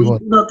on. Let's move on.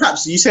 No,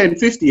 Caps, you saying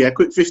 50, yeah?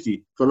 Quick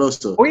 50 for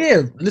Loso. Oh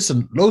yeah,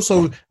 listen,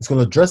 Loso is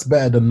gonna dress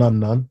better than Nun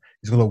Nun.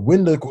 He's gonna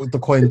win the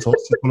coin toss.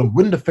 He's gonna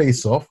win the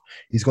face off.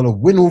 He's gonna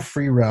win all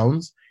 3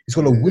 rounds. He's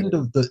gonna win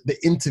the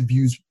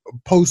interviews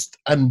post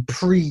and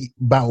pre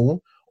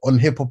battle on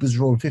Hip Hop Is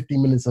Raw in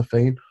 15 minutes of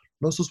fame.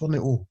 Loso's won it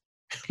all.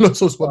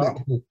 Loso's won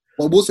it all.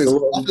 Well, we'll say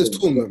after this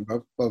tournament,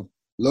 bro,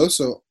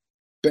 Loso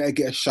better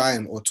get a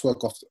shine or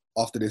twerk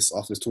after this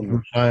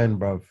tournament. Shine,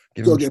 bro.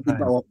 Give him a big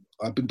battle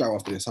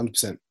after this,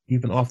 100%.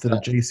 Even after the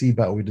JC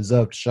battle, we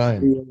deserved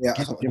shine. Yeah.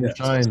 Give him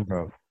shine,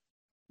 bro.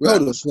 Well,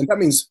 hold on. That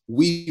means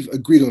we've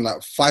agreed on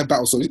like 5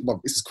 battles. So this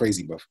is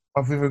crazy, bro.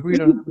 We've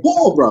agreed on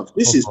poor, bro.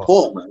 This is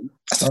poor, man.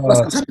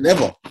 That's happened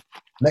ever.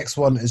 Next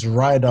one is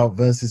Ride Out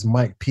versus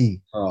Mike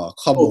P. Oh,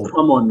 come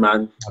on,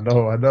 man. I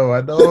know. I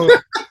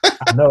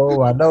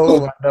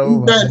know.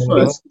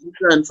 You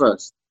turn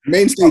first.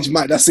 Main stage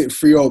Mike, that's it.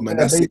 3-0, man.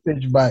 That's main it.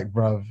 stage back,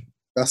 bruv.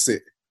 That's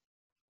it.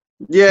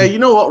 Yeah, you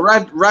know what?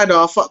 Ryder,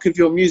 I'll fuck with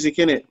your music,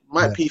 innit?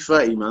 Mike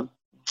P30, man.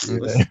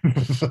 Yeah.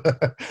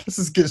 Let's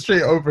just get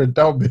straight over and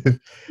done with.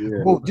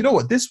 Yeah. Well, you know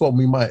what? This one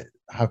we might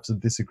have some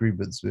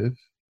disagreements with.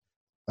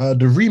 The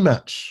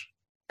rematch.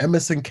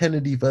 Emerson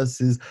Kennedy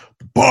versus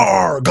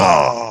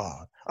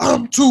Barga.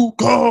 I'm too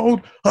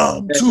cold.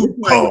 I'm Yeah, too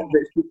cold.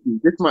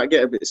 This might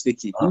get a bit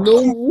sticky. You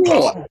know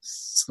what,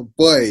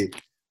 boy?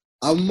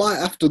 I might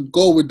have to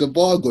go with the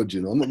bar god.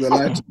 You know, I'm not gonna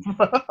lie to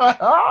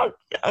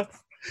you.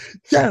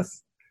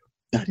 Yes.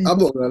 Daddy, I'm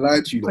not gonna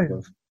lie to you, Wait.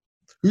 bro.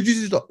 who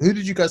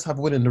did you guys have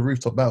winning the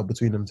rooftop battle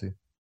between them two?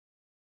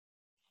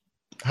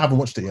 I haven't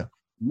watched it yet.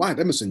 I might have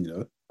Emerson, you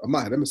know. I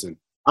might have Emerson.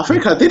 I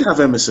think I did have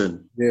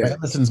Emerson. Yeah, But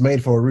Emerson's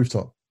made for a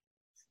rooftop.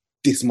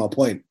 this is my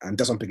point, and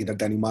that's why I'm picking that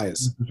Danny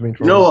Myers. Emerson's made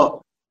for You a know rooftop.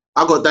 what?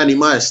 I got Danny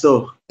Myers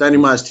still. Danny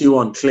Myers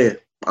 2-1 clear.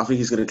 I think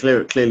he's gonna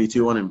clear it clearly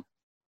 2-1 him.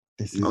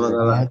 This is I'm not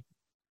gonna lie. mad.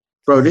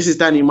 Bro, this is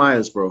Danny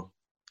Myers, bro.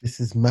 This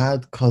is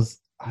mad because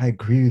I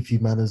agree with you,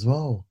 man, as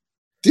well.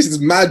 This is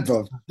mad,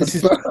 bro. This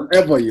is first time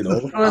ever, you The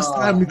know. first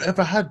time we've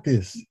ever had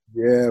this.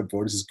 Yeah,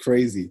 bro. This is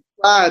crazy.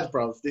 Bad,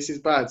 bro. This is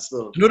bad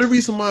still. You know the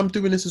reason why I'm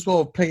doing this as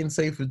well, playing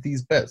safe with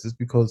these bets, is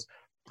because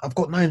I've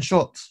got 9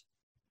 shots.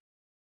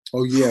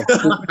 Oh yeah,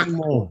 Three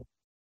more.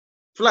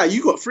 Fly,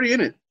 you got 3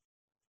 in it.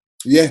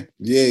 yeah.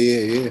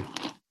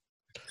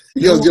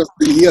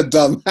 You're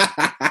dumb.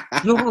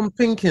 You know what I'm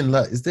thinking?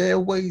 Like, is there a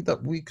way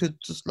that we could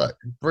just like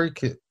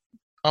break it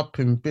up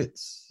in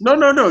bits?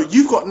 No.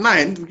 You've got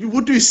 9. You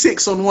would do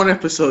 6 on one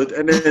episode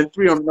and then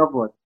 3 on another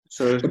one.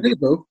 So But there you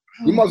go.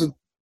 We might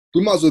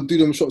as well do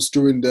them shots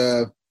during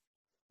the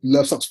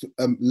Lurf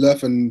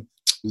and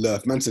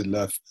Lurf. Man said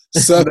Lurf.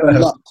 Surf and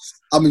Lux.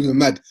 I'm even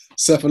mad.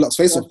 Surf and Lux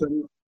face off.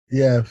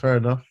 Yeah, fair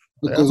enough.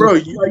 Because bro,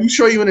 are you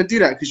sure you want to do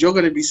that? Because you're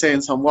going to be saying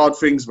some wild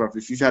things, bro.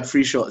 If you've had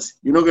 3 shots,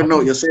 you're not going to know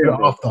what you're saying.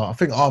 Bro. I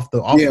think after.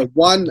 yeah,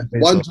 one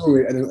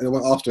jury and then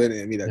one after it.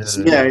 I mean,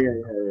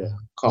 Yeah.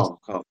 Calm.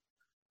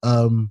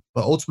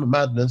 But Ultimate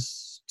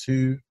Madness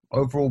 2,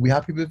 overall, we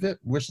happy with it?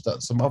 Wish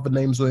that some other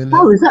names were in there.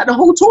 Bro, is that the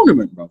whole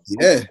tournament, bro?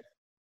 Yeah,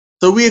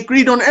 So we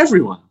agreed on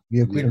everyone.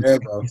 We agreed on yeah,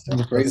 bro.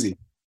 That's crazy.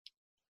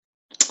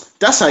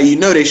 That's how you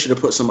know they should have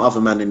put some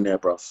other man in there,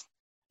 bro.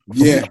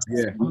 Yeah.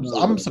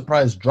 I'm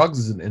surprised Drugs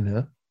isn't in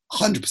here.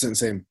 100%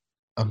 same.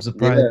 I'm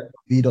surprised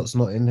V-Dot's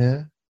not in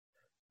here.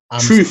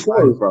 True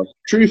foe, bro.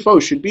 True foe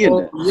should be in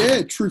there.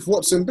 Yeah, Truth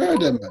Watson better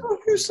than man.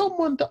 Who's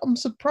someone that I'm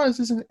surprised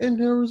isn't in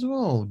here as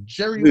well?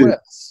 Jerry Who?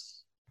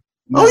 West.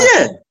 Oh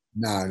yeah.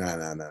 Nah.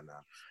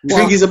 You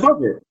think he's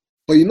above it?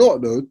 But you know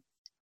what though?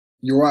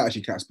 You're right,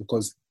 actually, Cass,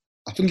 because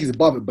I think he's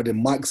above it, but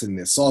then Mike's in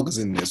there, Saga's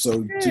in there.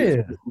 So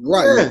Yeah.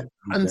 right. Yeah.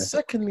 And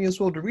secondly, as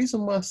well, the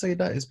reason why I say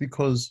that is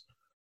because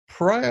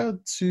pre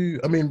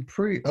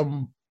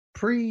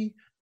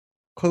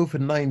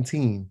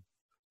COVID-19,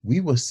 we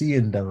were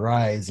seeing the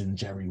rise in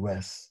Jerry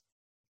West.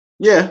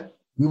 Yeah.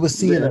 We were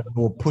seeing that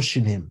they were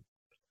pushing him.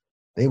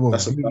 They were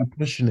That's a really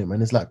pushing him,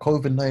 and it's like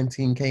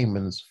COVID-19 came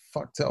and it's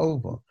fucked it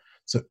over.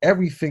 So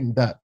everything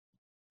that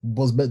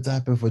was meant to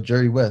happen for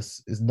Jerry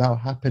West is now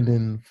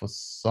happening for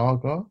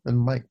Saga and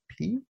Mike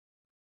P.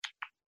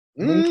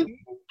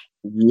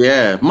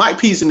 Yeah. Mike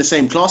P's in the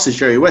same class as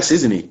Jerry West,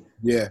 isn't he?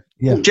 Yeah,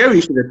 Jerry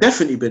should have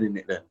definitely been in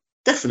it then.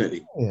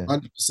 Definitely. Yeah.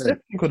 100%.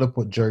 Definitely could have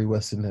put Jerry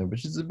West in there,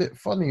 which is a bit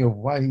funny of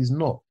why he's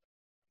not.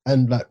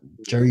 And like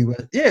Jerry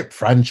West,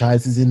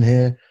 franchise is in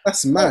here.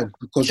 That's mad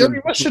because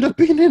Jerry West should have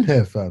been in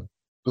here, fam.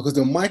 because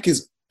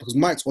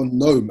Mike's on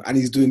Gnome and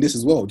he's doing this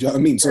as well. Do you know what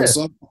I mean?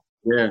 So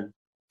Yeah.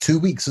 2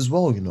 weeks as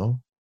well, you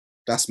know.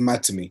 that's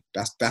mad to me.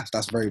 That's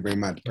very, very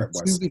mad. Prep 2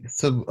 wise. weeks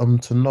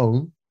to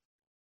know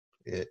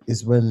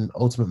is when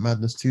Ultimate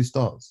Madness 2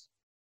 starts.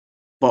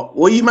 But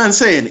what you man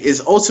saying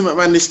is Ultimate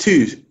Madness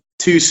 2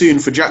 too soon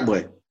for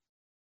Jackboy.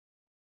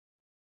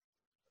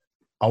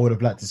 I would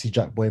have liked to see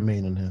Jack Boy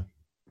Main in here.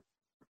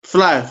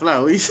 Fly. What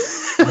you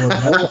I would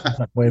have liked to see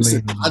Jack Boy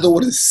Listen, Main. I don't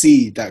want to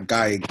see that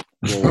guy.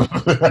 Bro.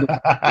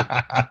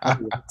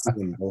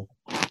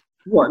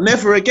 What?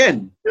 Never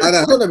again. I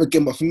don't know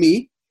again, but for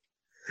me,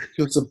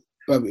 it's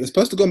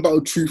supposed to go and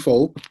battle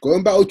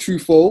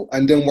Truffaut,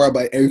 and then worry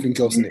about everything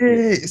else in it.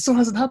 It still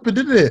hasn't happened,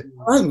 did it?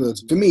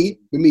 For me,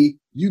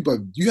 you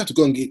have to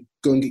go and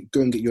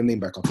get your name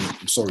back up.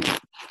 I'm sorry.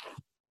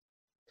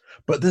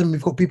 But then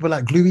we've got people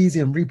like Glue Easy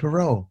and Reaper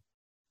Rel.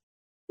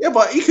 Yeah,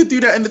 but he could do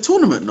that in the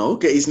tournament, no?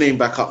 Get his name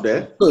back up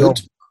there. Good.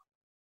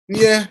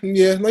 Yeah.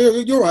 No,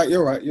 you're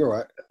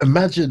right.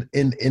 Imagine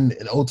in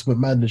Ultimate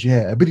Madness,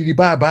 ability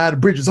bye, the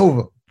bridge is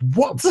over.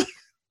 What?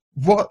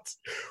 What?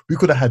 We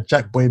could have had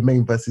Jack Boy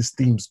Main versus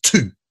Steams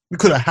 2. We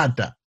could have had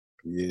that.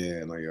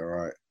 Yeah, no, you're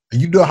right.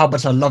 And you know how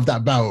much I love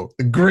that battle.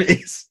 The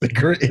greatest.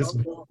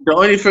 The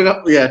only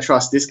thing,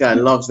 trust this guy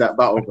loves that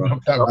battle, bro. Love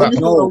that The only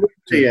battle.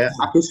 thing I will say,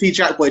 I can see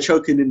Jackboy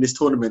choking in this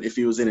tournament if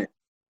he was in it.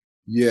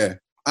 Yeah.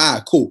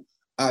 Cool.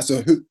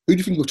 So who do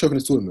you think will choke in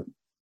this tournament?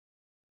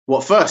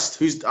 What first?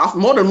 Who's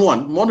more than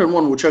one? More than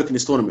one will choke in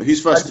this tournament.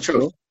 Who's first to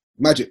choke?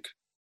 Magic.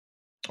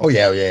 Oh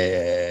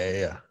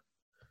yeah.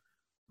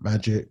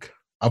 Magic.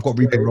 I've got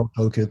Reaper Rel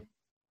choking.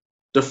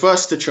 The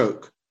first to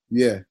choke.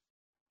 Yeah.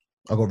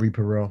 I got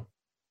Reaper Rel.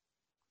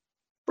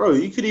 Bro,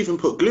 you could even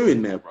put Glue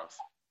in there, bro.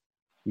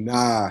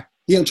 Nah.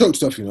 He ain't choked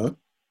stuff, you know.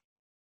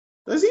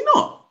 Does he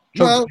not?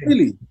 No,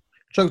 really.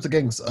 Choked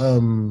against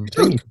thingy,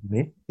 didn't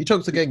he? He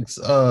choked against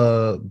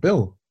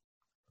Bill.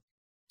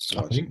 So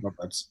I think. my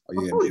bad.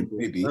 Oh, I yeah, thought he did.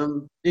 maybe. He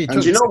And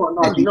choked you know what?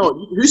 No, you know what?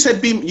 Who said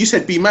B? You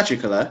said B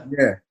Magic, right?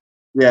 Yeah.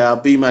 Yeah,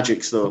 B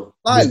Magic still.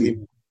 Slightly.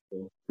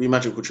 B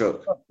Magic will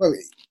choke. Bro,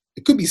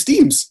 it could be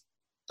Steams.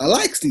 I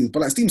like Steams,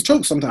 but like Steams choke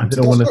I sometimes.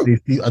 didn't want to say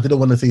Steve. I didn't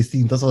want to say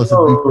Steve. That's what I said.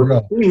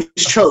 Bro, these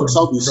chokes,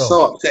 I'll be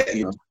so upset,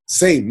 you know.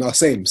 Same, no,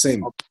 same.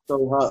 So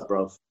hurt,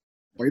 bro.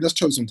 But he does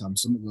choke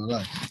sometimes. So I'm not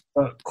gonna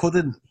lie.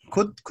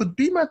 Could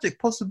B Magic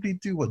possibly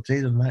do what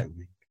Jaden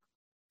Lightwing?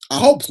 I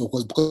hope so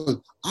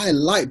because I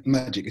like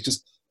Magic. It's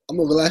just I'm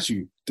not gonna lie to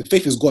you. The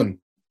faith is gone.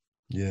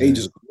 Yeah.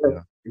 Ages ago.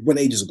 Yeah. It went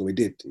ages ago. It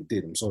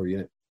did. I'm sorry.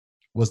 Yeah.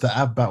 Was the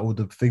Av battle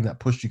the thing that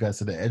pushed you guys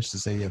to the edge to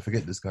say, yeah,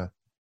 forget this guy?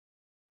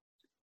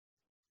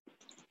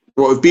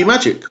 What, with B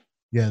Magic?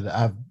 Yeah, the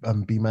Av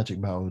and B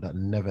Magic battle that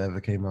never ever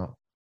came out.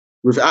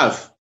 With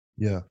Av?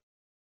 Yeah.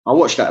 I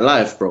watched that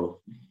live, bro.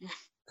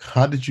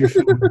 How did you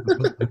feel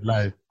with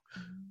live?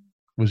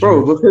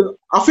 Bro, because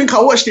I think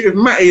I watched it with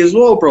Matty as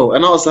well, bro.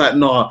 And I was like,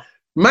 nah.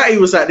 Matty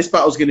was like, this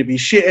battle's going to be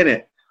shit,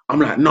 innit? I'm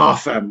like, nah,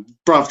 fam.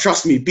 Bruv,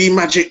 trust me. B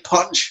Magic,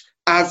 Punch,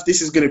 Av,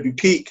 this is going to be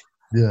peak.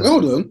 Yeah.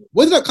 Hold on.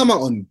 When did that come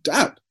out on the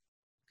app?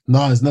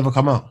 No, it's never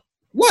come out.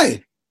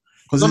 Why?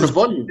 It's on the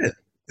volume. It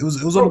was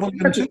Bro, on B volume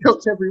Magic too.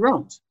 chokes every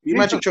round. B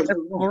Magic chokes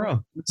every round.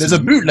 Around. There's a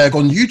bootleg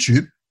on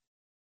YouTube,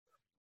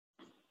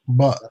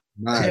 but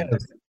Man. yeah,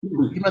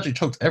 B Magic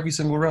chokes every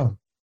single round.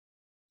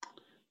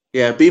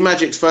 Yeah, B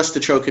Magic's first to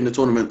choke in the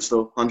tournament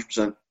still,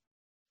 100%.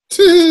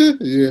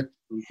 Yeah.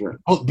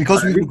 Oh,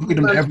 because we agreed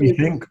on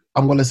everything,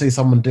 I'm gonna say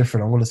someone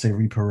different. I'm gonna say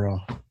Reaper Ra.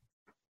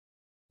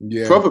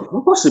 Yeah.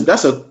 Probably.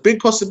 That's a big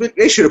possibility.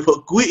 They should have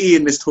put Gwitty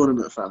in this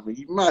tournament, fam. Are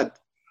you mad?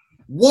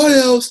 What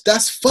else?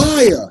 That's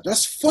fire.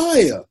 That's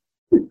fire.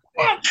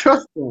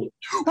 Trust me.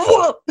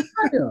 What?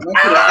 Fire.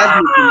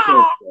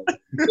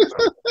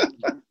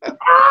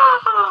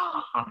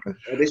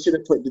 They should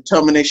have put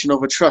determination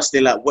over trust.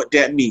 They're like, what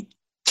that mean?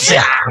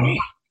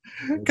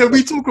 Can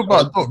we talk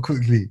about Dot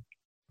quickly?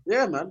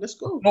 Yeah, man, let's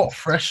go. Dot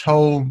fresh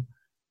home.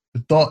 The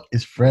Dot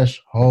is fresh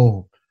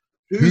home.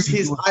 Who's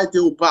his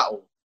ideal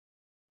battle?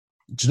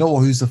 Do you know what?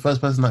 Who's the first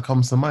person that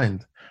comes to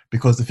mind?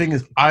 Because the thing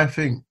is, I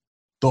think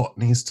Dot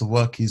needs to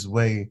work his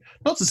way,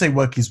 not to say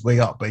work his way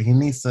up, but he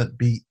needs to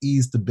be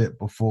eased a bit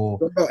before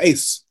What about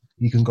Ace?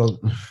 he can go.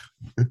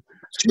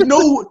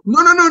 No.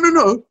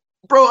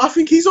 Bro, I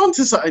think he's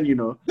onto something, you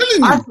know.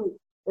 Telling I you. think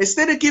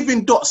instead of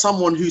giving Dot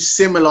someone who's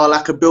similar,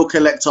 like a Bill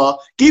Collector,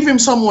 give him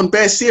someone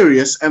bare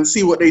serious and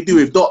see what they do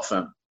with Dot,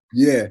 fam.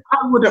 Yeah. I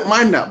wouldn't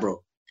mind that,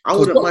 bro. I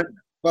wouldn't mind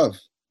that. Bruv.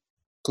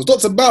 Because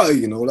Dot's about it,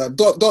 you know. Like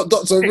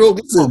Dot's a real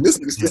listen, this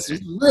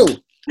is real.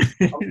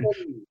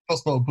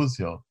 Dot's not a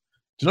pussy, yo.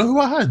 Do you know who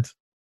I had?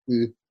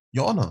 Who?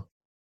 Your Honor.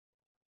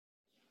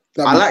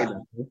 I like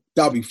that.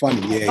 That'd be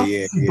funny.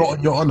 Yeah. Dot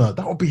on Your Honor.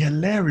 That would be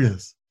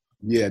hilarious.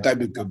 Yeah, that'd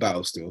be a good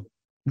battle still.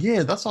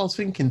 Yeah, that's what I was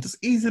thinking. Just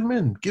ease him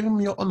in. Give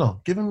him Your Honor.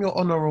 Give him Your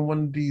Honor on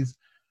one of these.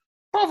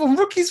 Brother,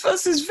 rookies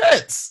versus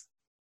vets.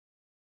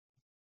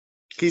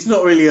 He's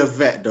not really a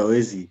vet, though,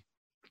 is he?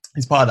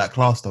 He's part of that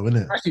class, though,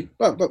 isn't it? Actually,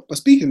 but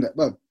speaking of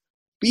that,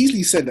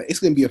 Beasley said that it's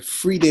going to be a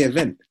 3-day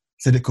event.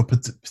 Said it could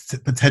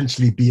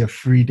potentially be a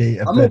 3-day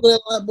event. I'm not going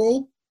to lie,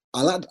 bro.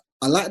 I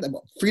like that,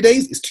 but 3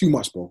 days is too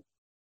much, bro.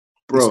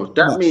 Bro,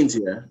 that means,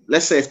 yeah,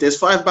 let's say if there's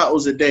 5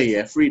 battles a day,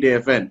 yeah, 3-day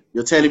event,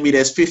 you're telling me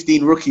there's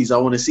 15 rookies I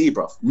want to see,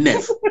 bro.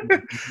 Never.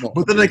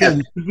 But then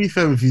again, to be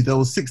fair with you, there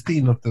was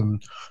 16 of them.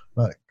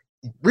 Like,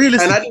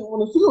 realistically. And I didn't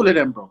want to see all of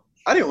them, bro.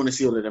 I didn't want to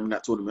see all of them in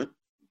that tournament.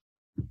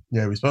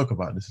 Yeah, we spoke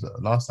about this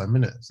last time,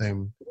 innit?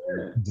 Same.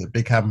 The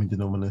Big Ham we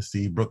didn't want to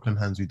see. Brooklyn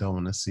Hands we don't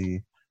want to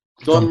see.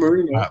 Don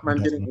Marino, Pat, man,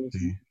 we didn't don't want want to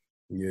to see.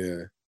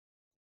 Yeah.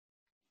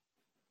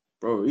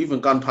 Bro, even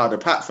Gunpowder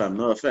Pat, fam,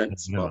 no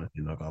offense. You But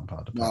know,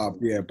 Gunpowder. Nah,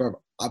 yeah,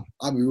 bro.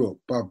 I'll be real.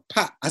 Bro,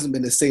 Pat hasn't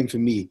been the same for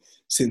me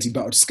since he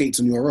battled Skates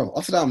on URL.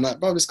 After that, I'm like,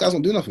 bro, this guy's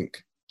not doing nothing.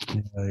 Yeah,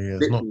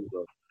 it's not.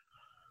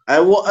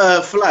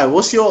 Fly,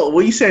 what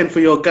are you saying for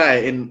your guy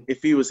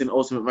if he was in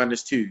Ultimate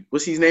Madness 2?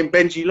 What's his name?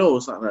 Benji Lowe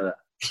or something like that?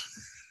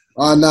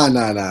 Oh,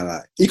 nah.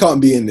 He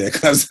can't be in there,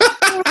 cuz.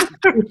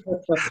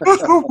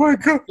 Oh my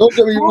god. Don't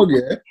get me wrong,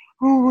 yeah?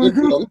 Oh my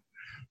god.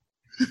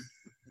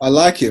 I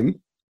like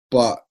him,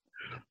 but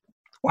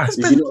Why Is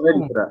he not ready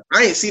for that?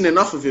 I ain't seen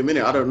enough of him,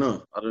 innit? I don't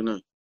know.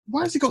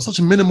 Why has he got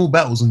such minimal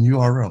battles on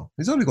URL?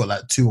 He's only got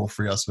like 2 or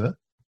 3, I swear.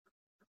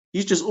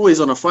 He's just always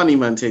on a funny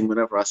man thing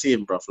whenever I see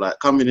him, bruv. Like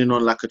coming in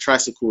on like a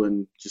tricycle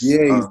and just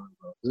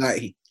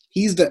like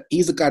he's the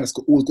guy that's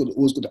always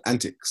got the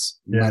antics.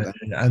 Yeah,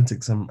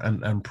 antics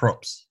and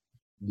props.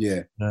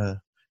 Yeah. Yeah.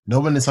 You know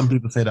when some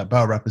people say that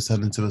battle rap is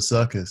turned into a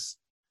circus,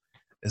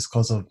 it's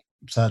because of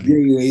sadly.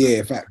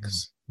 Yeah.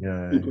 Facts.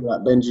 Yeah. people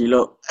like Benji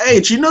Lowe. Hey,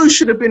 do you know who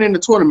should have been in the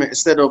tournament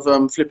instead of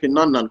flipping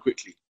Nun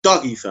quickly?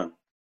 Dougie, fam.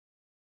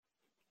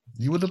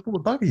 You would have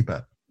brought Dougie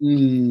back.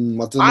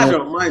 I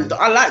don't mind.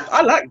 I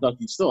like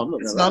Dougie still. I'm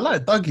not gonna I lie.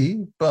 like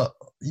Dougie, but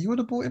you would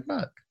have brought him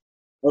back.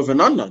 Over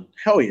Nun.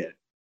 Hell yeah.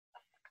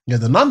 Yeah,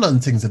 the Nun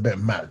thing's a bit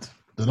mad.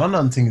 The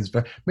Nun thing is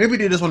very. Maybe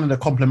they just wanted a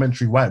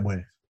complimentary white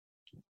boy.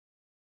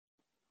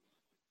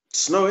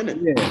 Snow, innit?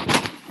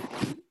 Yeah.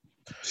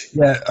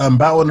 Yeah,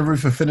 Battle on the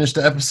Roof have finished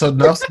the episode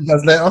now. See you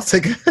guys later. I'll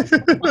take it.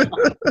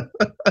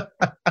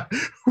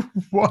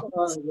 What?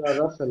 Oh, yeah,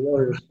 that's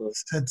hilarious, bro.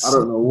 Said I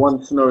don't know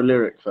one Snow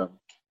lyric, fam.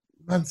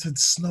 Man said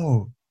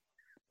snow.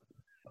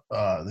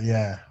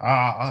 Yeah.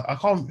 I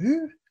can't.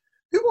 Who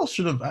else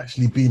should have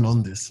actually been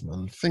on this,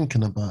 man?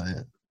 Thinking about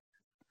it.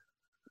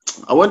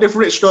 I wonder if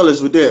Rich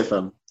Dollars would do it,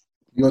 fam.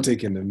 You're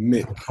taking the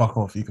mic. Fuck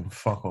off. You can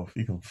fuck off.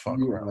 You can fuck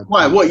You off. are-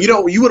 Why? What?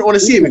 You wouldn't want to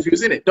see him if he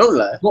was in it. Don't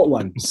lie. Got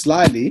one.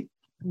 Slightly.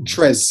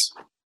 Trez.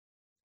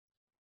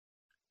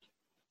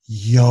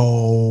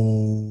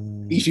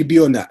 Yo. He should be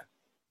on that.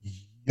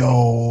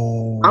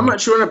 Yo. I'm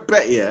actually on a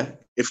bet, yeah.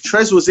 If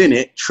Trez was in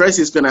it, Trez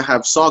is going to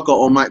have Saga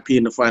or Mike P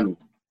in the final.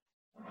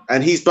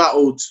 And he's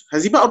battled...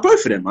 Has he battled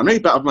both of them? I know he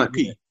battled Mike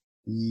P. I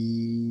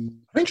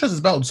think Trez has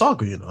battled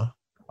Saga, you know.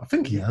 I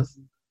think he has.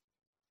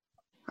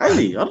 Has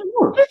he? I don't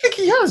know. I think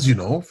he has, you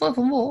know.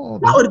 Furthermore.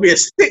 That would be a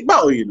sick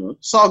battle, you know.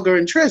 Saga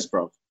and Trez,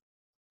 bro.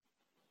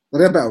 But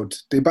they battled.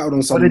 They battled on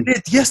Oh, some. they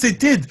did. Yes, they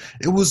did.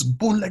 It was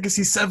Born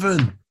Legacy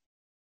 7.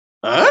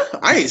 Huh?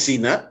 I ain't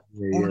seen that.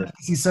 Born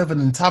Legacy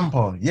 7 in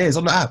Tampa. Yeah, it's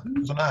on the app.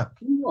 It's on the app.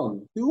 Who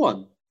won? Who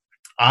won?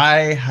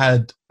 I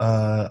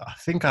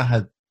think I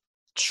had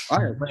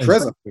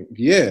Trez, I think.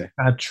 Yeah.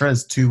 I had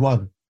Trez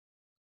 2-1.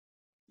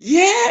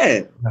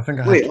 Yeah. I think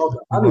I Wait, had hold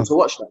on. I need to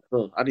watch that,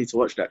 bro. I need to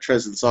watch that.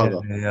 Trez and Saga.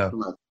 Yeah.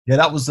 Come on. Yeah,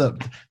 that was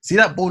see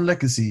that Born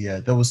Legacy, yeah,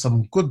 there was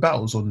some good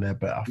battles on there,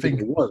 but I think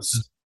it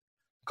was.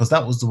 because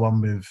that was the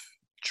one with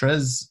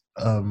Trez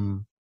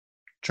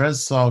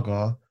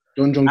Saga,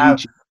 John Av,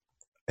 Geechee.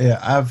 yeah,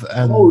 Av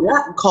and Oh,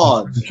 that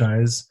card.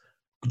 franchise.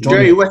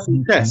 Jerry West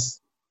and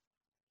Tess.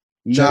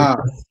 Nah.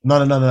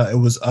 No. It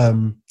was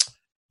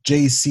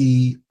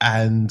JC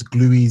and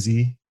Glue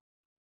Easy.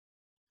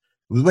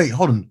 Wait,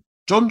 hold on.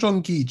 John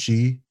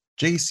Geechee,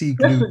 JC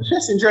Glue.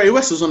 Tess and Jerry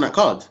West was on that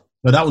card.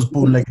 No, that was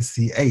Born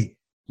Legacy 8.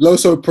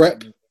 Loso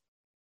Prep.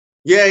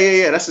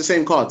 Yeah. That's the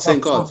same card.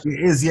 Same card. It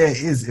is, yeah,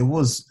 it is. It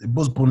was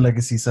Born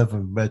Legacy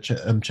 7 where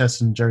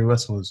Chess and Jerry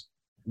West was.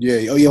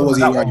 Yeah. Oh, yeah. Was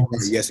he That right? one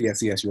was- Yes. You're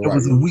It right.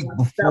 was a week That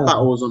before.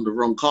 battle was on the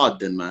wrong card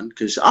then, man.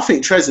 Because I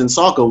think Trez and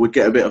Saga would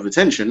get a bit of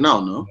attention now,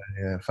 no?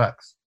 Yeah,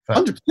 facts.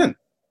 100%. Because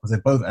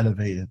they're both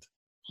elevated.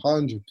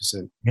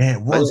 100%. Yeah,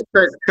 it was.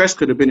 Trez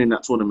could have been in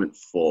that tournament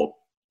for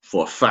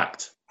a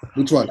fact.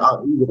 Which one? He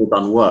would have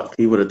done work.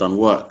 He would have done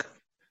work.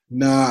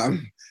 Nah. Do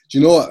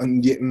you know what?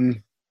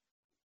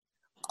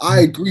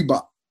 I agree,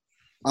 but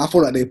I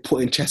feel like they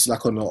put in chess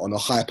like on a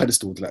higher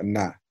pedestal. Like,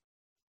 nah.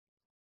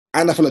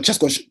 And I feel like chess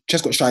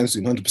got shine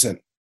soon, 100%.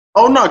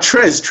 Oh no,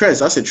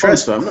 Trez. I said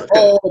Trez, fam.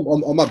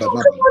 Oh, my bad.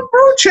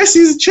 Bro, Chess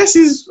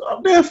is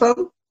up there,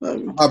 fam.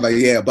 My bad,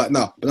 yeah, but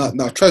no.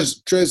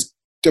 Trez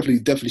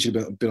definitely should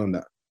have been on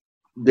that.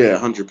 Yeah,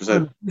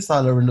 100%.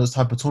 Freestyler in those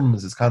type of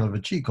tournaments is kind of a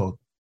cheat code.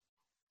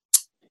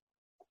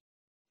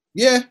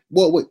 Yeah.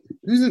 Well, wait.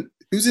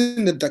 Who's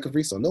in the deck of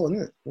freestyle? No one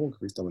in it. No one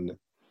can freestyle in there.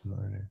 No,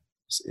 yeah.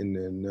 It's in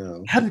there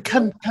now.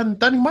 Can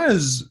Danny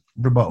Myers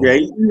rebuttal? Yeah,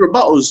 he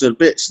rebuttals a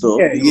bit still.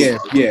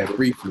 Yeah.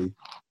 Briefly.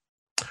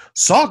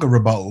 Saga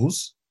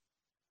rebuttals.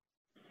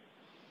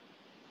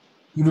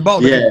 You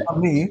rebuttal against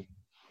me.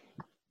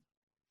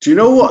 Do you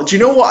know what?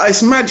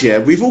 It's mad, yeah?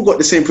 We've all got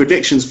the same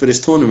predictions for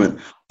this tournament,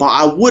 but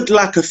I would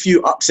like a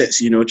few upsets,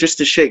 you know, just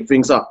to shake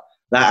things up.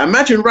 Like,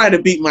 imagine Ryder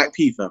beat Mike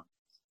P, fam.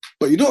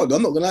 But you know what?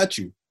 I'm not gonna lie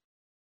to you.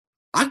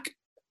 I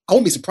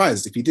won't be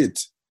surprised if he did.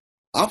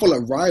 I feel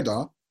like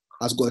Ryder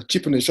has got a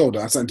chip on his shoulder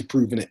and something to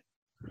prove in it.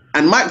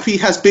 And Mike P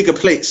has bigger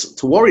plates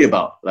to worry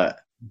about. Like,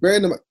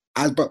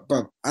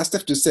 As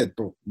Steph just said,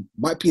 bro,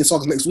 Mike P and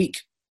Sog's next week.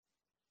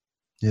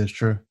 Yeah, it's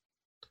true.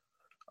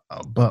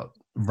 But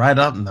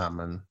Ryder, nah,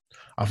 man.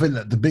 I think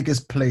that the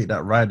biggest plate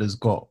that Ryder's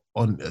got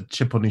on a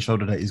chip on his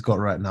shoulder that he's got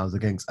right now is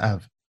against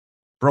Av.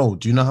 Bro,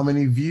 do you know how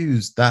many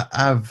views that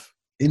Av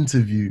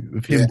interview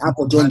with him? Yeah, Av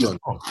or John.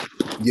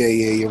 Yeah,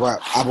 you're right.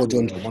 Av or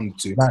John, 1,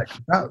 2. Like,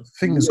 that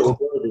thing is got...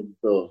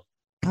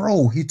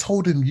 Bro, he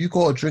told him, you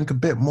got to drink a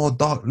bit more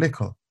dark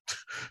liquor.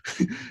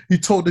 He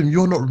told him,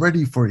 you're not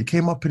ready for it. He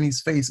came up in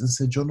his face and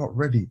said, you're not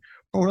ready.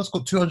 Bro, that's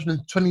got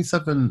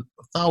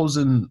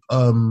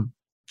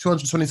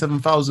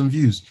 227,000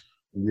 views.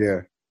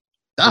 Yeah.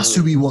 That's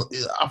who we want.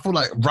 I feel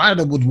like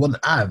Ryder would want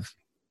Av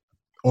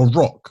or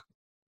Rock.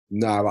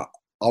 Nah, but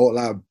I won't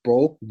lie,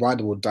 bro.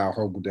 Ryder will die a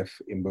horrible death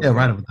in both. Yeah,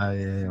 Ryder would die.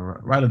 Yeah.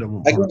 Ryder don't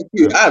want I got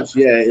you, Abs.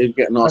 Yeah, it'd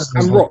get nasty.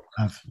 And Rock.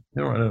 I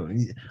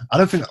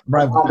don't think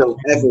Ryder. I don't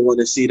ever want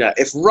to see that.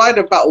 If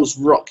Ryder battles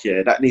Rock,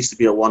 yeah, that needs to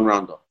be a one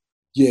rounder.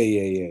 Yeah.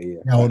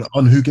 Yeah,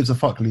 on Who Gives a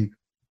Fuck League.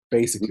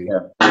 Basically.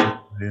 Yeah.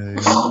 Yeah.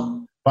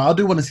 But I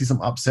do want to see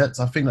some upsets.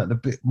 I think that do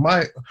you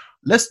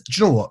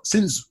know what?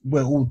 Since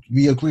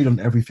we agreed on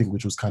everything,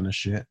 which was kind of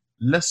shit,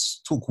 let's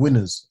talk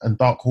winners and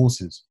dark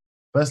horses.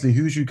 Firstly,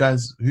 who do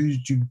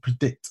you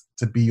predict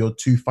to be your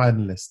 2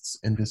 finalists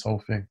in this whole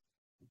thing?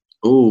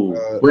 Oh,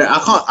 wait,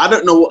 I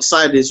don't know what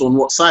side is on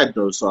what side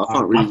though, so I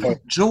can't really. Do you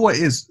know what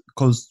it is?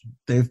 Because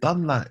they've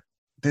done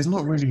there's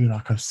not really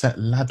like a set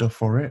ladder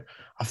for it.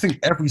 I think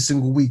every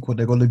single week what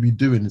they're going to be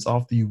doing is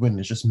after you win,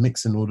 it's just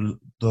mixing all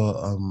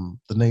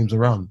the names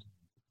around.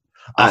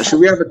 Should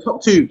we have a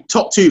top two?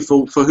 Top two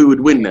for who would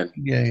win then?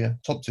 Yeah.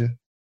 Top two.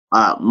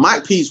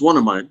 Mike P is one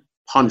of mine.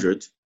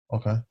 100.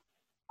 Okay.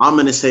 I'm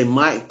gonna say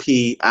Mike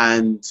P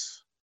and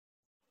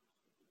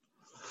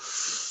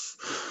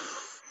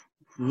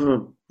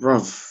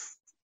bruv.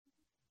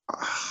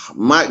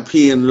 Mike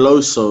P and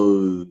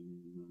Loso.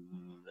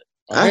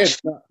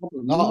 Actually,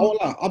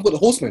 I've got the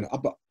Horsemen.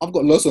 I've got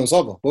Loso and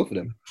Saga, both of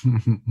them.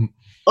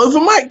 over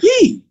Mike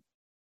P.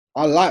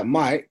 I like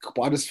Mike,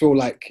 but I just feel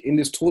like in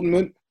this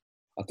tournament,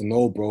 I don't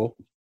know, bro.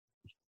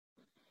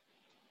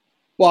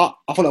 But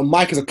I feel like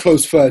Mike is a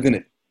close third,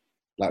 innit?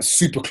 Like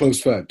super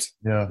close third.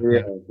 Yeah.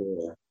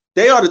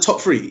 They are the top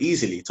three,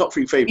 easily. Top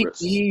three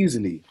favourites.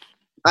 Easily.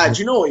 Do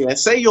you know what? Yeah,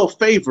 say your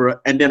favourite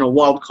and then a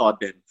wild card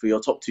then for your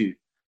top two.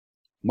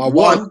 My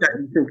One that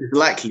you think is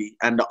likely,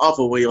 and the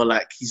other where you're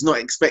like he's not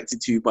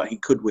expected to, but he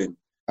could win.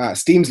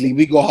 Steamsley,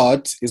 We Go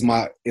Hard is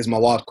my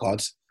wild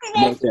card.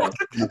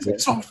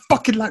 It's not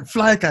fucking like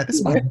Fly Guy. This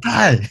is my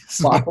guy.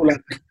 But I feel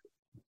like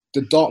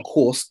the dark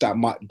horse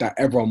that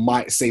everyone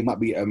might say might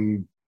be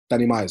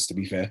Danny Myers, to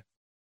be fair.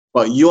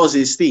 But yours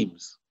is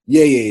Steams.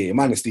 Yeah.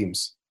 Mine is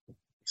Steams.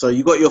 So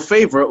you got your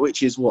favourite,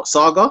 which is what,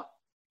 Saga?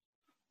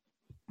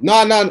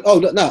 No.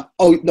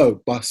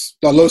 But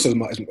Loso is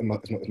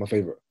my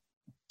favourite.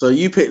 So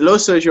you pick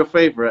Loso as your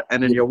favourite,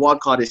 and then your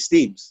wild card is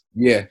Steams.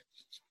 Yeah.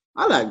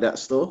 I like that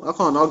still. I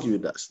can't argue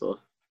with that still.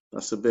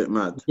 That's a bit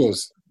mad. Of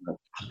course.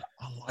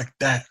 I like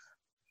that.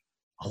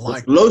 I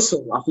like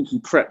Loso. I think he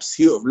preps.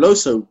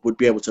 Loso would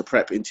be able to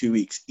prep in 2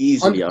 weeks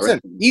easily. I 100%.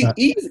 reckon.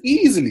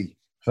 Easily.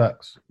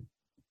 facts.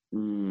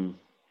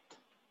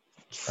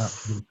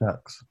 Absolute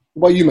Facts.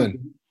 What about you,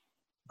 man?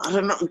 I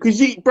don't know, because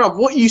bro,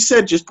 what you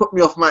said just put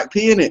me off Mike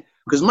P, innit?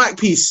 Because Mike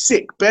P's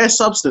sick, bare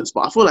substance,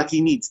 but I feel like he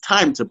needs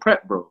time to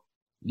prep, bro.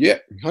 Yeah,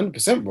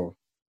 100%, bro.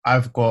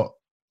 I've got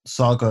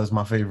Saga as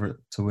my favourite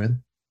to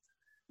win.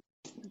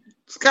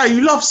 Sky,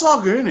 you love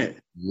Saga, innit?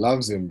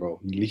 Loves him, bro.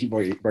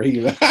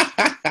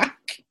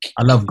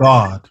 I love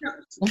God.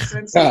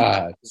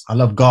 God. I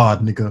love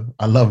God, nigga.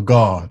 I love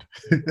God.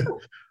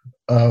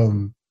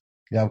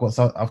 Yeah,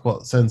 I've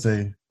got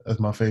Sensei as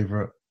my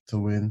favorite to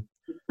win.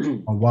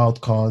 A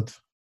wild card.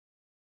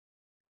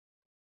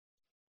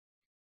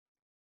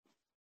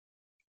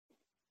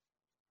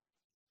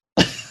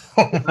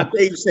 I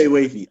dare you say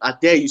Wavy. I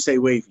dare you say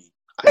Wavy.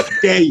 I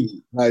dare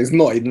you. No, it's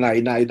not.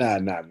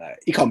 Nah.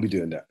 He can't be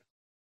doing that.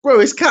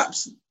 Bro, it's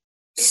Caps.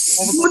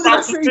 What did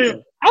I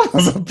say? I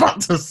was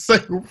about to say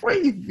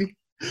Wavy.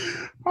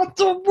 I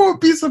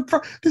won't be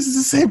surprised. This is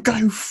the same guy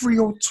who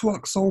 3-0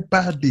 twerked so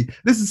badly.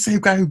 This is the same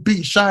guy who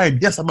beat Shine.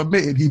 Yes, I'm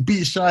admitting he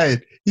beat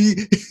Shine.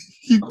 He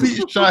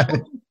beat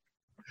Shine.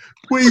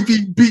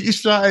 Wavy beat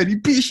Shine. He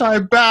beat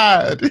Shine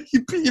bad. He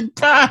beat him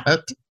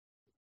bad.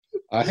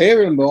 I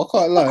hear him, bro. I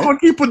can't lie. I can't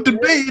keep on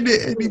debating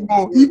it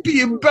anymore. He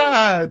beat him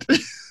bad.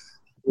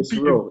 It's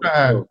real.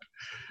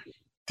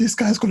 This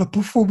guy's gonna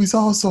perform his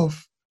ass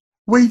off.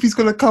 Wavy's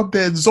gonna come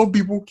there and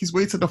zombie walk his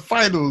way to the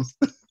finals.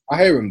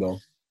 I hear him, though.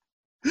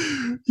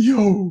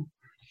 Yo.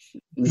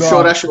 You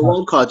sure that's your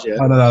wild card, yeah?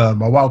 No.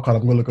 My wild card,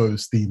 I'm gonna go with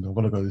Steams.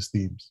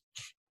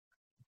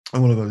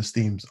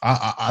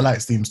 I like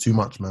Steams too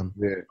much, man.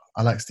 Yeah.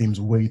 I like Steams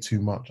way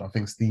too much. I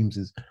think Steams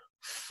is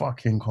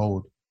fucking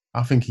cold.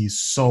 I think he's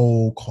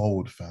so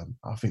cold, fam.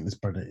 I think this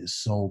brother is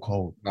so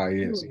cold. Nah,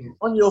 he is.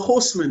 On your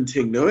horseman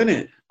thing, though,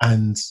 innit?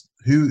 And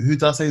who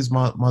did I say is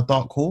my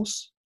dark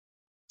horse?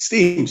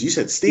 Steams. You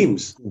said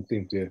Steams.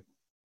 Yeah.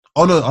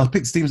 Oh no, I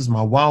picked Steams as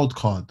my wild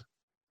card.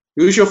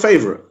 Who's your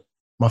favourite?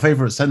 My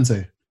favourite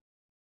Sensei.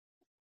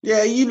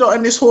 Yeah, you lot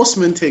in this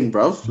horseman thing,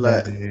 bruv.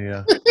 Like,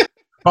 Yeah.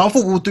 But I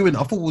thought we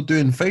were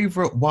doing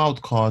favourite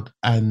wild card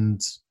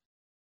and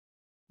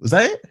was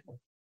that it?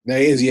 No,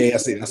 he is. Yeah,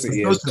 that's it.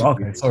 Yeah.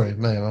 Okay, sorry,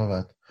 man, my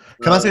bad.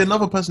 Can I say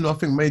another person who I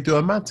think may do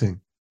a mad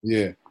thing?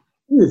 Yeah.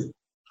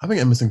 I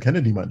think Emerson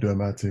Kennedy might do a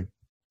mad thing.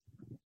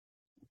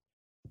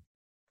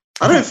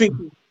 I don't think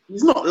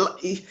he's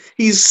not.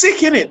 He's sick,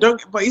 innit?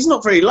 But he's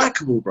not very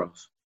likable, bruv.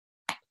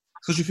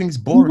 Because you think he's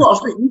boring. I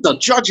think the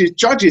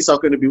judges are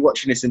going to be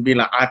watching this and being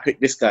like, I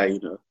picked this guy, you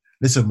know.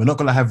 Listen, we're not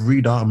gonna have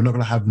Reader, and we're not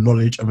gonna have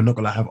Knowledge, and we're not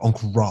gonna have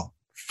Uncle Ra.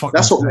 Fuck.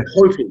 That's what we're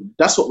hoping.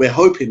 That's what we're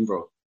hoping,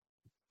 bro.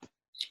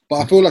 But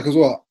I feel like as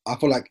well,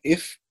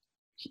 if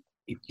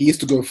he is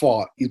to go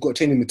far, he's got to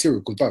change the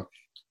material. Because,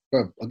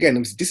 bro, again,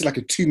 this is like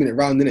a 2-minute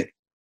round, innit?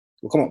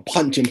 We'll come up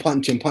punching.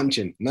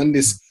 None of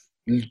this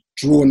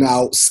drawn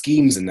out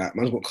schemes and that.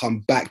 Man's got to come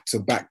back to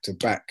back to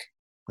back.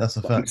 That's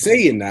a but fact. I'm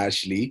saying that,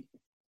 actually,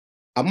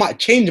 I might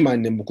change my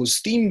name because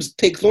Steams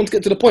takes long to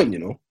get to the point, you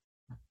know?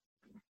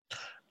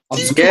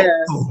 Yeah.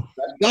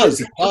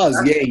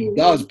 He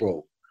does,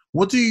 bro.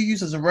 What do you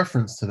use as a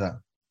reference to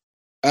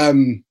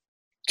that?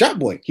 Jack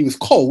Boy, he was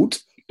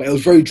cold, but it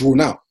was very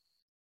drawn out.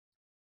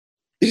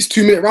 It's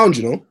 2-minute round,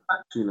 you know?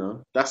 You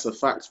know, that's a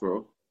fact,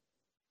 bro.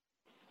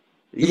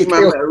 You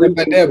man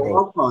there,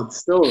 bro.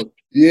 Still.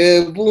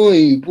 Yeah,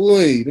 boy.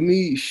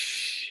 He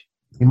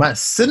might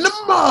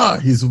cinema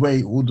his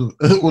way all the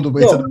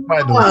way to the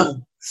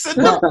final.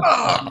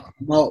 Cinema.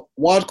 Now,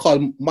 wild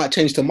card might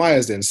change to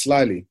Myers then,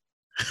 slyly.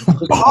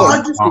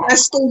 Oh, I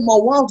stole my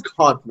wild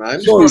card,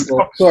 man. Sorry,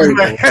 bro. Sorry, He's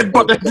bro. gonna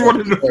headbutt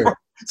everyone in the Sorry. front.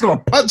 He's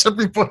gonna punch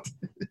everybody.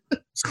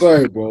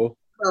 Sorry, bro.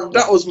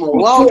 That was my I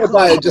wild thought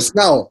about card. it just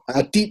now. And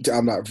I deeped it.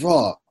 I'm like,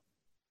 rah.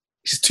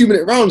 It's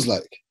 2-minute rounds,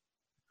 like.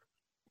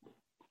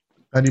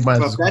 Danny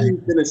Myers. Bro, Danny's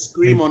gonna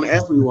scream on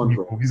everyone,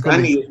 bro. He's gonna,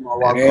 Danny is my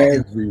wild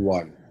card.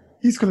 Everyone.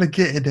 he's gonna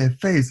get in their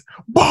face.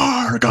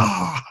 Bargard.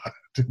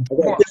 I've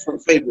got a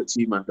different favourite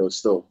to you, man, though,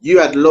 still. You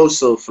had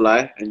Loso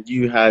Fly and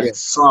you had Yeah.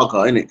 Saga,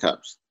 innit,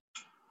 Caps?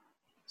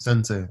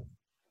 Sensei.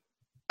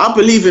 I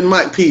believe in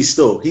Mike P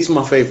still. He's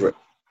my favourite.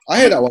 I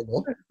hear that one,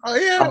 bro. Oh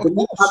yeah. I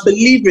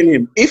believe in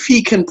him. If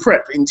he can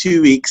prep in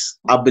 2 weeks,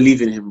 I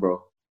believe in him,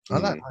 bro. I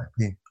like Mike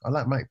P. I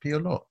like Mike P a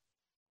lot.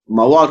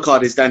 My wild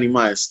card is Danny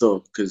Myers still,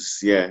 because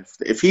yeah,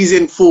 if he's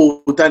in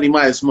full Danny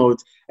Myers mode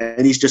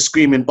and he's just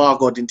screaming bar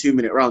god in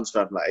 2-minute rounds,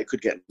 fam, like it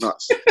could get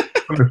nuts.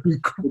 It's gonna be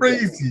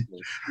crazy.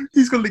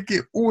 He's gonna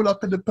get all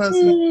up in the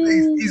person's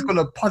face. He's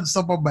gonna punch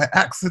someone by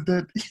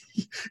accident.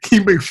 He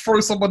may throw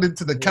someone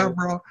into the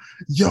camera.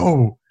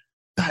 Yo,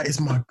 that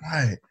is my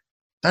guy.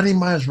 Danny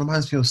Myers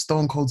reminds me of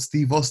Stone Cold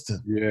Steve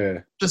Austin. Yeah.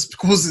 Just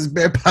causes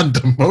bare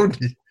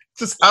pandemonium.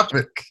 Just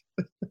havoc.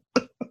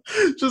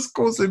 Just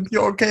causing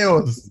pure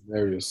chaos.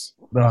 Hilarious.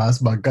 No,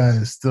 that's my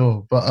guy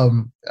still. But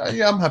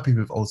yeah, I'm happy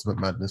with Ultimate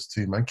Madness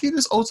too, man. Keep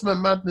this Ultimate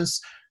Madness.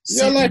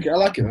 Yeah, I like it. I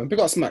like it, man. Big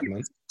up Smack,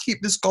 man.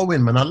 Keep this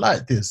going, man. I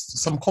like this.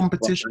 Some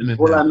competition in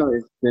All there. I know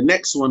is the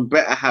next one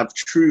better have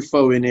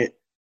Trufo in it.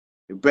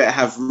 It better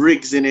have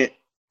Riggs in it.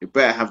 It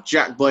better have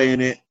Jack Boy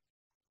in it.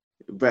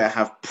 It better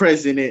have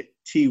Prez in it.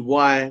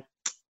 TY.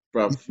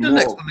 Bro, The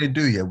next one they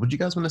do, yeah. Would you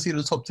guys want to see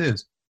the top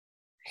tiers?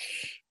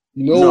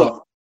 You know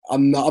what?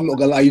 I'm not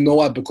gonna lie. You know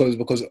why? Because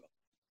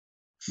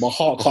my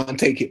heart can't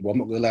take it, bro. I'm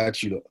not gonna lie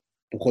to you, look.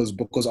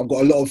 Because I've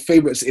got a lot of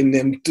favorites in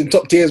them in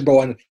top tiers,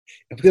 bro. And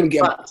if we don't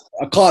get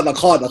a card,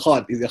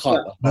 is it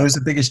hard? No, it's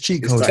the biggest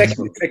cheat It's code. techie.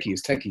 Do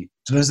you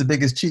know it's the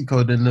biggest cheat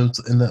code in the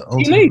DNA.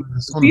 Ultimate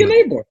It's Tournament?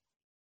 DNA, bro.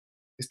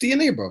 It's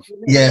DNA, bro.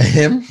 Yeah,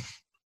 him.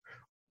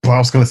 But I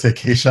was gonna say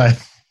K-Shine.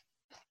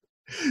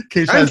 And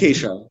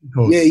Keisha.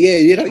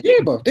 Yeah,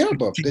 bro. They are,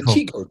 bro. They're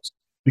cheat codes.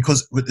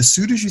 Because as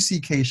soon as you see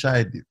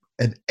K-Shine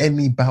in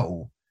any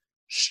battle,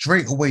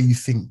 straight away you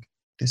think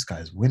this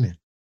guy's winning.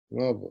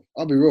 No, bro.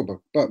 I'll be real,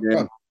 bro. But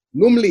Yeah.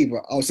 normally,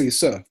 bro, I'll say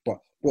Surf, but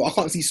bro, I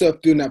can't see Surf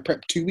doing that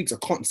prep 2 weeks. I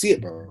can't see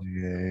it, bro.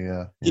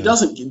 Yeah. He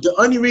doesn't. The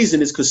only reason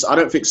is because I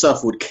don't think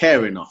Surf would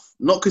care enough.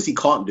 Not because he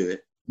can't do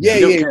it. Yeah,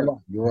 You don't yeah, care.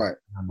 you're right.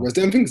 Whereas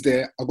them things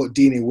there, I got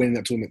DNA winning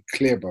that tournament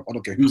clear, bro. I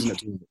don't care who's in that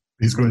tournament.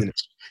 He's going to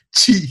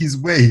cheat his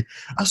way.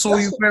 I saw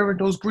you wearing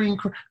those green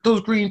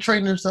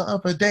trainers the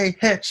other day.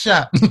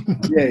 Headshot.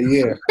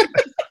 Yeah.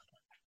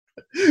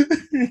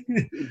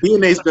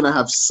 DNA's gonna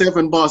have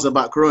 7 bars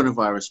about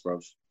coronavirus, bro.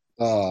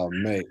 Oh,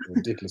 mate,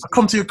 ridiculous. I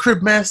come to your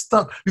crib masked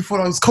up before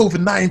I was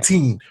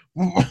COVID-19.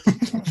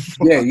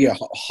 Yeah,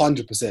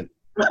 100%.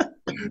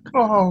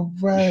 Oh,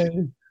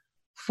 man.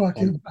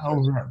 Fucking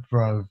battle rap,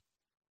 bro.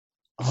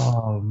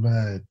 Oh,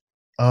 man.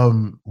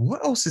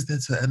 What else is there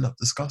to end up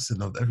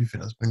discussing of everything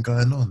that's been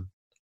going on?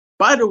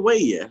 By the way,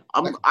 yeah,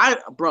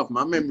 bruv,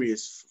 my memory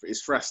is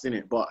thrashed in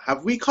it. But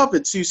have we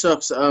covered Two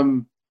Surf's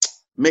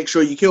Make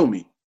Sure You Kill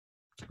Me?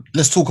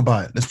 Let's talk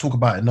about it. Let's talk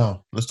about it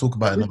now.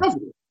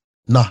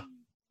 Nah.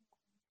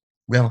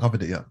 We haven't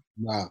covered it yet.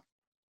 Nah.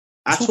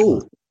 At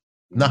all.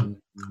 Nah.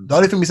 The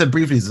only thing we said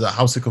briefly is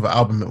how sick of an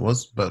album it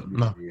was, but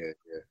no. Yeah.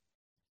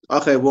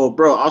 Okay, well,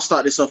 bro, I'll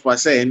start this off by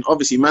saying,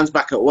 obviously, man's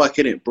back at work,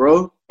 innit,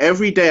 bro?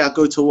 Every day I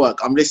go to work,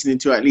 I'm listening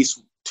to at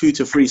least 2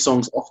 to 3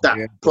 songs off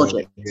that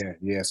project. Yeah,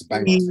 it's a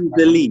banger.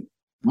 Easily.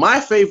 My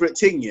favorite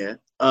thing, yeah,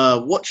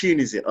 what tune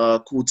is it?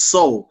 Called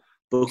Soul.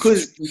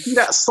 Because you see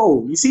that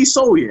Soul,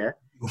 yeah?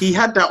 He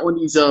had that on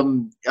his,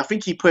 I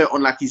think he put it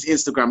on like his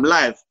Instagram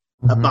live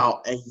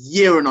about a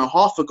year and a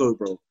half ago,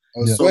 bro.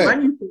 I So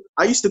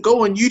I used to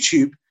go on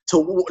YouTube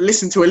to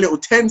listen to a little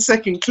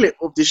 10-second clip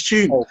of this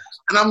tune.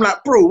 And I'm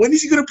like, bro, when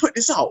is he going to put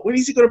this out? Bro?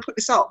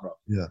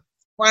 Yeah.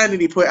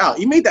 Finally put it out.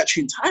 He made that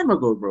tune time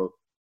ago, bro.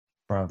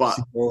 But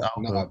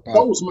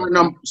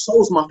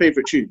Soul's my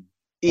favorite tune.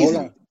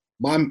 Easy.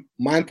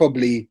 Mine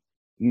probably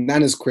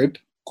Nana's Crib,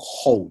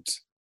 Cold.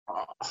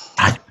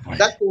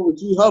 That's all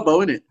G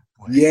Herbo, innit?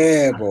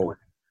 Yeah, bro.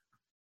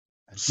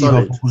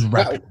 Solid. Was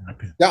rapping.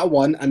 That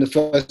one and the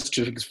first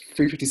track is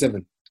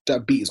 357.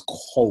 That beat is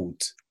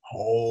cold.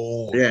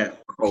 Oh, yeah.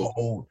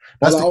 Cold.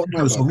 That's the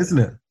intro song, isn't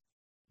it?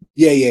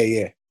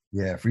 Yeah.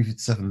 Yeah,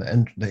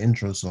 357, the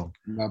intro song.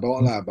 No, but I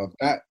lie, bro.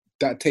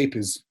 That tape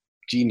is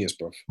genius,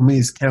 bro. For me,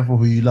 it's Careful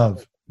Who You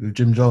Love with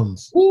Jim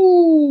Jones.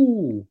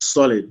 Ooh.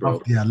 Solid,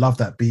 bro. I love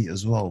that beat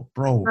as well,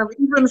 bro.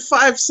 Even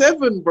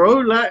 5'7", bro.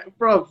 Like,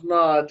 bro,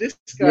 nah, this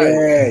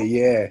guy.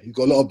 Yeah. You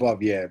got a lot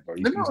above, yeah, bro.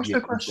 Let me ask you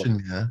a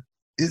question, yeah.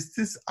 Is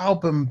this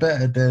album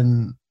better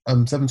than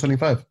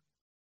 725?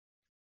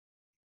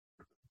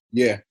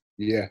 Yeah.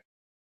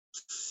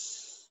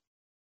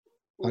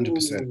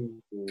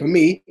 100%. For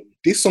me,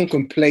 this song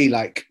can play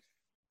like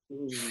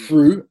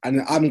through,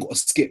 and I haven't got to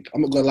skip.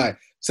 I'm not gonna lie.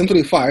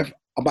 725,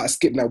 I'm about to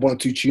skip like 1 or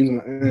 2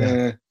 tunes.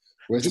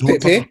 Whereas this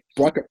tape here,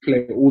 bro, I could play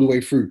it all the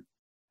way through.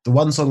 The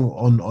one song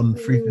on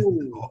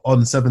 350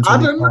 on I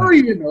 725. don't know,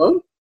 you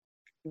know.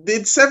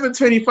 Did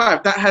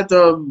 725 that had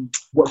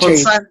What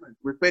changed? consignment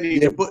with Benny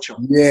the Butcher?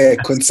 Yeah,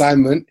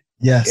 consignment.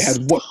 Yes. It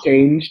had what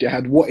changed. It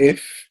had what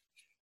if.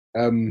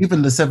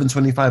 Even the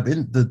 725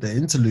 the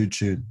interlude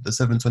tune, the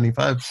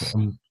 725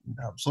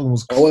 that song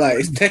was. Oh, like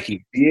it's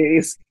techie. Yeah,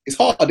 it's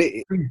hard.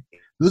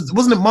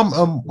 Wasn't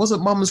it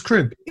wasn't Mama's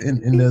Crib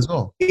in there as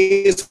well?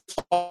 It's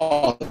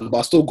hard, but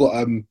I still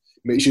got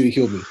Make Sure You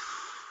Kill Me.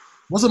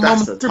 Wasn't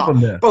That's Mama's the Crib top. on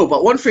there? Bro,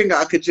 but one thing that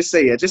I could just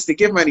say, yeah, just to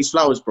give man his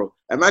flowers, bro.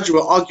 Imagine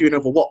we're arguing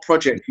over what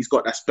project he's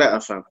got that's better,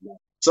 fam.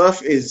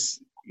 Surf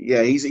is,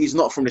 yeah, he's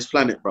not from this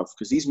planet, bro,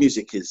 because his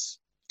music is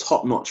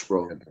top notch,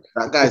 bro.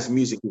 That guy's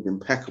music is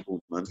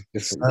impeccable, man.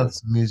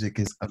 Surf's music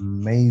is No,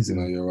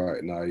 amazing. you're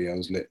right. No, yeah, I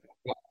was lit.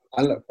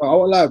 I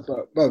won't lie,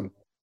 bro.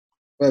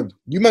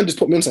 You man just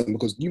put me on something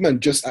because you man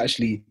just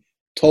actually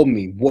told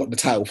me what the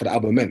title for the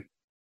album meant.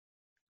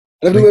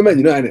 I never knew what it meant,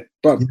 you know, innit?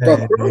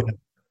 Bro.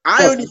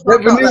 I only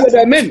Never found out knew what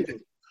that meant.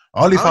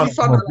 I only found it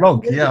from a out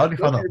blog. that- Yeah, I only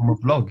found out from a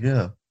blog.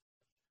 Yeah.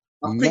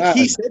 I think Mad.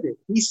 he said it.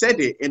 He said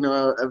it in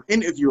an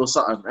interview or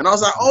something, and I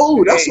was like,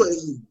 "Oh, that's what it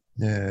means."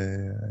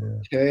 Yeah.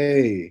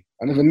 Okay.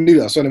 I never knew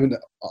that. So I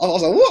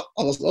was like, what?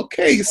 I was like,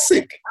 okay,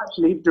 sick.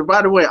 Actually,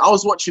 by the way, I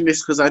was watching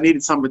this because I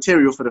needed some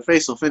material for the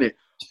face-off, innit?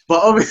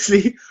 But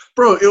obviously,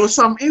 bro, it was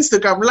some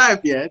Instagram live,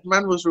 yeah.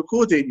 Man was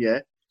recording, yeah,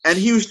 and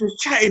he was just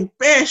chatting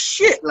bare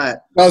shit, like.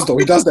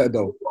 He does that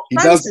though. He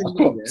does Fancy,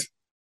 that. yeah.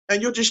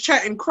 And you're just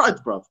chatting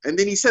crud, bruv. And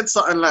then he said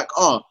something like,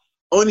 "Oh,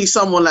 only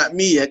someone like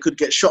me, yeah, could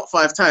get shot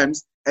 5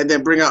 times and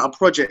then bring out a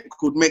project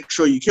called Make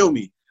Sure You Kill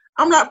Me."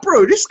 I'm like,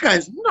 bro, this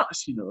guy's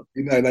nuts, you know.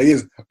 You know, he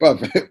is, bro.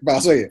 But I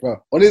swear, yeah, bro.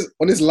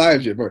 On his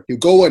live, yeah, bro. He'll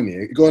go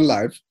on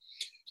live,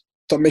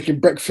 start making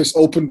breakfast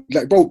open,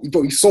 like, bro.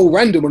 He's so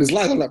random on his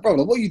live. I'm like, bro,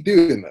 like, what are you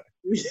doing? Like,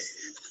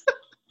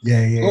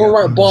 Yeah. go and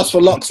write bars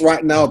for Lux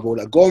right now, bro.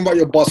 Like, go and write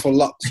your bars for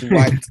Lux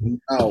right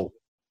now.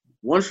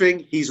 One thing,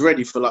 he's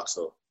ready for Lux,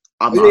 though.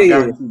 I'm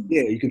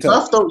Yeah, you can tell.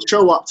 Surf don't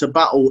show up to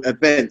battle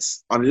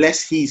events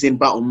unless he's in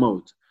battle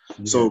mode.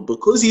 Yeah. So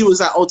because he was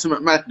at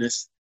Ultimate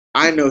Madness,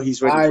 I know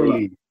he's ready for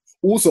Lux.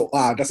 Also,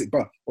 that's it,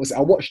 bro. Obviously,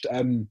 I watched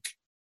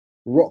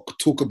Rock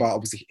talk about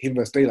obviously him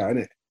versus Daylight,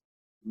 innit?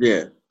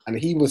 Yeah. And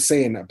he was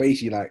saying that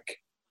basically, like,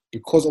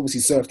 because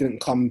obviously Surf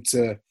didn't come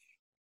to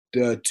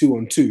the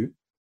 2-on-2,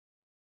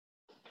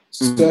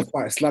 Surf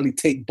might slightly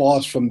take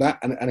bars from that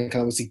and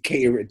can obviously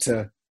cater it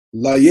to,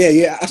 like,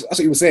 yeah, that's what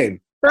he was saying.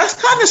 That's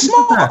kind of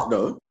smart,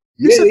 though.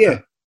 Yeah.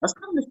 That's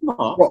kind of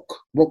smart.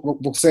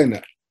 Rock saying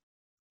that.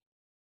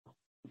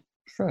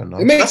 Fair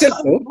enough. It makes That's sense,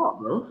 kind of though. smart,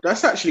 bro.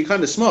 That's actually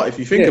kind of smart if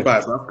you think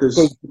about it, bro.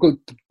 Because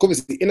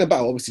obviously in a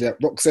battle, obviously like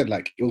Rock said,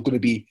 like it was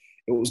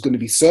going to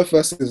be Surf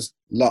versus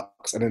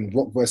Lux and then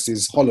Rock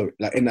versus Hollow,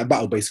 like in that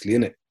battle, basically,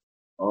 innit?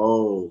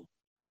 Oh.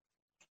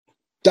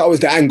 That was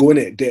the angle,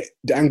 innit?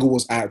 The angle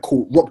was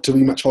cool. Rock to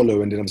rematch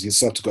Hollow and then obviously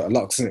Surf to go to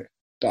Lux, innit?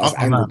 That was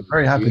the angle. I'm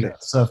very happy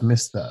that Surf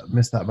missed that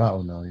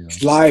battle now. You know,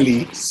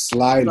 Slyly.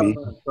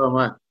 Oh,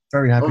 man.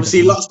 very happy.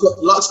 Obviously, Lux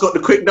got the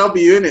quick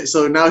W in it,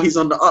 so now he's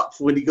on the up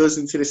when he goes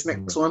into this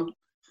next one.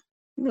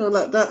 You know,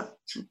 like that.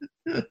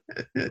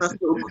 That's a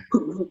little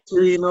quick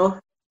victory, you know.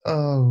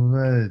 Oh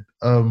man.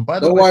 By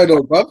the Don't way, worry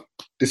though, bruv.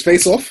 This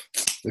face off.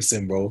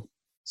 Listen, bro.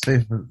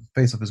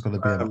 face off is gonna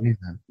be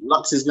amazing.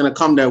 Lux is gonna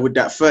come there with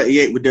that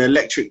 38 with the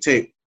electric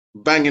tape,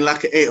 banging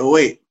like an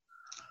 808.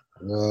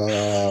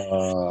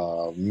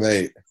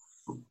 Mate.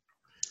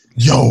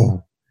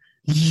 Yo,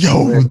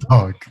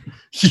 dog.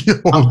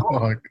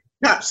 Dog.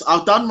 Caps,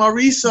 I've done my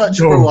research,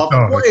 Yo, bro. I've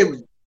dog. got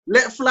him.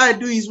 Let Fly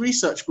do his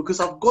research because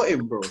I've got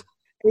him, bro.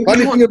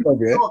 Funny thing about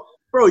it,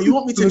 Bro, you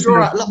want me to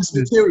draw out Lux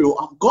material?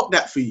 I've got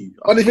that for you.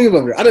 funny thing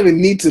about it, I don't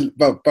even need to,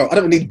 bro. I don't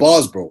even need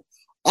bars, bro.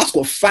 I've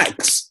got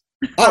facts.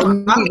 I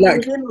don't I need don't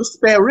like. hear no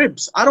spare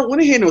ribs. I don't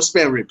want to hear no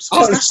spare ribs.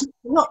 Oh. That's not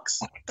Lux.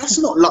 That's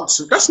not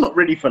Lux. That's not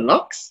ready for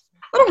Lux.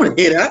 I don't want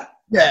to hear that.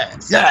 Yeah.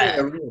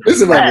 Spare ribs.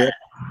 Listen, man.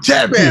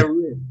 Spare Champion.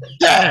 ribs.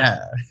 Yeah.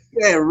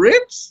 Spare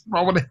ribs.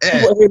 I want to I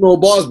hear. don't hear no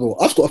bars, bro.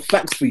 I've got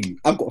facts for you.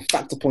 I've got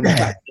facts upon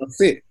facts. That's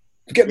it.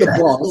 Forget the It ain't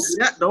gonna bars.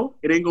 be that though.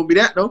 It ain't gonna be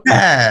that though.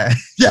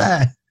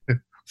 Yeah.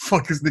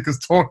 Fuck is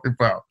niggas talking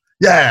about?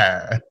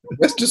 Yeah.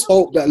 Let's just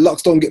hope that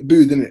Lux don't get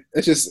booed, innit?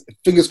 Let's just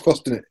fingers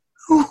crossed, innit?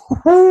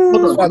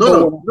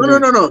 No.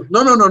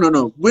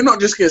 We're not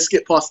just gonna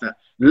skip past that.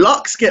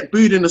 Lux get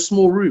booed in a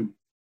small room,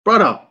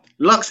 brother.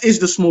 Lux is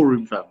the small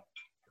room, fam.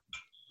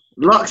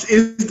 Lux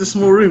is the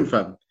small room,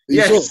 fam. You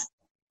Yes, sure?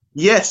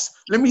 yes.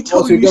 Let me tell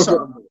Oh, so you you go for-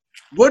 something.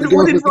 What you did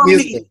go Rum for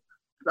years Nitty?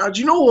 ago. Do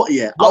you know what?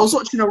 Yeah, I was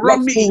watching a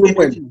Rum Lux Nitty full room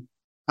when? interview.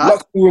 Huh?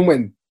 Lux won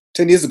when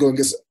 10 years ago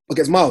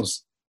against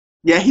Miles.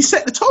 Yeah, he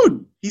set the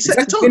tone. He set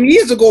the Exactly tone. 10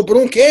 years ago, but no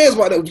one cares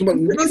about that. You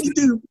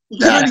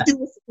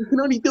can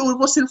only do with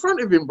what's in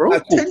front of him, bro.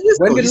 Like, cool. 10 years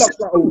When ago. did he Lux set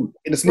the battle tone.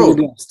 in the small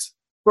Bro. blast?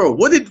 Bro,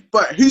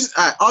 but who's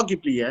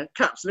arguably, yeah,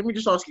 Caps, let me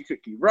just ask you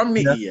quickly. Rum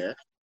Nitty, yeah,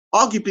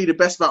 arguably the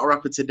best battle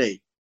rapper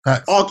today.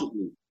 Facts.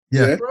 Arguably.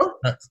 Yeah. Bro,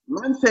 Facts.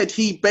 man said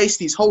he based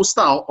his whole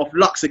style of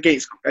Lux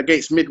against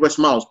Midwest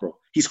Miles, bro.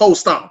 His whole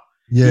style.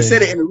 Yeah. He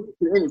said it in a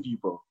recent interview,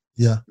 bro.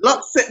 Yeah.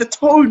 Lux set the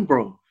tone,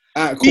 bro.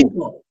 Alright, B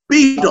cool. dot.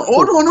 B dot.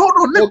 Hold on.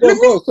 Go, Let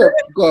me.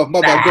 go,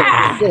 my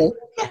bad, go.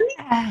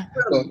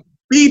 Go.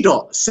 B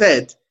dot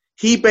said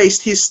he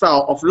based his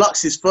style off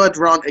Lux's third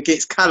round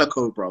against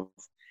Calico, bro.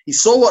 He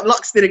saw what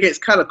Lux did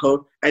against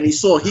Calico, and he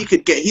saw he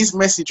could get his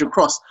message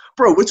across.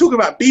 Bro, we're talking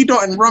about B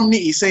dot and Rum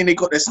Nitty saying they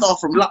got their style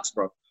from Lux,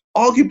 bro.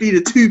 Arguably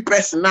the two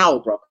best now,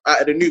 bro,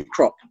 out of the new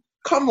crop.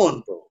 Come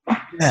on, bro.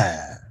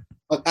 Yeah.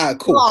 Alright,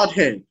 cool. Guard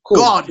him. Cool.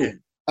 Guard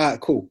him. Alright,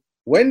 cool.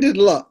 When did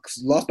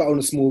Lux last battle in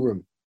a small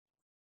room?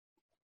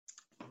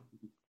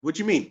 What do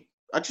you mean?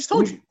 I just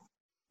told you.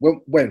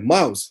 When?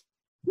 Miles?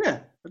 Yeah,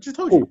 I just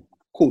told Cool. you.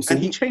 Cool. So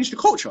And he changed the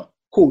culture.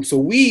 cool. So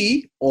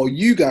we, or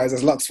you guys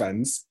as Lux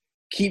fans,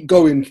 keep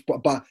going for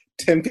about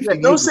 10, 15 Yeah,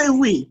 years. don't say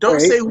we. Don't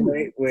say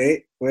we.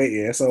 Wait,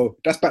 yeah. So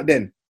that's back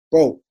then.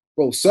 Bro,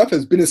 Surf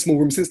has been in small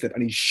room since then,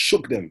 and he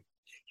shook them.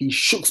 He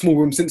shook small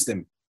room since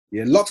then.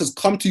 Yeah, Lux has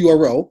come to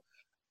URL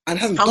and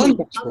hasn't done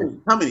much, bro.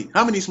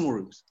 How many small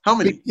rooms? How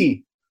many?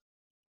 50.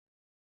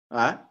 All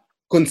right.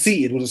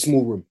 Conceited was a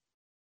small room.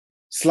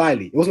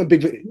 Slyly. It wasn't a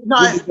big... No,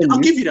 I'll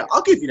give you that.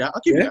 I'll give you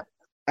that.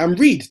 And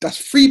Reed, that's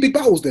 3 big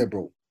battles there,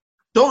 bro.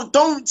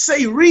 Don't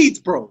say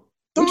Reed, bro. What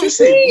Don't you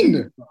say mean?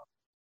 Reed.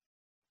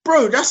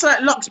 Bro, that's like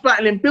Lux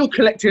battling Bill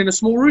Collector in a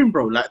small room,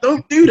 bro. Like,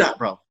 don't do that,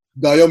 bro.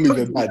 No, you're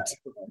moving mad.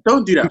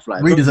 Don't do that, Fly.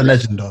 Reed Don't is a do that.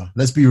 legend, though.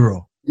 Let's be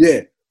real.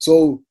 Yeah.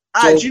 So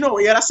Do you know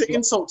what? Yeah, that's an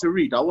insult to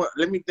Reed.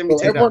 Let me take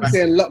that everyone's back.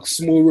 saying Lux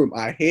small room.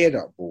 I hear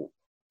that, bro.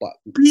 But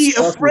Be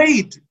Surf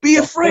afraid. Be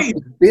afraid.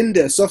 Surf's been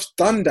there. Surf's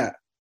done that.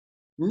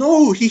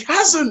 No, he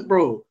hasn't,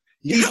 bro.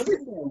 He He's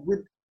hasn't. been there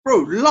with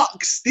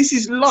Lux. This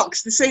is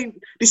Lux. This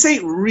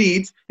ain't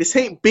Reed. This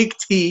ain't Big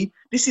T.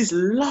 This is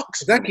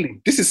Lux. Exactly.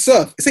 This is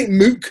Surf. This ain't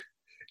Mook.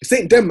 This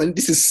ain't them, man.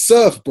 This is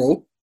Surf,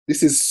 bro.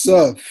 This is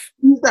Surf.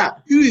 Who's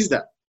that? Who is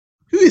that?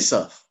 Who is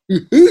Surf?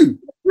 Who?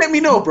 Let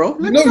me know, bro. You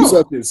Let know me who know.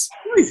 Surf is.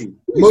 Who is he?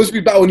 Most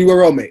viewed battle on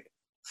URL, mate.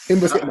 Him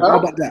versus Hitman. How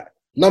about that?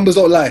 Numbers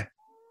don't lie.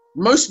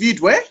 Most viewed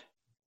where?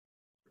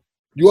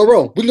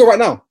 URL. We can go right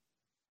now.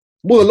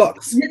 More than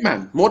Lux.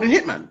 Hitman. More than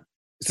Hitman.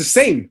 It's the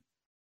same.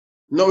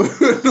 No, no,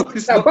 it's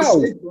It's that not the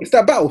battle. same, bro. It's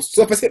that battle.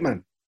 Surf versus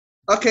Hitman.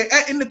 Okay,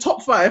 in the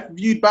top 5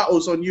 viewed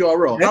battles on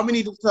URL, Yeah. how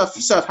many does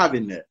Surf have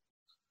in there?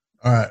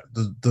 All right.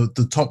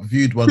 The top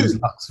viewed one is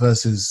Lux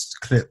versus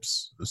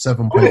Clips,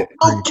 7.3.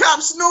 Oh,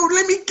 Caps, no,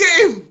 let me get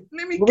him.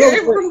 Let me Bro, get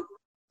him, bro. bro.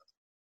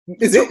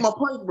 Is Took it? my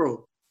point,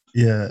 bro.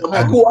 Yeah. Okay,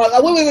 and- Cool.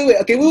 Wait.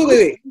 Okay,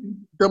 wait.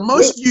 The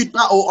most viewed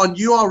battle on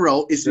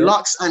URL is Yeah.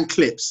 Lux and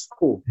Clips.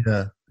 Cool.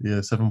 yeah.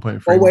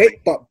 7.3. Oh wait,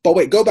 but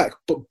wait, go back.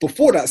 But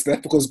before that,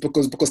 Steph, because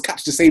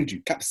Caps just saved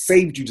you. Caps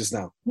saved you just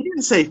now. He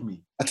didn't save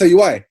me. I tell you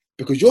why.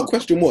 Because your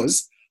question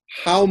was,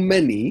 how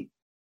many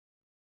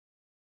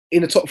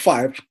in the top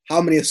 5?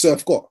 How many has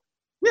Surf got?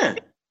 Yeah.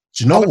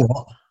 Do you know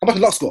what? How much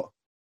has Lux got?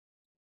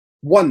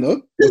 1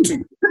 though, or 2?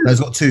 No, he's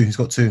got 2. He's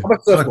got 2. How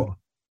much Surf got?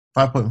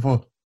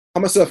 5.4.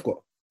 How much Surf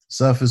got?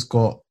 Surfer's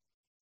got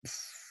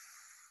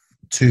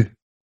 2.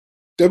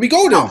 There we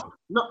go then.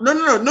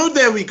 No,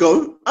 there we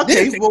go.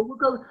 Okay, Yeah. well,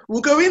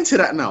 we'll go into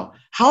that now.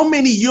 How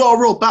many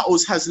URL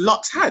battles has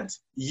Lux had?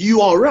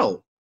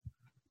 URL.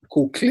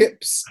 Cool.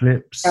 Clips,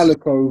 Clips,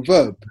 Calico,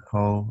 Verb.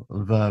 Cole,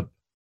 Verb.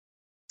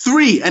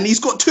 3, and he's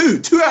got 2.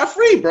 2 out of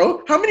 3,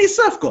 bro. How many has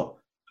Surf got?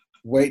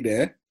 Wait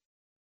there.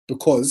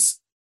 Because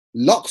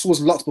Lux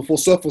was Lux before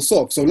Surf was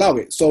Surf, so allow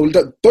it. So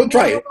don't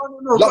try it.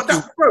 No, Lux, but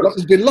that, bro, Lux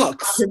has been I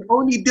Lux. can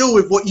only deal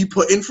with what you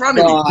put in front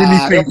of me.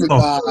 Nah, Really face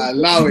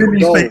allow it. Really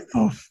No. face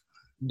off.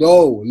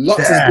 No,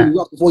 Lux has Yeah. been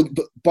Lux before,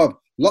 but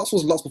Lux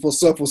was Lux before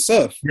Surf was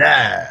Surf.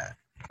 Yeah.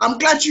 I'm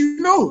glad you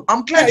know.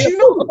 I'm glad Yeah, you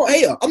know. I'm not a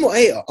hater. I'm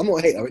not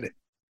a hater, innit?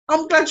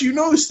 I'm glad you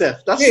know,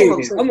 Steph. That's Yeah, all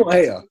I'm saying. I'm not a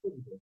hater. That's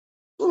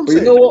all I'm But you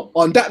saying. know what?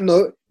 On that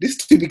note, this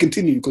to be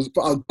continued because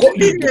I got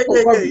you.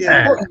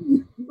 Yeah. I got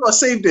you. We gotta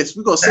save this.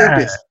 We gotta save Yeah.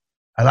 this.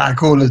 I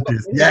like all of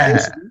this. Yeah.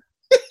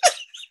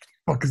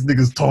 Fuck is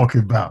niggas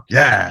talking about?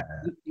 Yeah.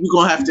 We're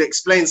gonna have to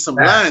explain some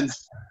Yeah.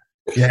 lines.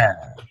 Yeah.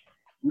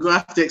 We're gonna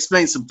have to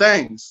explain some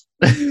things.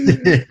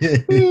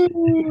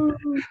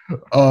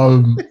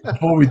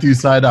 Before we do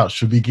side out,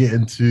 should we get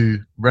into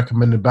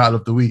recommended battle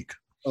of the week?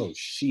 Oh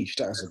sheesh,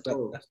 that's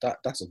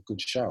a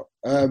good shout.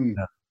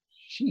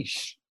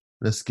 Sheesh.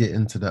 Let's get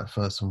into that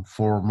first and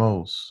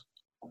foremost.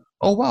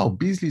 Oh wow,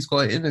 Beasley's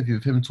got an interview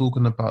with him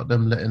talking about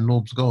them letting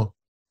Norbs go.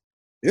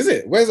 Is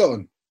it? Where's that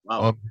on?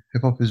 Wow.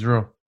 Hip hop is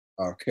real.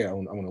 Okay, I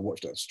want to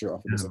watch that straight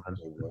after Yeah, this man.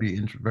 episode. It'll be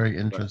very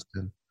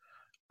interesting.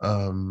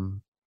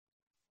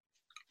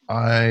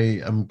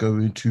 I am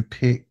going to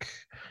pick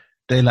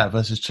Daylight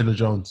versus Chilla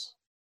Jones.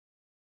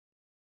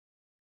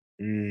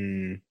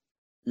 Mm.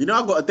 You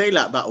know, I got a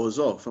daylight battle as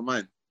well for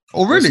mine.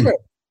 Oh really? Swear.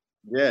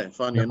 Yeah,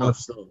 funny Yeah, enough.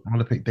 So I'm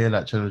gonna pick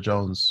Daylight Chilla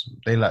Jones.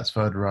 Daylight's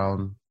third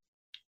round,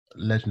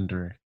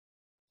 legendary.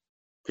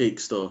 peak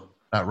store.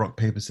 That rock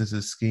paper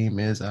scissors scheme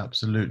is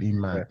absolutely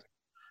mad.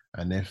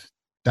 And if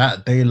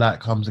that Daylight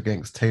comes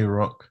against Tay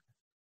Rock,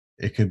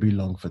 it could be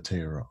long for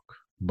Tay Rock.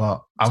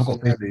 But I've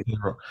got faith in Tay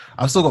Rock.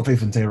 I've still got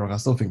faith in Tay Rock. I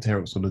still think Tay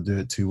Rock's gonna do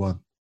it 2-1.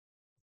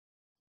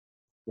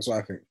 That's what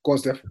I think. Go on,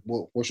 Steph.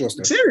 What's your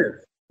Steph?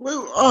 Serious?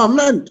 Well, oh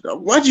man,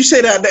 why'd you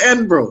say that at the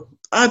end, bro?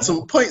 I had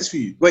some points for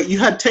you. Wait, you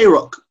had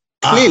Tay-Rock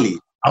clearly.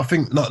 I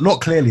think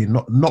not clearly.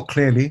 Not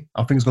clearly.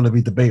 I think it's going to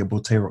be debatable.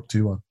 Tay-Rock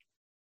 2-1.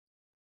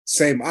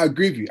 Same. I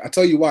agree with you. I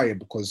tell you why. Yeah,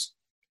 because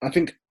I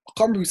think I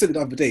can't remember who said it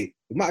the other day.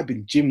 It might have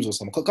been Jims or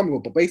something. I can't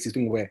remember, but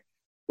basically, thing where,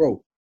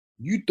 bro,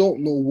 you don't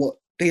know what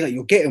daylight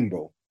you're getting,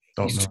 bro.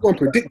 He's too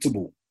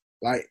unpredictable.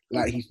 Like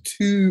he's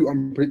too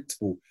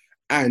unpredictable.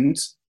 And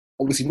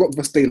obviously, Rock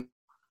vs. Daylight.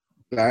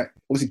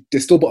 Obviously,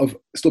 there's still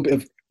a bit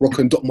of Rock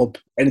and Dot Mob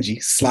energy,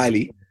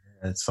 slyly.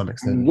 Yeah, to some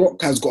extent. And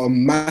Rock has got a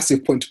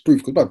massive point to prove.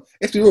 Because, bro,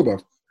 let's be real, bro.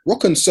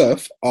 Rock and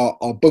Surf are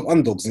both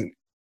underdogs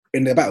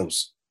in their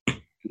battles.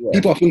 Yeah.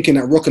 People are thinking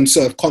that Rock and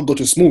Surf can't go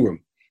to a small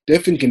room. They're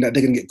thinking that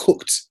they're going to get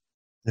cooked.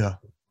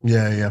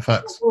 Yeah,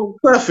 facts. Well,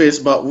 surface,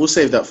 but we'll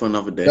save that for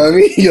another day. You know what I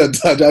mean?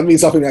 Yeah, that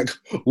means something like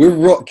with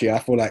Rock here, I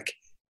feel like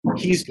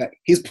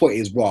his point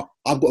is, right,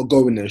 I've got to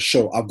go in there and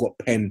show I've got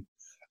pen.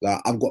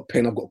 I've got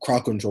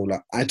crowd control.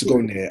 Like, I had to go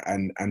in there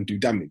and do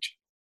damage.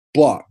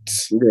 But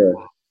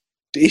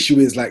the issue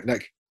is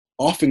like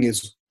our thing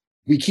is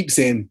we keep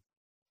saying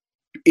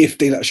if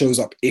Daylight shows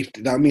up, it's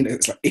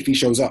like if he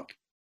shows up.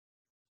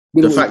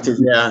 The fact is,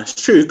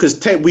 it's true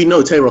because we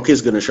know Tay-Rock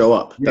is going to show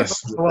up. Yeah,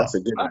 that's a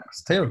given.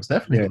 Tay-Rock's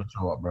definitely going to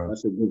show up, bro.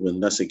 That's a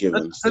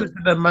given. I said it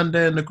to that man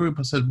there in the group.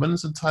 I said,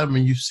 when's the time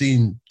when you've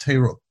seen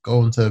Tay-Rock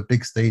go onto a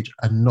big stage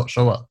and not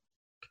show up?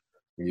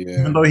 Yeah.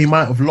 Even though he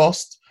might have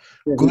lost.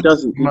 Yeah, he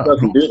doesn't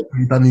do it.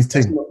 He's done his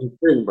thing.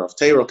 Bro.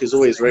 Tay-Rock is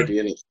always ready,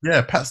 isn't he?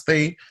 Yeah, Pat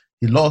Stay,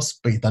 he lost,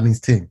 but he done his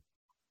thing.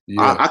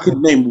 Yeah. I could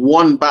name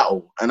one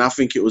battle, and I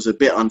think it was a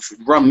bit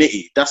Rum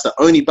Nitty. That's the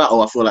only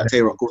battle I feel like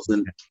Tay-Rock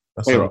wasn't.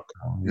 Tay-Rock.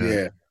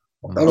 Yeah.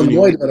 I'm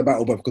annoyed about the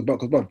battle, bro,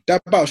 because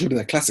that battle should have been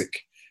a classic,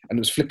 and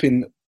it was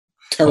flipping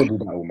terrible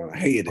battle, man. I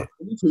hated it.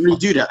 They need to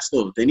redo that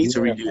still. They need to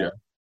redo that.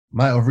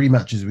 Might have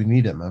rematches, we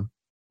need it, man.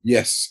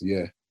 Yes,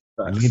 yeah.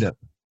 We need it.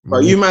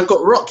 But you, man,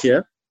 got Rock,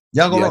 yeah?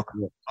 Yeah, I got Rock.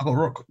 I got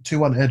Rock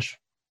 2-1 edge.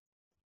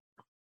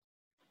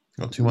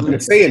 Got 2-1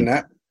 edge. Saying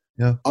that,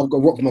 yeah, I've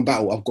got Rock for my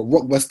battle. I've got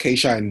Rock vs.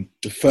 K-Shine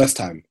the first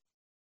time.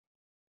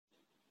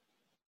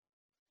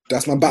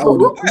 That's my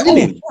battle.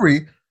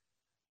 Sorry.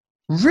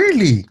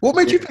 Really? What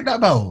made you pick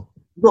that battle?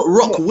 You got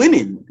Rock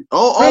winning.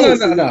 No. I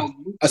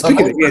was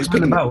picking it. Yeah, it's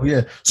picking battle.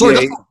 Yeah.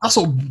 Sorry, that's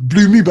what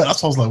blew me back.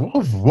 That's why I was like,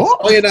 what?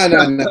 Oh yeah,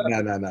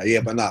 no.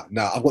 Yeah, but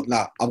I've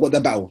got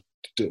that battle.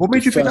 What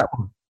made you pick that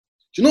one?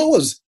 Do you know what it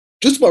was?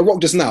 Just about Rock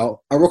just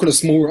now, I Rock in a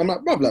small room. I'm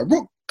like, bro,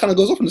 Rock kind of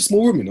goes off in a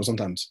small room,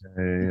 sometimes.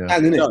 Yeah.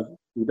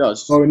 He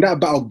does. So in that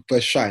battle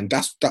versus Shine,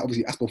 that's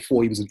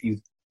before he was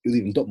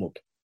even Dot Mob.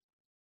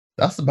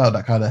 That's about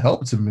that kind of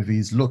helped him if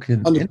he's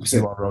looking 100%,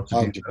 into our role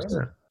to be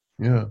fair.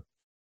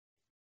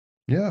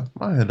 Yeah,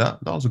 I heard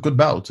that. That was a good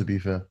battle, to be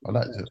fair. I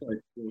liked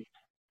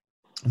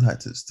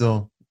it.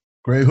 Still.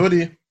 Grey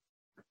Hoodie.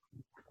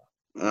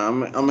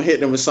 I'm going to hit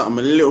them with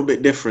something a little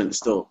bit different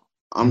still.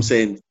 I'm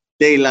saying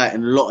Daylight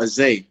and Lotta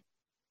Zay.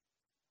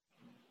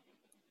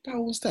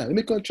 What was that? Let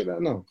me go check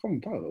that now.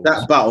 Come on, bro.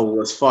 That battle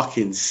was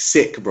fucking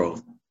sick, bro.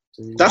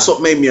 That's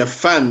what made me a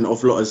fan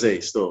of Lotta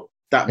Zay still.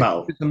 That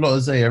battle. A Lotta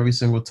Zay every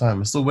single time.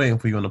 I'm still waiting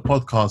for you on the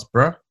podcast,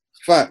 bro.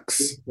 Facts.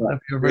 If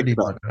you're ready,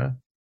 my guy.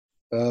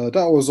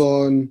 That was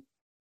on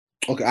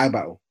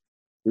iBattle.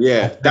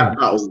 Yeah, that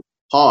battle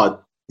hard.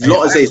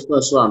 Lotta Zay's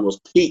first round was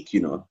peak,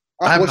 you know.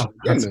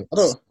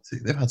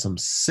 They've had some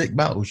sick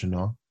battles, you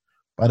know.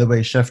 By the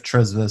way, Chef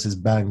Trez versus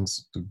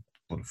Bangs,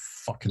 what a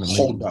fucking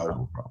amazing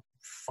battle, bro.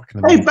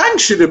 Hey,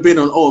 Bangs should have been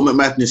on Ultimate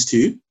Madness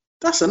too.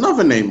 That's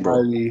another name,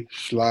 bro.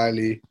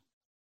 Slyly.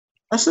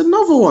 That's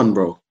another one,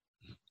 bro.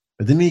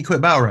 But didn't he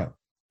quit battle rap?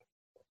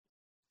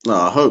 No,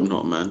 I hope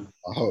not, man.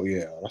 I hope,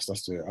 yeah.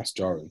 That's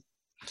jarring.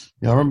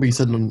 Yeah, I remember he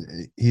said on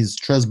his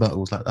Trez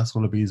battles, like that's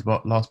gonna be his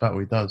last battle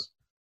he does.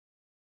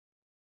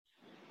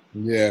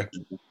 Yeah,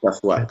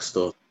 that's whack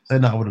stuff.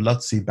 Saying that, I would have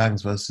loved to see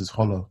Bangs versus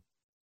Hollow.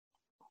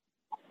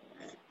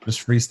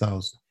 Just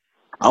freestyles.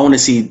 I want to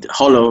see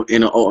Hollow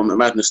in an Ultimate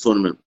Madness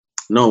tournament.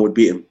 No one would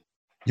beat him.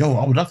 Yo,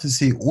 I would love to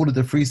see all of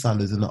the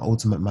freestylers in the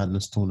Ultimate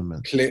Madness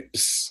tournament.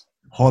 Clips.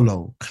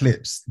 Hollow,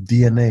 Clips,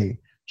 DNA,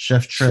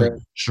 Chef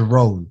Trez,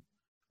 Sharon.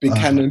 Big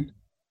Cannon.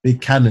 Big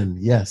Cannon,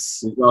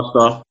 yes.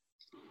 Disaster.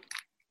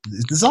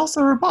 Is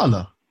Disaster a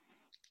baller?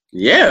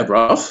 Yeah,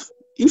 bro.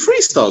 He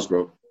freestyles,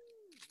 bro.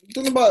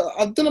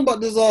 I don't know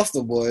about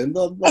Disaster, boy.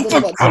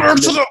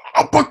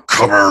 Upper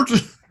cupboard.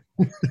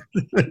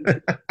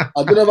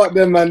 I don't know about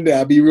them, man. There,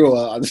 I'll be real.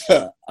 I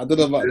don't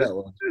know about that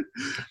one.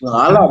 No,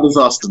 I like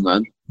Disaster,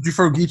 man. Did you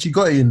throw Geechee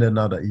Gotti in there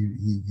now that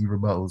he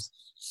rebuttals?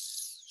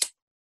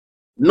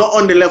 Not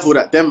on the level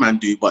that them man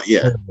do, but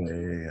yeah.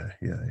 Yeah.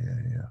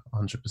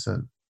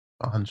 100%.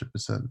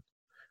 100%.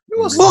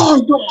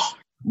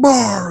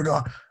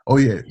 Marga. Oh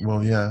yeah,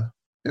 well yeah.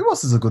 Who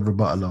else is a good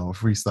rebuttaler or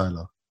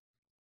freestyler?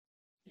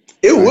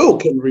 It will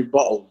can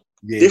rebuttal.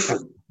 Yeah,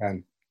 different.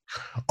 Can.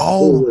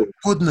 Oh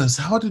goodness,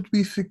 how did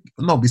we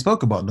No, we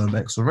spoke about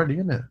Nomex already,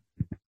 innit?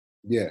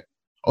 Yeah.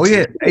 Oh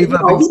yeah, Ava.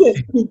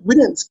 We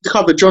didn't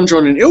cover John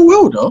and Ill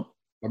Will though.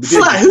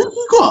 Fly, who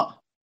you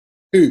got?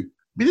 Who?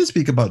 We didn't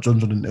speak about John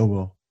and Ill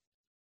Will.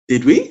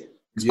 Did we?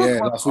 Yeah,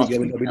 last week. Yeah,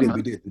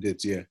 we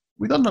did. Yeah,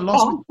 We done that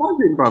last week. Oh,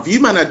 bruv.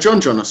 You man had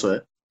John, I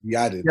swear.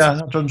 yeah, I did.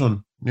 Yeah,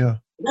 John. Yeah,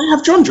 Did I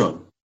have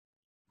John?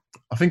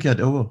 I think he had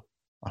Ill.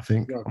 I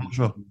think. I'm not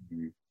sure.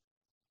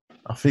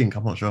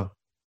 I'm not sure.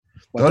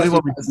 The only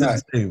one we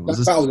didn't say was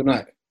this. Battle of the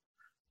night.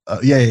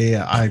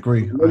 Yeah. I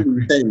agree. I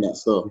remember you saying that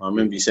still. I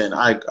remember you saying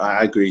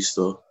I agree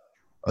still.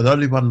 The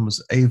only one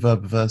was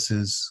Averb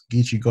versus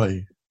Geechee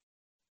Gotti.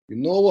 You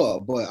know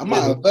what, boy? I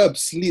might have Verb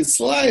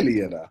slyly,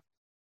 you know.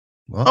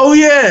 What? Oh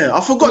yeah,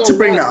 I forgot to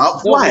bring that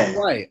up.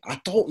 Why?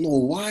 I don't know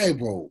why,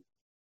 bro.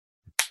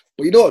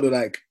 But you know what? Though,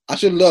 like, I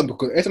should learn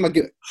because every time I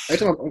get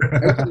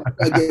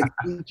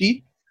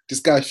Geechee, this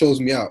guy shows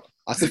me out.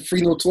 I said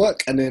 3-0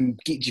 twerk and then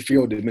Geechee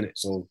 3-0 in a minute.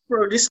 So,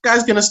 bro, this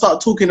guy's gonna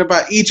start talking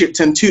about Egypt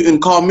and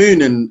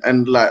Tutankhamun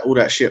and like all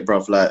that shit,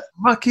 bruv. Like,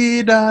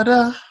 Maki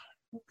Dada.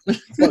 but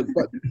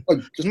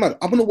just mad.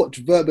 I'm gonna watch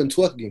Verb and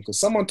twerk again because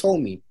someone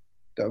told me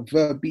that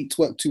Verb beat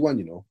twerk 2-1.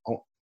 You know,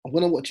 I'm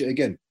gonna watch it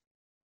again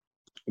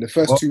in the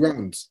first 2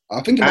 rounds.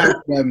 I think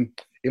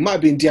it might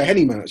be in Dia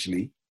Henny, man.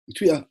 Actually, he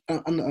tweeted,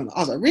 and I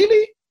was like,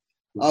 really?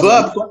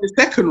 Verb got the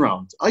second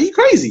round. Are you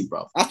crazy,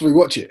 bruv? After we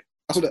watch it,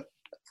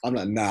 I'm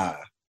like, nah.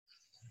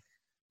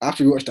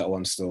 After we watch that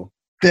one, still.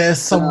 There's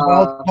some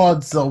wild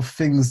cards of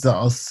things that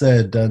are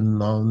said,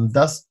 and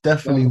that's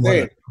definitely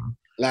one.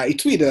 Like he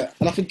tweeted,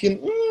 and I'm thinking,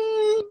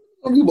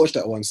 I'll rewatch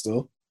that one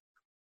still.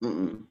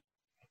 Mm-mm.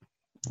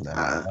 Nah,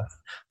 I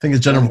think the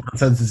general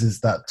consensus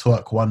is that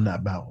Twerk won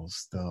that battle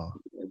still.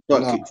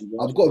 Nah,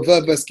 I've got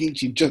Verb versus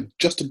Geechee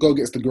just to go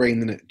against the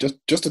grain, innit?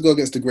 Just to go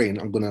against the grain,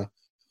 I'm gonna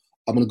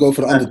go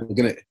for the underdog,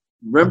 innit?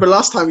 Remember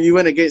last time you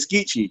went against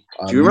Geechee?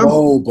 Do you remember?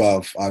 No,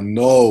 bruv. I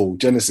know.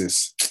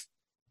 Genesis.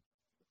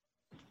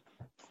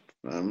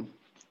 I'm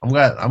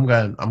going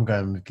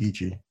with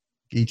Geechee.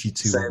 Geechee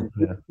 2-1.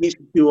 Yeah.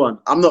 Geechee 2-1.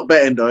 I'm not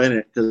betting though,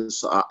 innit?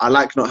 Because I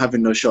like not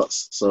having no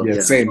shots. So yeah,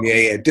 same.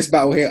 Yeah. This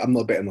battle here, I'm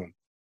not betting on.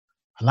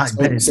 I like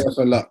betting. Surf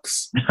and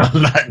Lux. I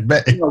like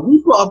betting. No,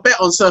 we've got a bet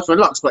on Surf and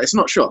Lux, but it's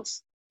not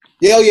shots.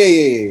 Yeah.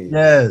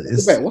 Yeah.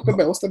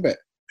 What's the bet?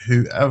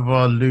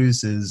 Whoever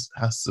loses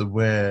has to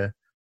wear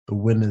the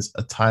winner's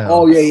attire.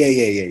 Oh yeah.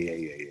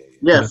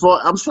 Yeah,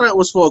 I'm sure it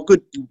was for a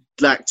good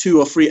like 2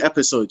 or 3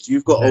 episodes.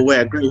 You've got to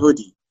wear a grey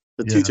hoodie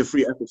for 2 to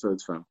 3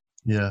 episodes, fam.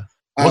 Yeah.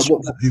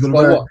 You gonna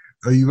wear?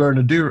 Are you wearing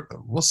a do?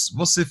 What's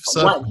if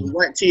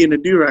white tee and a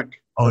durag?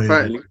 Oh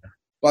apparently. Yeah.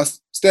 But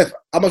Steph,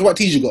 how much white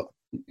tees you got?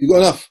 You got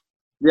enough?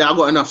 Yeah, I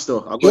got enough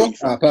still.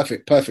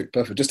 Perfect.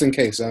 Just in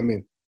case. I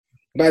mean,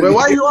 wait,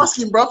 why are you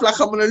asking, bro? Like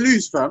I'm gonna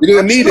lose, fam. You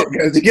don't need it,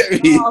 guys. You get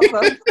me? Nah,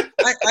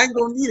 I ain't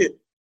gonna need it.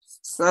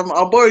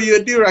 I'll borrow you a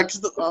durag.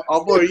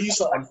 I'll borrow you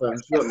something, fam.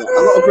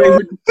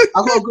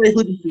 I got a grey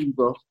hoodie for you,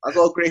 bro. I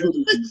got a grey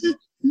hoodie for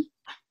you.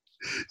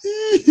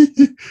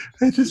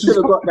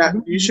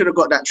 You should have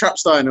got that trap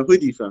star in a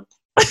hoodie, fam.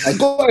 I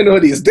got in a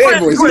hoodie. It's there,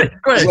 boys. I've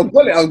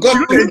got it.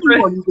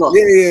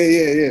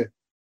 Yeah.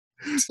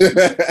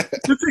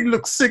 The thing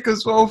looks sick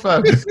as well,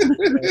 fam.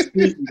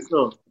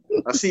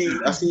 I see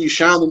you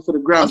shining for the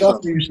ground. I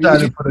see you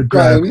shining for the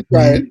ground.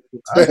 The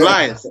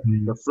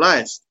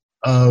flyest.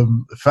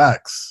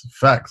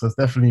 Facts. That's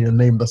definitely a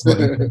name that's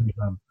not in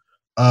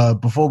fam.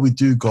 Before we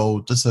do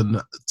go, just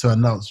to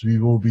announce, we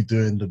will be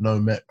doing the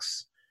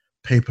Nomex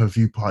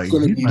pay-per-view party. It's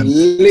gonna be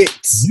lit.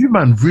 You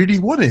man really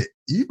want it.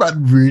 You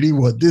man really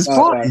want this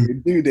party.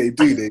 They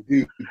do.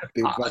 You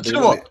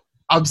know what?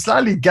 I'm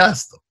slightly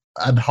gassed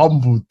and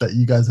humbled that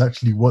you guys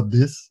actually want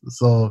this.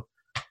 So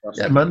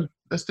yeah, man,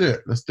 let's do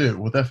it.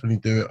 We'll definitely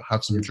do it.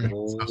 Have some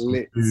drinks, have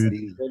some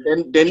food.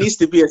 There needs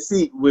to be a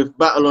seat with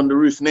Battle on the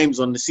Roof names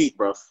on the seat,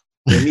 bruv.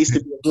 There needs to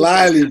be a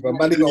Slyly, bro.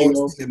 Man, in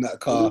that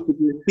car. There needs to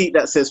be a seat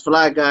that says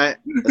Fly Guy,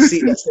 a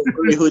seat that says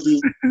Grey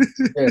Hoodie.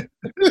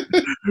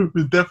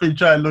 We'll definitely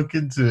try and look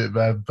into it,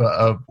 man.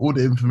 But all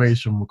the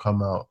information will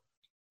come out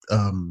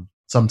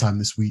sometime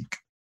this week.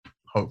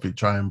 Hopefully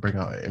try and bring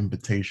out an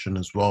invitation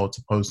as well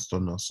to post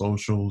on our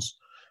socials.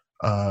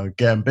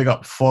 Again, big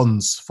up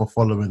Fonz for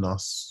following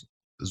us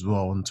as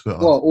well on Twitter.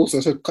 Well,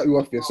 also, so cut you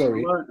off here,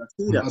 sorry.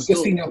 I've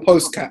just seen your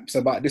post caps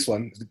about this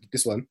one,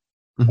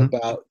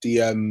 about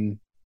the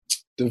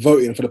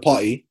voting for the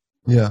party.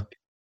 Yeah.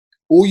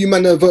 All you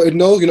men that voted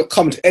no, you're not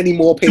coming to any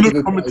more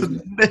pay-per-view parties.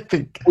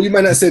 All you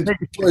men that said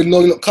voted no,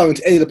 you're not coming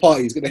to any of the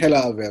parties. Get the hell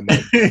out of here,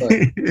 man.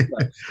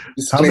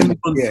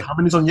 How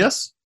many's on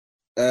yes?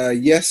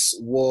 Yes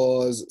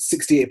was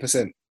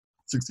 68%.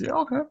 60,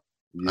 okay.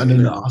 Yeah. And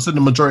then I said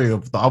the majority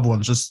of the other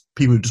ones, just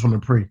people who just want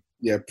to pre.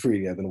 Yeah,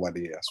 pre. I don't know why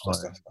they.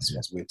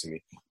 That's weird to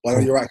me.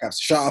 But you're right, Caps.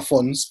 Shout out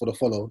Fonz for the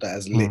follow. That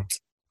is lit.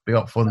 Big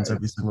up Fonz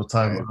every single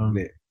time.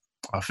 Lit.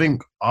 I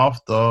think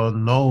after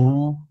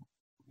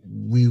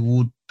we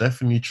will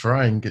definitely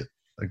try and get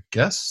a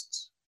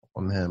guest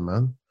on here,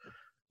 man.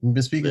 We've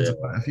been speaking to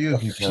quite a few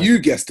of you. A few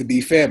guests, to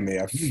be fair, mate.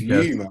 A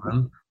few,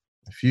 man.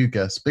 A few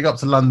guests. Big up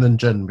to London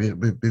Jen.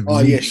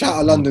 Shout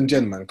out London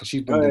Jen, man, because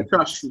she's been.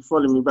 She's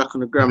following me back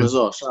on the gram as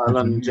well. Shout out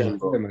London Jen,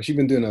 bro. Yeah, man, she's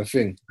been doing her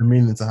thing. Been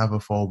meaning to have her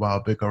for a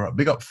while. Big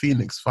up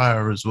Phoenix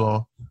Fire as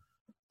well.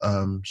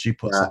 She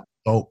puts up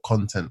dope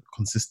content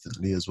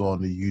consistently as well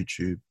on the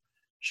YouTube.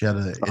 She had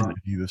an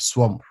interview with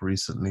Swamp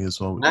recently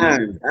as well.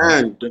 And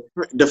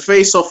the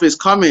face off is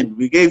coming.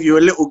 We gave you a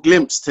little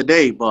glimpse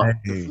today, but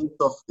the face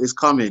off is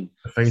coming.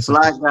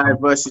 Fly Guy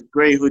versus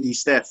Grey Hoodie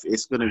Steph.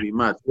 It's gonna be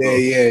mad. Yeah.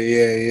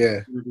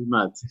 It's gonna be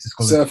mad.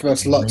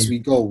 Surfers Lux, we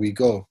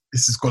go.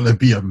 This is gonna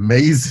be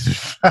amazing.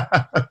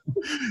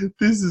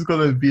 This is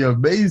gonna be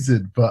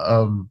amazing.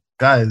 But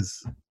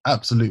guys,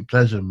 absolute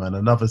pleasure, man.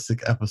 Another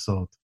sick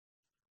episode.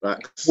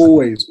 Facts.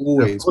 Always.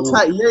 What's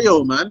that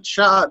Yayo, man?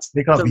 Shout out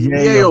Pick up to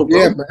Yayo. bro.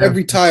 Yeah, man,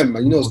 every time,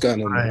 man. You know what's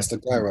going on, man. That's the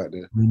guy right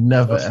there. We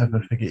never ever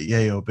forget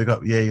Yayo. Big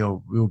up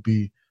Yayo. We'll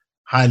be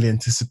highly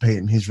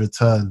anticipating his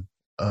return.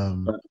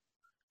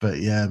 But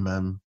yeah,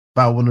 man.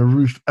 Battle on the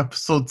Roof,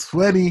 episode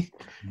 20.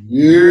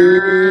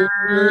 Yeah.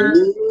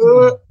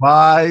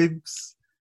 Vibes.